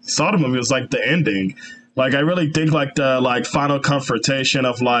even saw the movie. It was like the ending. Like I really think like the like final confrontation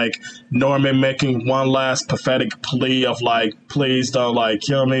of like Norman making one last pathetic plea of like, please don't like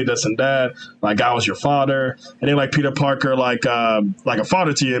kill me, this and that. Like I was your father, and then like Peter Parker like a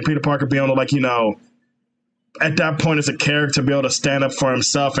father to you, and Peter Parker being able to like at that point as a character be able to stand up for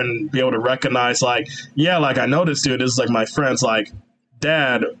himself and be able to recognize like, yeah, like I know this dude, this is like my friend's like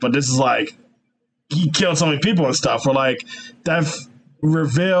dad, but this is like he killed so many people and stuff. Or like that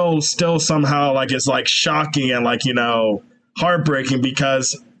reveal still somehow like is like shocking and like heartbreaking,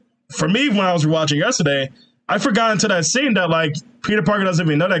 because for me when I was watching yesterday, I forgot into that scene that like Peter Parker doesn't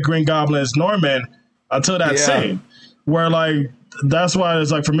even know that Green Goblin is Norman until that scene, where like that's why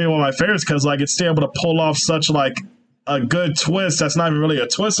it's like for me one of my favorites, because like it's still able to pull off such like a good twist that's not even really a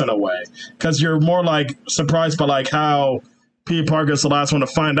twist in a way, because you're more like surprised by like how Peter Parker is the last one to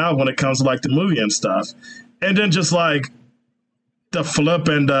find out when it comes to like the movie and stuff, and then just like the flip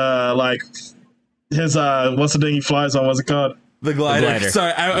and like his what's the thing he flies on? What's it called? The glider.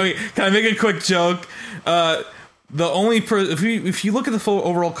 Sorry, can I make a quick joke? The only if you look at the full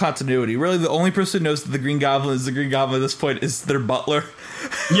overall continuity, really the only person who knows that the Green Goblin is the Green Goblin at this point is their butler.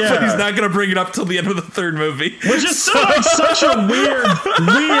 Yeah, but he's not going to bring it up till the end of the third movie, which is like such a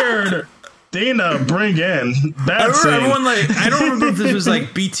weird thing to bring in. I don't remember if this was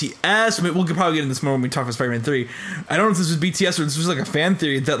like BTS. I mean, we'll probably get into this more when we talk about Spider-Man 3. I don't know if this was BTS or this was like a fan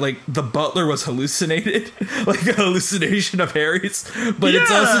theory that like the butler was hallucinated, like a hallucination of Harry's. But it's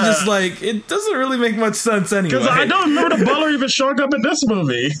also just like, it doesn't really make much sense anyway. Because I don't remember the butler even showing up in this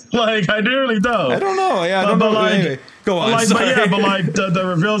movie. Like, I really don't. I don't know. Yeah, I don't know. Like, anyway. Go on. Like, but like the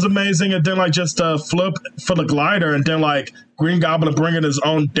reveal is amazing, and then like just flip for the glider, and then like Green Goblin bringing his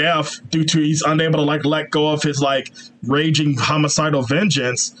own death due to he's unable to like let go of his like raging homicidal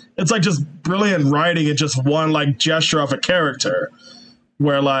vengeance. It's like just brilliant writing and just one like gesture of a character.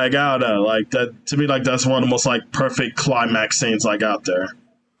 Where like I don't know, like that to me, like that's one of the most like perfect climax scenes like out there.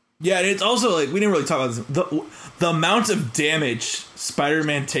 Yeah, and it's also like we didn't really talk about this. The amount of damage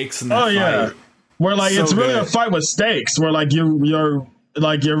Spider-Man takes in that fight. Yeah. Where like so it's really a fight with stakes. Where like you're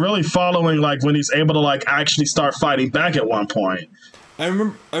really following like when he's able to like actually start fighting back at one point. I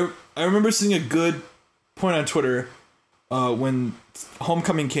remember seeing a good point on Twitter when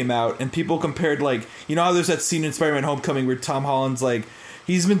Homecoming came out, and people compared like how there's that scene in Spider-Man Homecoming where Tom Holland's like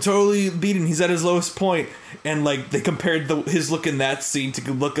he's been totally beaten, he's at his lowest point, and like they compared his look in that scene to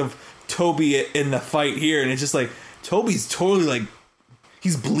the look of Toby in the fight here, and it's just like Toby's totally like.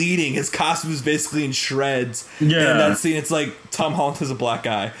 He's bleeding. His costume is basically in shreds. Yeah. And in that scene, it's like Tom Holland is a black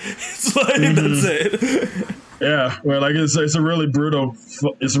guy. It's like that's it. Yeah. Well, like it's a really brutal.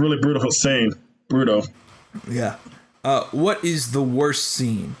 It's a really brutal scene. Brutal. Yeah. What is the worst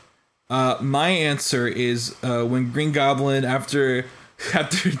scene? My answer is when Green Goblin after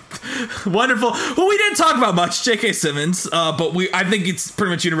wonderful. Well, we didn't talk about much. J.K. Simmons. But I think it's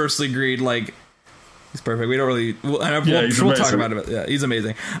pretty much universally agreed. Like. He's perfect. We don't really. We'll talk about it. Yeah, he's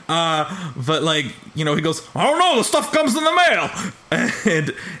amazing. But like, you know, he goes, I don't know, the stuff comes in the mail,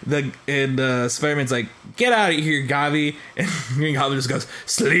 and Spider-Man's like, get out of here, Gavi, and Green Goblin just goes,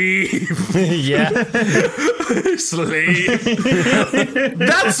 sleep. Yeah, sleep.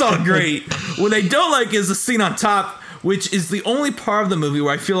 That's all great. What I don't like is the scene on top, which is the only part of the movie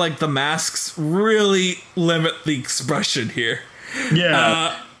where I feel like the masks really limit the expression here.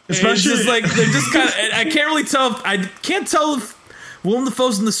 Yeah. Especially, it's just like they're just kind of. I can't really tell. I can't tell if Willem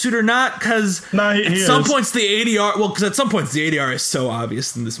Dafoe's in the suit or not, because at some points the ADR. Well, because at some points the ADR is so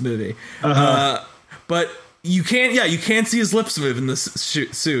obvious in this movie. But you can't. Yeah, you can't see his lips move in this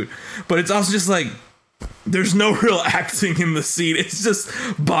suit. But it's also just like there's no real acting in the scene. It's just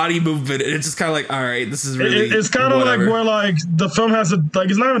body movement. It's just kind of like, all right, this is really. It's kind of like where like the film has it's not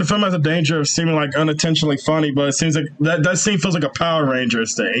even the film has a danger of seeming like unintentionally funny, but it seems like that scene feels like a Power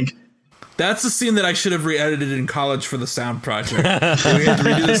Rangers thing. That's the scene that I should have re-edited in college for the sound project. We had to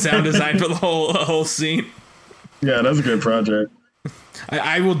redo the sound design for the whole scene. Yeah, that's a good project.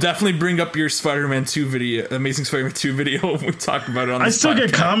 I will definitely bring up your Spider-Man 2 video, Amazing Spider-Man 2 video, when we talk about it on this I still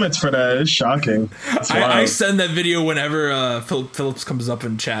get comments for that. It's shocking. I send that video whenever Philip Phillips comes up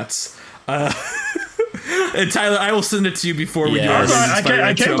in chats. And Tyler, I will send it to you before we do our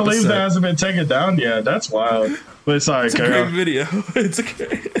I can't believe that hasn't been taken down yet. That's wild. But sorry, it's a great video. It's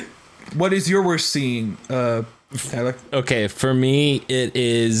okay. What is your worst scene, Tyler? Okay, for me,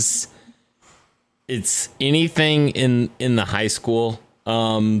 it's anything in the high school.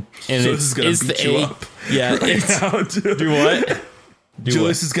 And so this is gonna beat you up. Yeah, do what?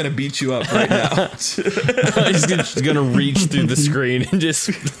 Julius is gonna beat you up right now. He's gonna reach through the screen and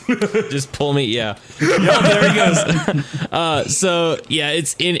just pull me. Yeah, there he goes. So yeah,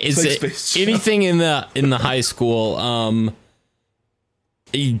 it's anything in the high school.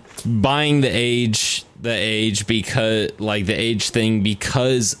 Buying the age because like the age thing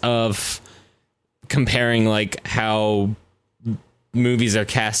because of comparing like how movies are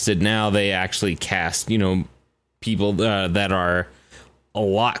casted now. They actually cast, you know, people that are a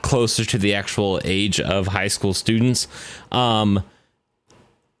lot closer to the actual age of high school students.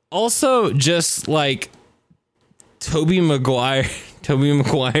 Also, just like Tobey Maguire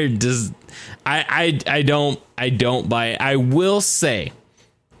does. I don't buy it. I will say,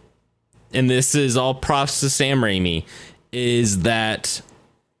 and this is all props to Sam Raimi, is that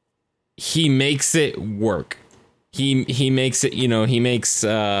he makes it work. He makes it, you know, he makes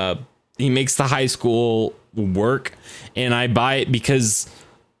the high school work, and I buy it because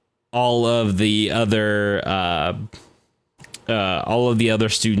all of the other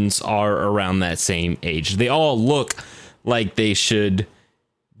students are around that same age. They all look like they should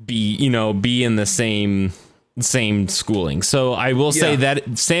be in the same schooling. So I will say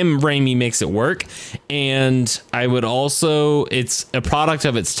that Sam Raimi makes it work, and I would also, it's a product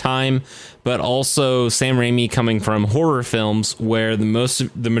of its time, but also Sam Raimi coming from horror films where the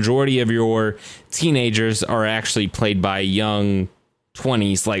majority of your teenagers are actually played by young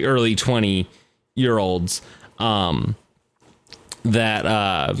 20s, like early 20-year-olds. You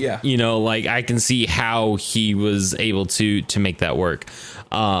know, like I can see how he was able to make that work.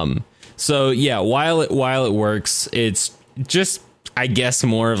 So yeah, while it works, it's just, I guess,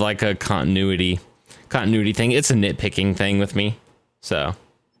 more of like a continuity thing. It's a nitpicking thing with me. So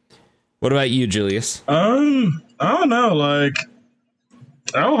what about you, Julius? I don't know. Like,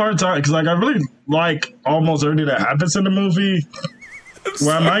 I have a hard time because like I really like almost everything that happens in the movie.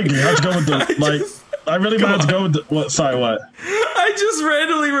 Where I might have to go with the I really might have to go with the what? I just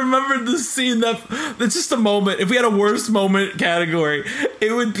randomly remembered the scene that's just a moment. If we had a worst moment category,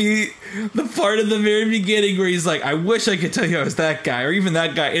 it would be the part in the very beginning where he's like, I wish I could tell you I was that guy or even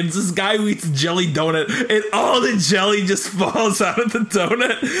that guy. And it's this guy who eats jelly donut and all the jelly just falls out of the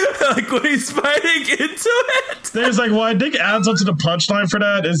donut like when he's biting into it. There's like, what I think adds up to the punchline for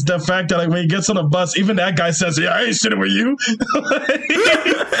that is the fact that like when he gets on the bus, even that guy says, yeah, I ain't sitting with you.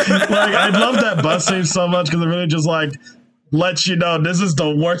 Like, I love that bus scene so much because it really just like lets you know this is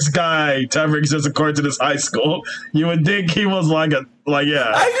the worst guy to ever exist according to this high school. You would think he was I just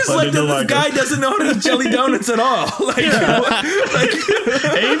like that this guy doesn't know how to eat jelly donuts at all.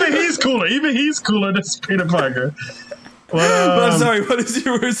 Even he's cooler than Peter Parker. But I'm sorry, what is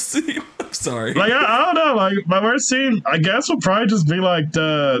your worst scene? I'm sorry. Like, I don't know. Like, my worst scene, I guess, would probably just be like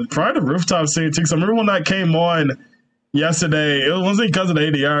the rooftop scene, too. Because I remember when that came on yesterday, it wasn't because of the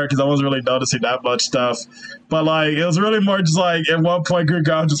ADR, because I wasn't really noticing that much stuff. But, like, it was really more just like, at one point, Green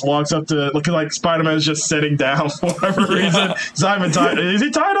Goblin just walks up to, looking like Spider-Man is just sitting down for whatever reason. He's not even tied. Is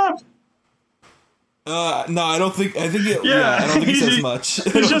he tied up? No, I don't think. I think. I don't think he says much.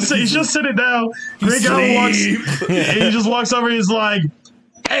 He's just sitting down. Green Goblin walks. He just walks over. He's like,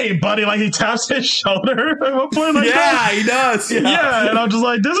 "Hey, buddy!" Like he taps his shoulder at one point. Like that. He does. Yeah, and I'm just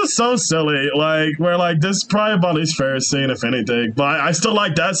like, this is so silly. Like, we're like, this is probably my least favorite scene, if anything. But I still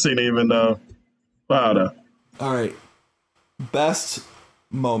like that scene, even though. I don't know. All right, best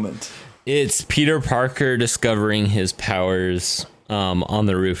moment. It's Peter Parker discovering his powers on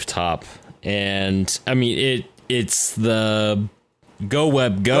the rooftop. And I mean it's the go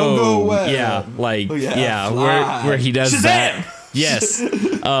web go web. Yeah, like where he does Shazam! that. Yes.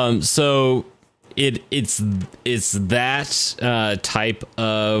 So it's that type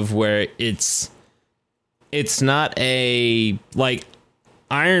of where it's not a like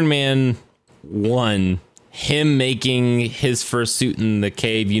Iron Man 1, him making his first suit in the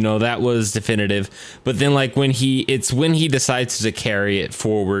cave, that was definitive. But then like when he decides to carry it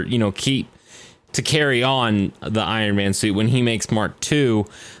forward, to carry on the Iron Man suit when he makes Mark II,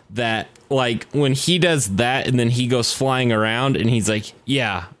 that like when he does that and then he goes flying around and he's like,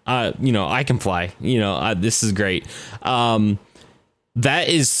 I can fly, this is great. That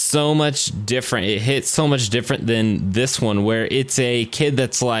is so much different. It hits so much different than this one, where it's a kid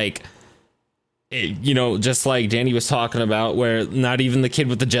that's like, just like Danny was talking about, where not even the kid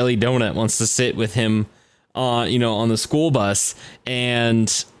with the jelly donut wants to sit with him on the school bus,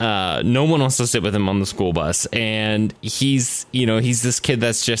 and no one wants to sit with him on the school bus. And he's this kid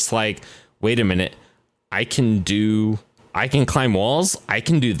that's just like, wait a minute, I can climb walls. I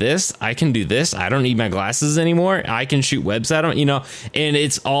can do this. I don't need my glasses anymore. I can shoot webs at him, and it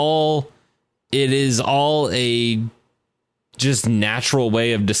is all a just natural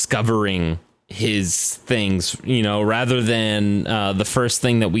way of discovering his things, rather than the first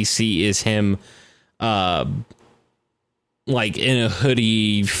thing that we see is him like in a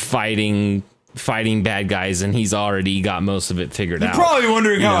hoodie fighting bad guys, and he's already got most of it figured out. You're probably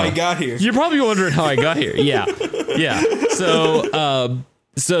wondering how I got here. You're probably wondering how I got here. Yeah. Yeah. So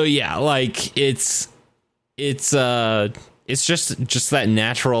yeah, like it's just that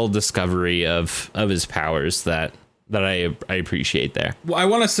natural discovery of his powers that I appreciate there. Well, I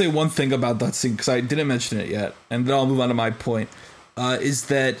want to say one thing about that scene, because I didn't mention it yet, and then I'll move on to my point. Is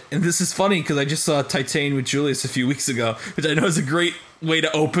that, and this is funny because I just saw Titane with Julius a few weeks ago, which I know is a great way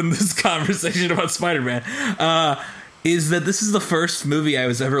to open this conversation about Spider-Man, is that this is the first movie I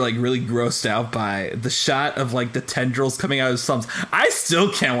was ever like really grossed out by. The shot of like the tendrils coming out of his thumbs. I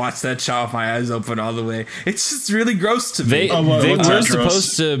still can't watch that shot with my eyes open all the way. It's just really gross to me. They were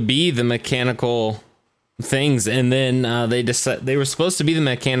supposed to be the mechanical things, and then they were supposed to be the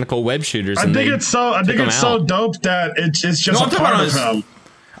mechanical web shooters. I think it's so dope that it's just a part of him.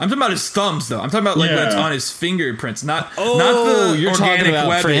 I'm talking about his thumbs, though. I'm talking about like when it's on his fingerprints, not the you're organic talking about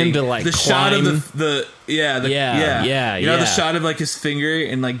webbing. For him to like the climb. shot of the the shot of like his finger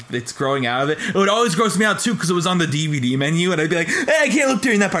and like it's growing out of it. It would always gross me out too because it was on the DVD menu, and I'd be like, hey, I can't look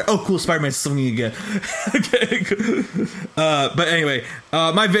during that part. Oh, cool, Spider-Man's swinging again. Okay, but anyway,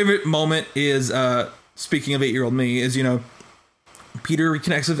 my favorite moment is speaking of 8-year-old me is Peter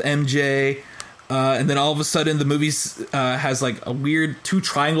reconnects with MJ. And then all of a sudden the movie has like a weird 2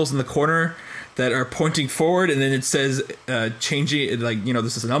 triangles in the corner that are pointing forward, and then it says changing it, like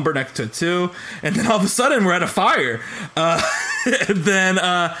this is a number next to 2, and then all of a sudden we're at a fire. And then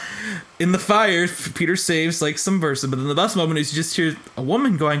in the fire Peter saves like some person, but then the best moment is you just hear a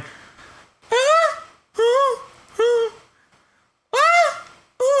woman going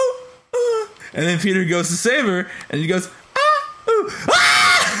and then Peter goes to save her and he goes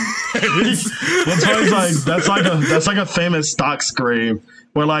that's like a famous stock scream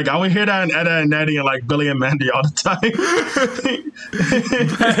where like I would hear that in Edda and Eddie and like Billy and Mandy all the time.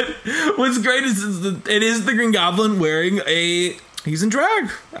 But what's great is it is the Green Goblin wearing he's in drag.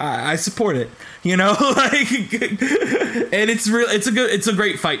 I support it. Like, and it's a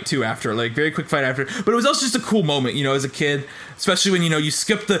great fight too after, like very quick fight after. But it was also just a cool moment, as a kid, especially when you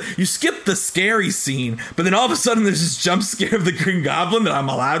skip the scary scene, but then all of a sudden there's this jump scare of the Green Goblin that I'm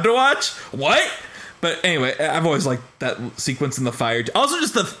allowed to watch. What? But anyway, I've always liked that sequence in the fire. Also,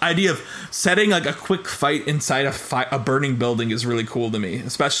 just the idea of setting like a quick fight inside a burning building is really cool to me,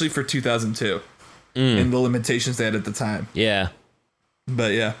 especially for 2002 and the limitations they had at the time. Yeah.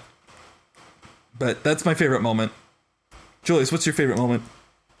 But yeah. But that's my favorite moment. Julius, what's your favorite moment?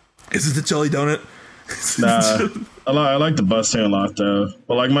 Is it the jelly donut? Nah, I like the bus scene a lot though.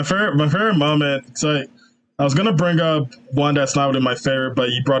 But like my favorite moment, it's like I was gonna bring up one that's not really my favorite, but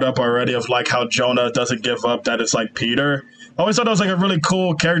you brought up already of like how Jonah doesn't give up. That it's like Peter. I always thought that was like a really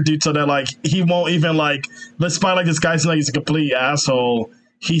cool character detail that like he won't even like, despite like this guy seems like he's a complete asshole.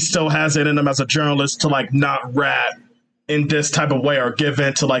 he still has it in him as a journalist to like not rat in this type of way or give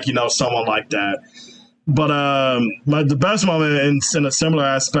in to like, someone like that. But the best moment in a similar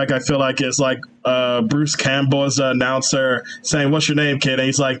aspect, I feel like, is like Bruce Campbell as the announcer saying, "What's your name, kid?" And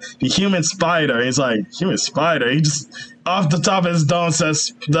he's like, "The Human Spider." And he's like, "Human Spider?" He just off the top of his dome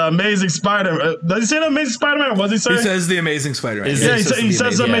says, "The Amazing Spider." Does he say the Amazing Spider-Man? What does he say? He says the Amazing Spider-Man. Yeah, he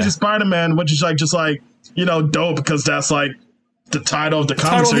says the Amazing Spider-Man, which is like just like dope because that's like the title of the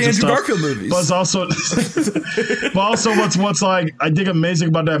comic series and stuff. Garfield movies. But it's also, what's like I think amazing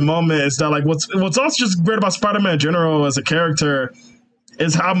about that moment is that like what's also just great about Spider-Man in general as a character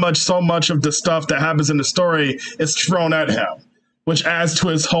is how so much of the stuff that happens in the story is thrown at him, which adds to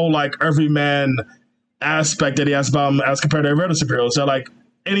his whole like everyman aspect that he has about him as compared to every other superhero. So like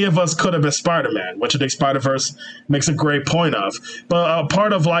any of us could have been Spider-Man, which I think Spider-Verse makes a great point of. But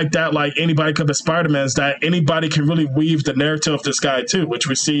part of like that, like anybody could be Spider-Man, is that anybody can really weave the narrative of this guy too, which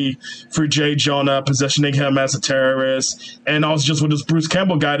we see through J. Jonah positioning him as a terrorist, and also just with this Bruce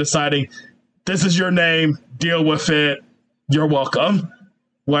Campbell guy deciding, this is your name, deal with it, you're welcome.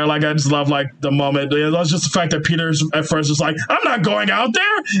 Where like I just love like the moment. That's just the fact that Peter's at first just like, I'm not going out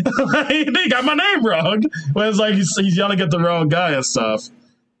there. They got my name wrong. But it's like he's yelling at the wrong guy and stuff.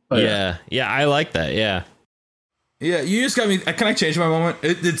 Yeah, I like that. Yeah, you just got me. Can I change my moment?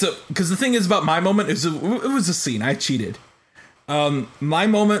 It's because the thing is about my moment is it was a scene. I cheated. My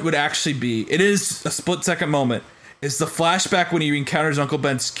moment would actually be, it is a split-second moment. It's the flashback when he encounters Uncle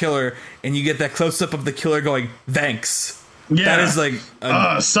Ben's killer, and you get that close-up of the killer going, "Thanks." Yeah, that is like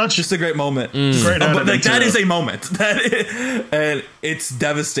just a great moment. Great, but like that is a moment and it's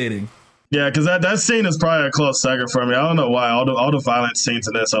devastating. Yeah, because that scene is probably a close second for me. I don't know why. All the violent scenes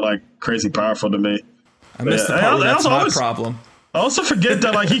in this are like crazy powerful to me. I missed the part where that's my problem. I also forget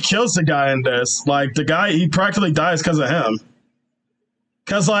that like he kills the guy in this. Like the guy, he practically dies because of him.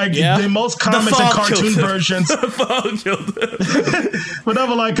 Because like the most comics and cartoon versions, the fall killed him.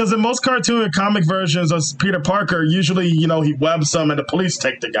 Whatever. Like because in most cartoon and comic versions of Peter Parker, usually he webs them and the police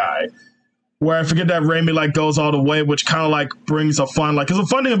take the guy. Where I forget that Raimi like goes all the way, which kind of like brings a fun because the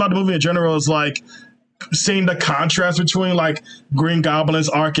fun thing about the movie in general is like seeing the contrast between like Green Goblin's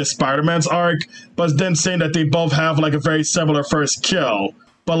arc and Spider-Man's arc, but then seeing that they both have like a very similar first kill,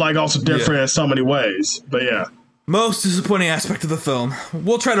 but like also different in so many ways. But yeah. Most disappointing aspect of the film.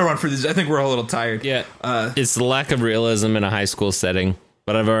 We'll try to run through these. I think we're all a little tired. Yeah. It's the lack of realism in a high school setting,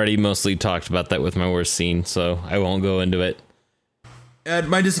 but I've already mostly talked about that with my worst scene, so I won't go into it.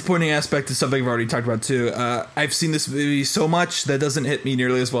 My disappointing aspect is something I've already talked about too. I've seen this movie so much that doesn't hit me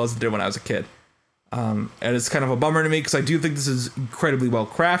nearly as well as it did when I was a kid. And it's kind of a bummer to me because I do think this is incredibly well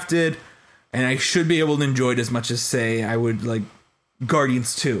crafted, and I should be able to enjoy it as much as, say, I would like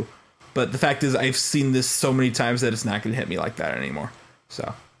Guardians 2. But the fact is, I've seen this so many times that it's not going to hit me like that anymore.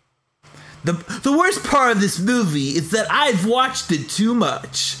 So the worst part of this movie is that I've watched it too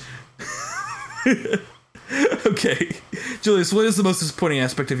much. Okay, Julius, what is the most disappointing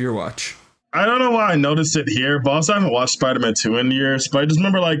aspect of your watch? I don't know why I noticed it here, but also I haven't watched Spider-Man 2 in years. But I just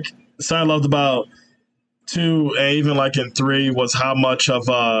remember like something I loved about 2 and even like in 3 was how much of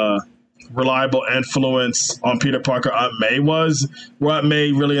a reliable influence on Peter Parker Aunt May was. Where Aunt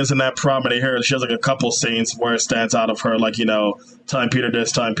May really isn't that prominent here. She has like a couple scenes where it stands out of her, like telling Peter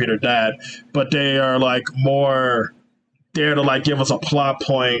this, telling Peter that. But they are like more there to like give us a plot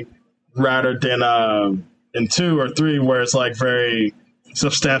point rather than in 2 or 3 where it's like very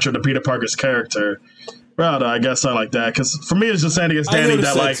substantial to Peter Parker's character. Well, I guess I like that because for me it's just saying against Danny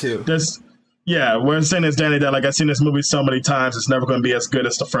that like this. Yeah, we're saying it's Danny that like I've seen this movie so many times it's never going to be as good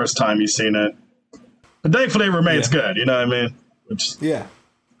as the first time you've seen it. But thankfully it remains good. You know what I mean? Which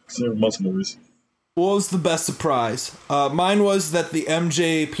most movies. What was the best surprise? Mine was that the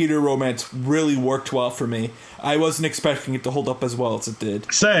MJ Peter romance really worked well for me. I wasn't expecting it to hold up as well as it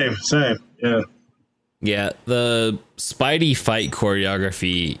did. Same. Yeah. Yeah, the Spidey fight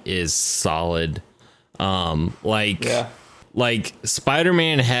choreography is solid. Like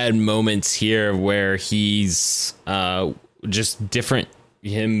Spider-Man had moments here where he's just different,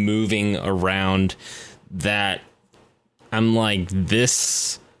 him moving around that I'm like,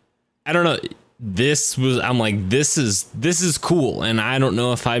 this, I don't know. This is cool. And I don't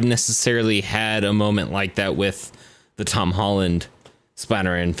know if I've necessarily had a moment like that with the Tom Holland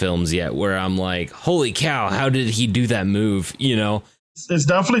Spider-Man films yet, where I'm like, holy cow, how did he do that move? It's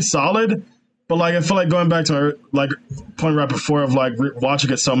definitely solid, but like I feel like going back to my like point right before of like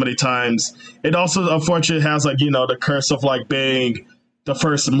watching it so many times, it also unfortunately has like the curse of like being the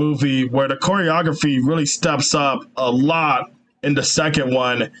first movie where the choreography really steps up a lot in the second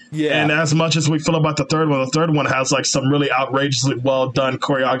one. Yeah. And as much as we feel about the third one has like some really outrageously well done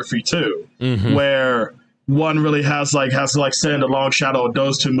choreography too, where one really has to sit in the long shadow of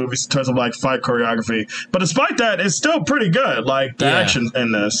those two movies in terms of like fight choreography. But despite that, it's still pretty good. Like the action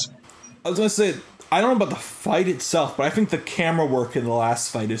in this. I was gonna say, I don't know about the fight itself, but I think the camera work in the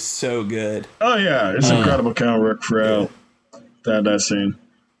last fight is so good. Oh yeah, it's incredible camera work for that scene.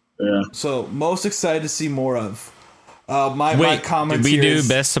 Yeah. So most excited to see more of. My comments. Did we here do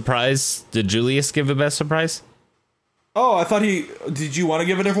best surprise? Did Julius give a best surprise? Oh, I thought did you want to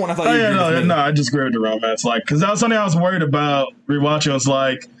give a different one? I thought no, I just agreed with the romance. Like, because that was something I was worried about rewatching. Was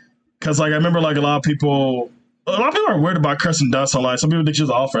like, because like I remember like a lot of people are worried about Kirsten Dunst online. Some people think she's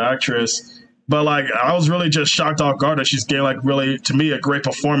an awful actress, but like I was really just shocked off guard that she's getting like really, to me, a great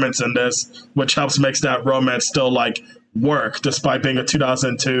performance in this, which helps makes that romance still like work despite being a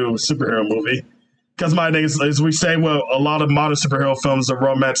 2002 superhero movie. Because my thing is we say, well, a lot of modern superhero films, the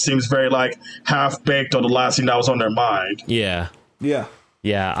romance seems very like half baked or the last thing that was on their mind. Yeah. Yeah.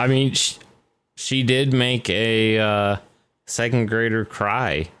 Yeah. I mean, she did make a second grader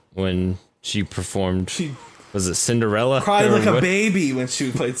cry when she performed. Was it Cinderella? Cried like a baby when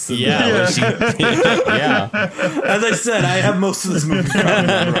she played Cinderella. Yeah. As I said, I have most of this movie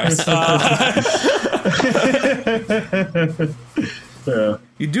memorized. Yeah.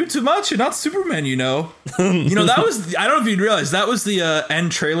 You do too much. You're not Superman, you know. That was. I don't know if you'd realize that was the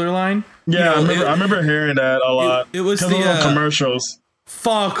end trailer line. Yeah, I remember hearing that a lot. It was the commercials.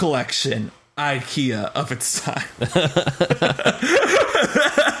 Fall collection IKEA of its time.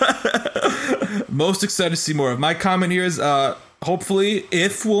 Most excited to see more of. My comment here is hopefully,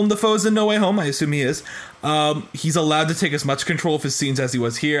 if Willem Dafoe's in No Way Home, I assume he is, he's allowed to take as much control of his scenes as he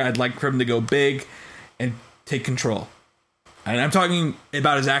was here. I'd like for him to go big and take control. And I'm talking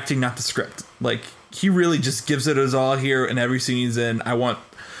about his acting, not the script. Like, he really just gives it his all here in every scene he's in. I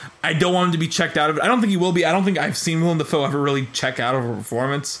don't want him to be checked out of it. I don't think he will be. I don't think I've seen Willem Dafoe ever really check out of a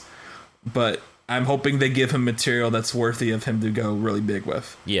performance. But I'm hoping they give him material that's worthy of him to go really big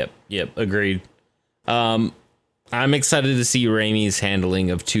with. Yep, agreed. I'm excited to see Raimi's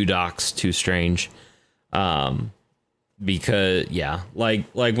handling of Two Docs, Too Strange. Because, like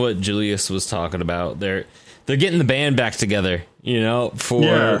what Julius was talking about, they're getting the band back together,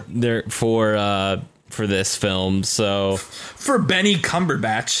 for this film. So for Benny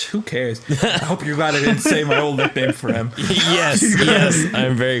Cumberbatch, who cares? I hope you're glad I didn't say my old nickname for him. yes,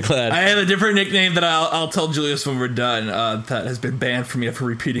 I'm very glad. I have a different nickname that I'll tell Julius when we're done. That has been banned from me for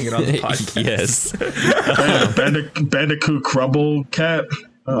repeating it on the podcast. Yes, Bandicoot Crumble Cat.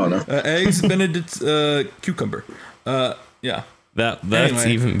 I don't know. Eggs Benedict Cucumber. Yeah. That's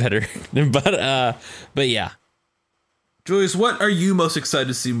anyway. even better. But yeah. Julius, what are you most excited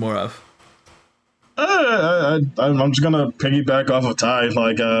to see more of? I'm just gonna piggyback off of Ty.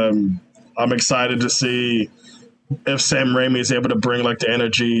 Like, I'm excited to see if Sam Raimi is able to bring like the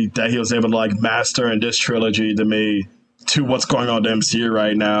energy that he was able to like master in this trilogy to what's going on in the MCU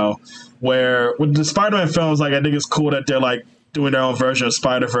right now. Where with the Spider-Man films, like I think it's cool that they're like doing their own version of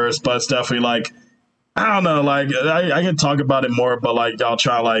Spider-Verse, but it's definitely like, I don't know, like I can talk about it more, but like y'all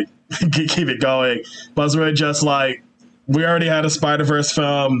try like keep it going. But it's really just like we already had a Spider-Verse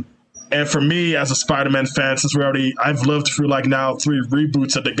film, and for me as a Spider-Man fan, since I've lived through like now 3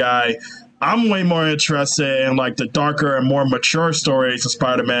 reboots of the guy, I'm way more interested in like the darker and more mature stories of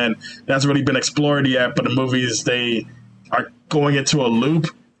Spider-Man that's really been explored yet. But the movies, they are going into a loop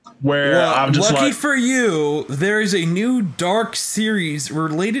where I'm just lucky like, for you, there is a new dark series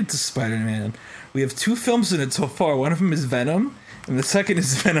related to Spider-Man. We have 2 films in it so far. One of them is Venom, and the second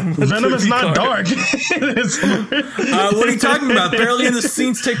is Venom. Venom is not dark. What are you talking about? Barely in the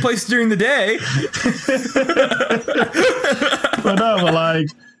scenes take place during the day.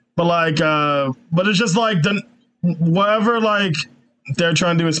 But it's just like whatever like they're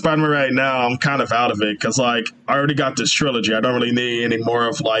trying to do with Spider-Man right now, I'm kind of out of it because like I already got this trilogy. I don't really need any more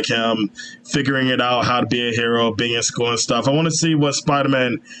of like him figuring it out how to be a hero, being in school and stuff. I want to see what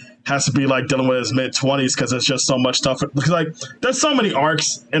Spider-Man has to be like dealing with his mid-20s because there's just so much stuff. Because like there's so many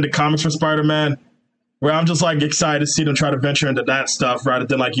arcs in the comics for Spider-Man where I'm just like excited to see them try to venture into that stuff rather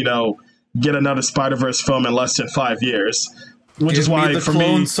than like get another Spider-Verse film in less than 5 years. Which is why the for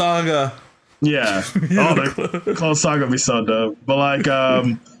Clone me, Saga. yeah, the Clone Saga would be so dope. But like,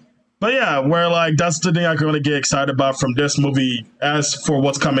 but yeah, where like that's the thing I can really get excited about from this movie. As for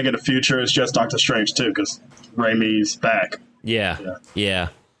what's coming in the future, it's just Doctor Strange too, because Raimi's back. Yeah.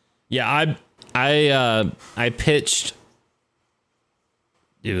 I pitched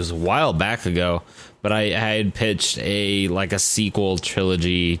it was a while back ago, but I had pitched a sequel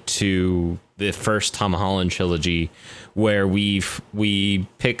trilogy to the first Tom Holland trilogy, where we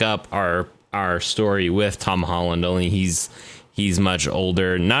pick up our story with Tom Holland, only he's much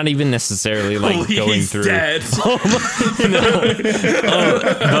older, not even necessarily going through dead. But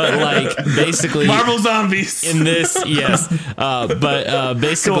like basically Marvel zombies in this, yes. But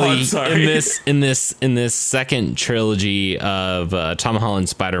basically in this second trilogy of Tom Holland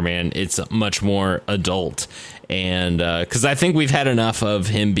Spider-Man, it's much more adult, and because I think we've had enough of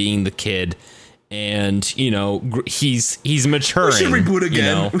him being the kid. And he's maturing. We should reboot again. You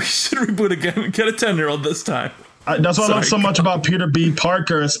know? We should reboot again. Get a 10-year-old this time. That's what I love so much about Peter B.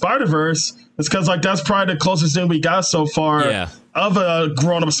 Parker and Spider-Verse. It's because that's probably the closest thing we got so far of a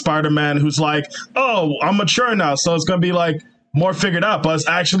grown-up Spider-Man who's like, oh, I'm mature now, so it's gonna be more figured out, but it's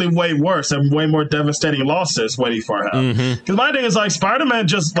actually way worse and way more devastating losses waiting for him. Because my thing is Spider-Man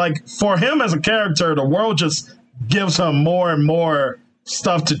just for him as a character, the world just gives him more and more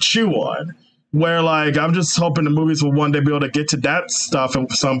stuff to chew on. Where I'm just hoping the movies will one day be able to get to that stuff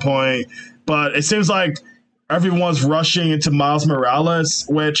at some point, but it seems like everyone's rushing into Miles Morales,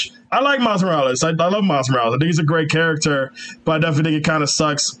 which I like Miles Morales. I love Miles Morales. I think he's a great character, but I definitely think it kind of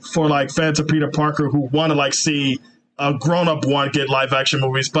sucks for fans of Peter Parker who want to see a grown-up one get live-action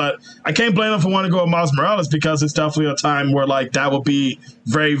movies. But I can't blame them for wanting to go with Miles Morales, because it's definitely a time where that would be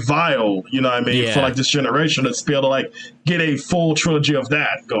very vile, you know what I mean, for this generation to be able to get a full trilogy of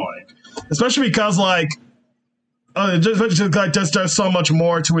that going. Especially because there's so much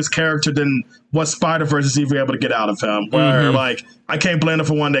more to his character than what Spider-Verse is even able to get out of him. Where I can't blame him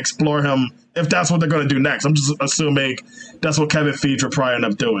for wanting to explore him if that's what they're going to do next. I'm just assuming that's what Kevin Feige would probably end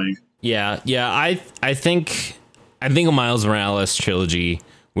up doing. Yeah. I think a Miles Morales trilogy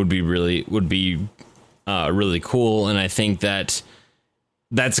would be really cool, and I think that's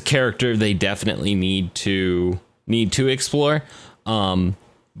a character they definitely need to explore.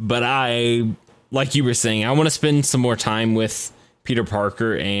 But like you were saying, I want to spend some more time with Peter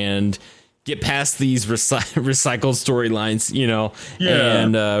Parker and get past these recycled storylines,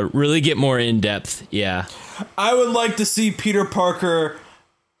 and really get more in depth. Yeah, I would like to see Peter Parker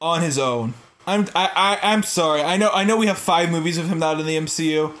on his own. I'm sorry. I know we have 5 movies of him out in the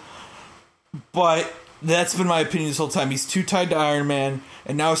MCU, but that's been my opinion this whole time. He's too tied to Iron Man,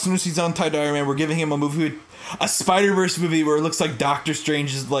 and now as soon as he's untied to Iron Man, we're giving him a Spider-Verse movie where it looks like Doctor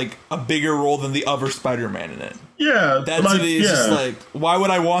Strange is a bigger role than the other Spider-Man in it. Yeah. Just why would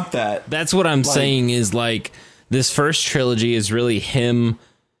I want that? That's what I'm saying is this first trilogy is really him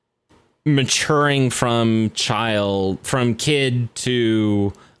maturing from kid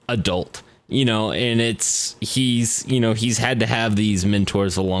to adult, and he's had to have these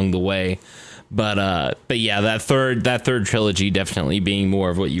mentors along the way. But yeah, that third trilogy definitely being more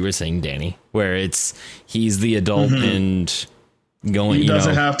of what you were saying, Danny, where he's the adult and going. He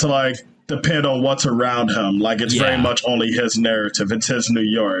doesn't have to depend on what's around him. It's very much only his narrative. It's his New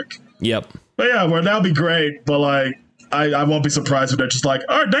York. Yep. But yeah, that'll be great. But I won't be surprised if they're just all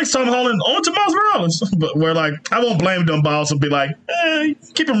right, thanks Tom Holland, on to Miles Morales. But we're I won't blame them, but I'll also be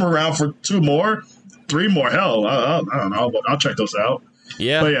keep him around for 2 more, 3 more. Hell, I don't know. I'll check those out.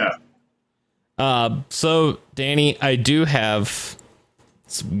 Yeah. But yeah. So, Danny, I do have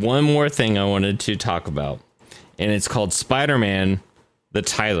one more thing I wanted to talk about, and it's called Spider-Man, the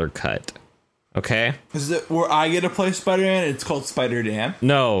Tyler Cut. Okay? Is it where I get to play Spider-Man? It's called Spider-Dan?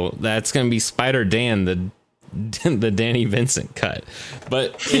 No, that's going to be Spider-Dan, the Danny Vincent cut.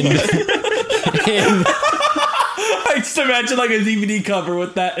 But I just imagine a DVD cover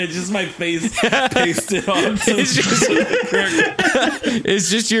with that. It's just my face pasted on. It's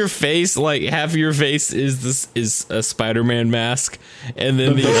just your face. Half your face is a Spider-Man mask, and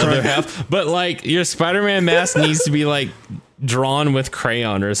then the other half. But your Spider-Man mask needs to be drawn with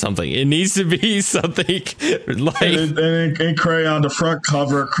crayon or something. It needs to be something in crayon. The front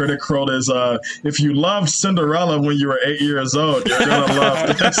cover critic quote is if you loved Cinderella when you were 8 years old, you're gonna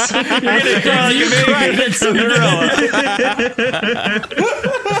love this. You're gonna cry like Cinderella.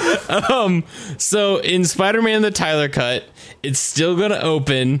 So in Spider-Man the Tyler Cut, it's still gonna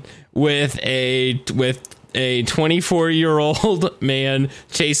open with a 24-year-old man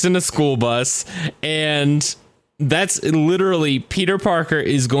chasing a school bus, and that's literally Peter Parker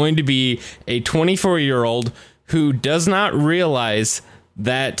is going to be a 24-year-old who does not realize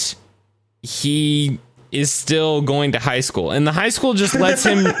that he is still going to high school, and the high school just lets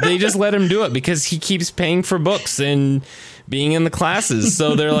him. They just let him do it because he keeps paying for books and being in the classes.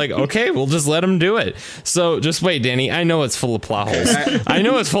 So they're like, okay, we'll just let him do it. So just wait, Danny. I know it's full of plot holes. I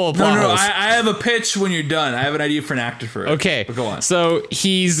know it's full of plot holes. I have a pitch when you're done. I have an idea for an actor for it. Okay, but go on. So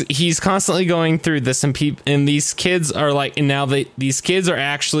he's constantly going through this, and these kids are like, and now these kids are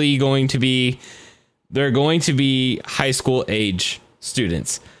actually going to be, they're going to be high school age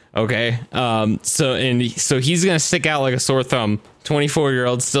students. Okay, so he's gonna stick out like a sore thumb.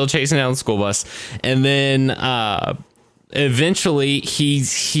 24-year-old still chasing down the school bus, and then eventually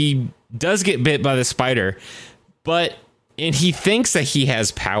he does get bit by the spider, and he thinks that he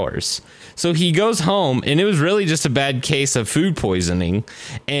has powers. So he goes home, and it was really just a bad case of food poisoning,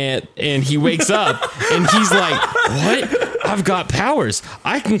 and he wakes up and he's like, what? I've got powers.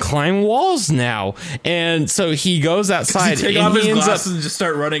 I can climb walls now. And so he goes outside, take and off his he ends glasses up and just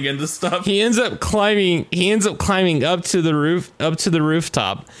start running into stuff. He ends up climbing up to the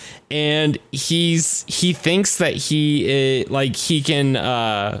rooftop, and he thinks that he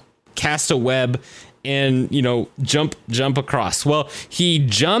can cast a web and jump across. Well, he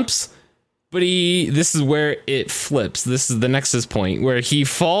jumps, but this is where it flips. This is the Nexus point where he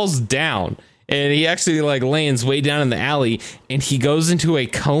falls down, and he actually lands way down in the alley, and he goes into a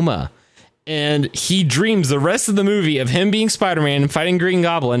coma. And he dreams the rest of the movie of him being Spider-Man and fighting Green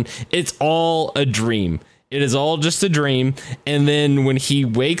Goblin. It's all a dream. It is all just a dream. And then when he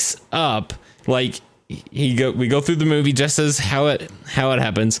wakes up, we go through the movie just as how it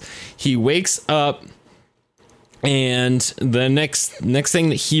happens. He wakes up, and the next thing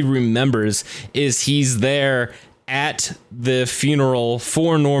that he remembers is he's there at the funeral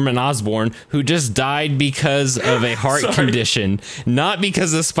for Norman Osborn, who just died because of a heart condition, not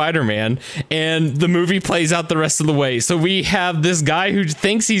because of Spider-Man. And the movie plays out the rest of the way. So we have this guy who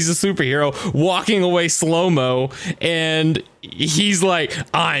thinks he's a superhero walking away slow-mo, and he's like,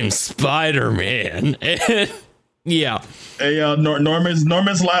 I'm Spider-Man. And yeah. Hey,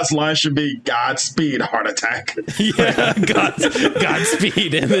 Norman's last line should be Godspeed, heart attack. Yeah,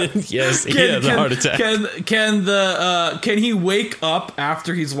 Godspeed, and then yes, the heart attack. Can he wake up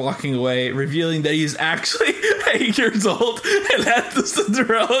after he's walking away, revealing that he's actually 8 years old and had the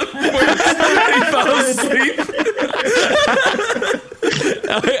Cinderella and he fell asleep?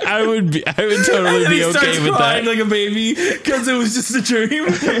 I would totally be okay with that. Like a baby because it was just a dream.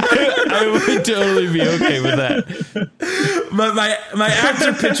 I would totally be okay with that. But my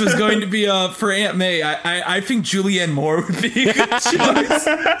actor pitch was going to be for Aunt May. I think Julianne Moore would be a good choice.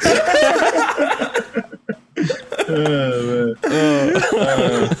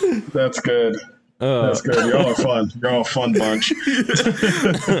 That's good. That's good. Y'all are fun. You're all a fun bunch.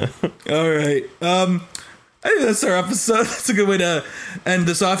 All right. I think that's our episode. That's a good way to end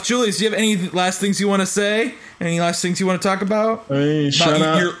this off. Julius, do you have any last things you want to say? Any last things you want to talk about? Hey,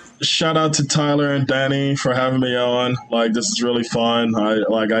 shout out to Tyler and Danny for having me on. This is really fun.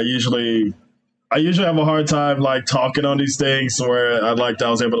 I usually have a hard time talking on these things where I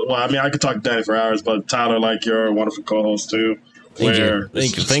was able to. I could talk to Danny for hours, but Tyler, you're a wonderful co-host too. Thank you.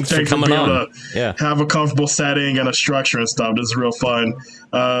 Thanks for coming on. Yeah, have a comfortable setting and a structure and stuff. This is real fun.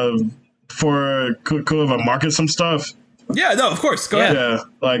 Could have market some stuff. Yeah, no, of course. Go ahead. Yeah,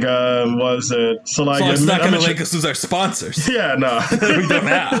 was it? So it's not going to make us lose our sponsors. Yeah, no, we don't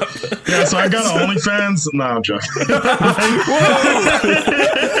have. Yeah, so I got OnlyFans. No, I'm joking.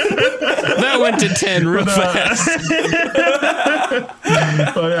 That went to 10 real fast.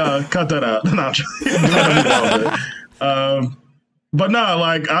 Oh yeah, cut that out. No, I'm joking. But no,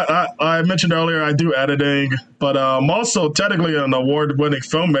 I mentioned earlier, I do editing, but I'm also technically an award-winning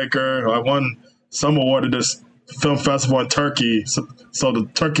filmmaker. I won some award at this film festival in Turkey, so the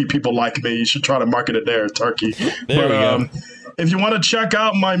Turkey people like me. You should try to market it there, Turkey. There we go. If you want to check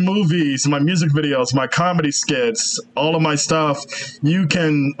out my movies, my music videos, my comedy skits, all of my stuff, you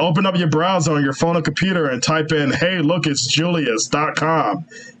can open up your browser on your phone or computer and type in, hey, look, it's Julius.com.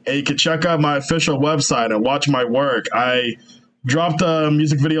 And you can check out my official website and watch my work. I dropped a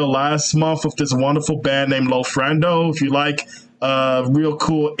music video last month with this wonderful band named Lofrando. If you like real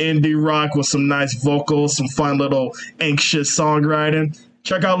cool indie rock with some nice vocals, some fun little anxious songwriting,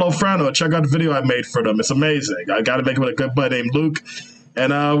 check out Lofrando. Check out the video I made for them. It's amazing. I got to make it with a good buddy named Luke.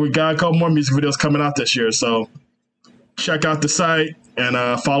 And we got a couple more music videos coming out this year. So check out the site and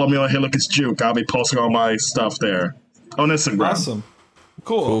follow me on Hey Look It's Juke. I'll be posting all my stuff there on Instagram. Awesome.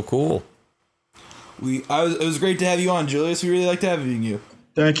 Cool. Cool. It was great to have you on, Julius. We really liked having you.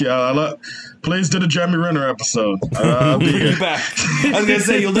 Thank you. Please do the Jeremy Renner episode. I'll be Bring you back. I was gonna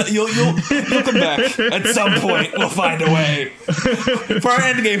say you'll come back at some point. We'll find a way for our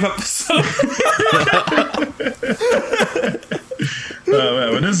Endgame episode.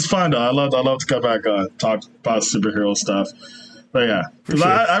 Man, but this is fun though. I love to come back on talk about superhero stuff. But yeah, because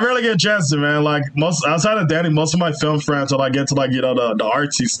I rarely get a chance to, man. Like most outside of Danny, most of my film friends are like into like the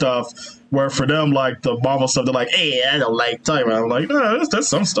artsy stuff. Where for them, like the Marvel stuff, they're like, "Hey, I don't like time." I'm like, "No, that's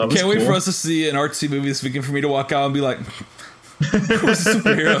some stuff." Can't wait for us to see an artsy movie this weekend for me to walk out and be like, "Where's the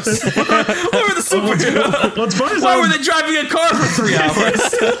superheroes? Where were the superheroes? What's funny is Why were they driving a car for 3 hours?"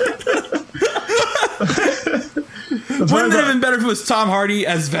 Wouldn't it have been better if it was Tom Hardy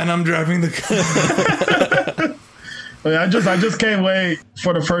as Venom driving the car? I just can't wait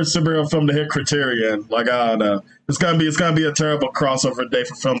for the first superhero film to hit Criterion. Like I don't know, it's gonna be a terrible crossover day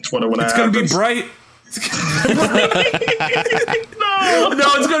for film Twitter when it's gonna be Bright. No,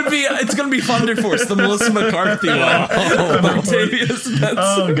 it's gonna be Thunder Force, the Melissa McCarthy one.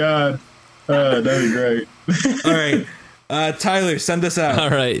 Oh God, that'd be great. All right. Tyler, send us out. All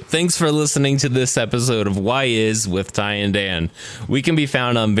right. Thanks for listening to this episode of Why Is with Ty and Dan. We can be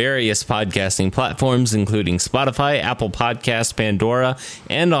found on various podcasting platforms, including Spotify, Apple Podcasts, Pandora,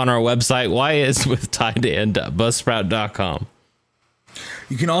 and on our website, whyiswithtydan.buzzsprout.com.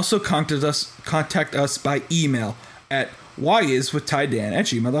 You can also contact us by email at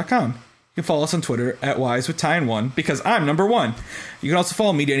whyiswithtydan@gmail.com. You can follow us on Twitter at whyiswithty1 because I'm number 1. You can also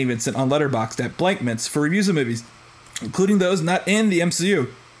follow me, Danny Vincent, on Letterboxd at blankmints for reviews of movies, including those not in the MCU.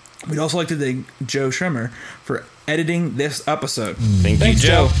 We'd also like to thank Joe Schremer for editing this episode. Thanks,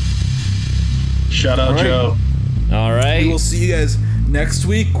 Joe. Shout out, Joe. All right. We will see you guys next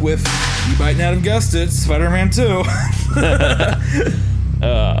week with, you might not have guessed it, Spider-Man 2.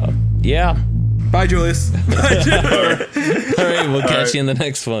 Yeah. Bye, Julius. Bye, Julius. All right. We'll catch you in the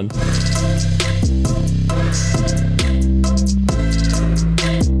next one.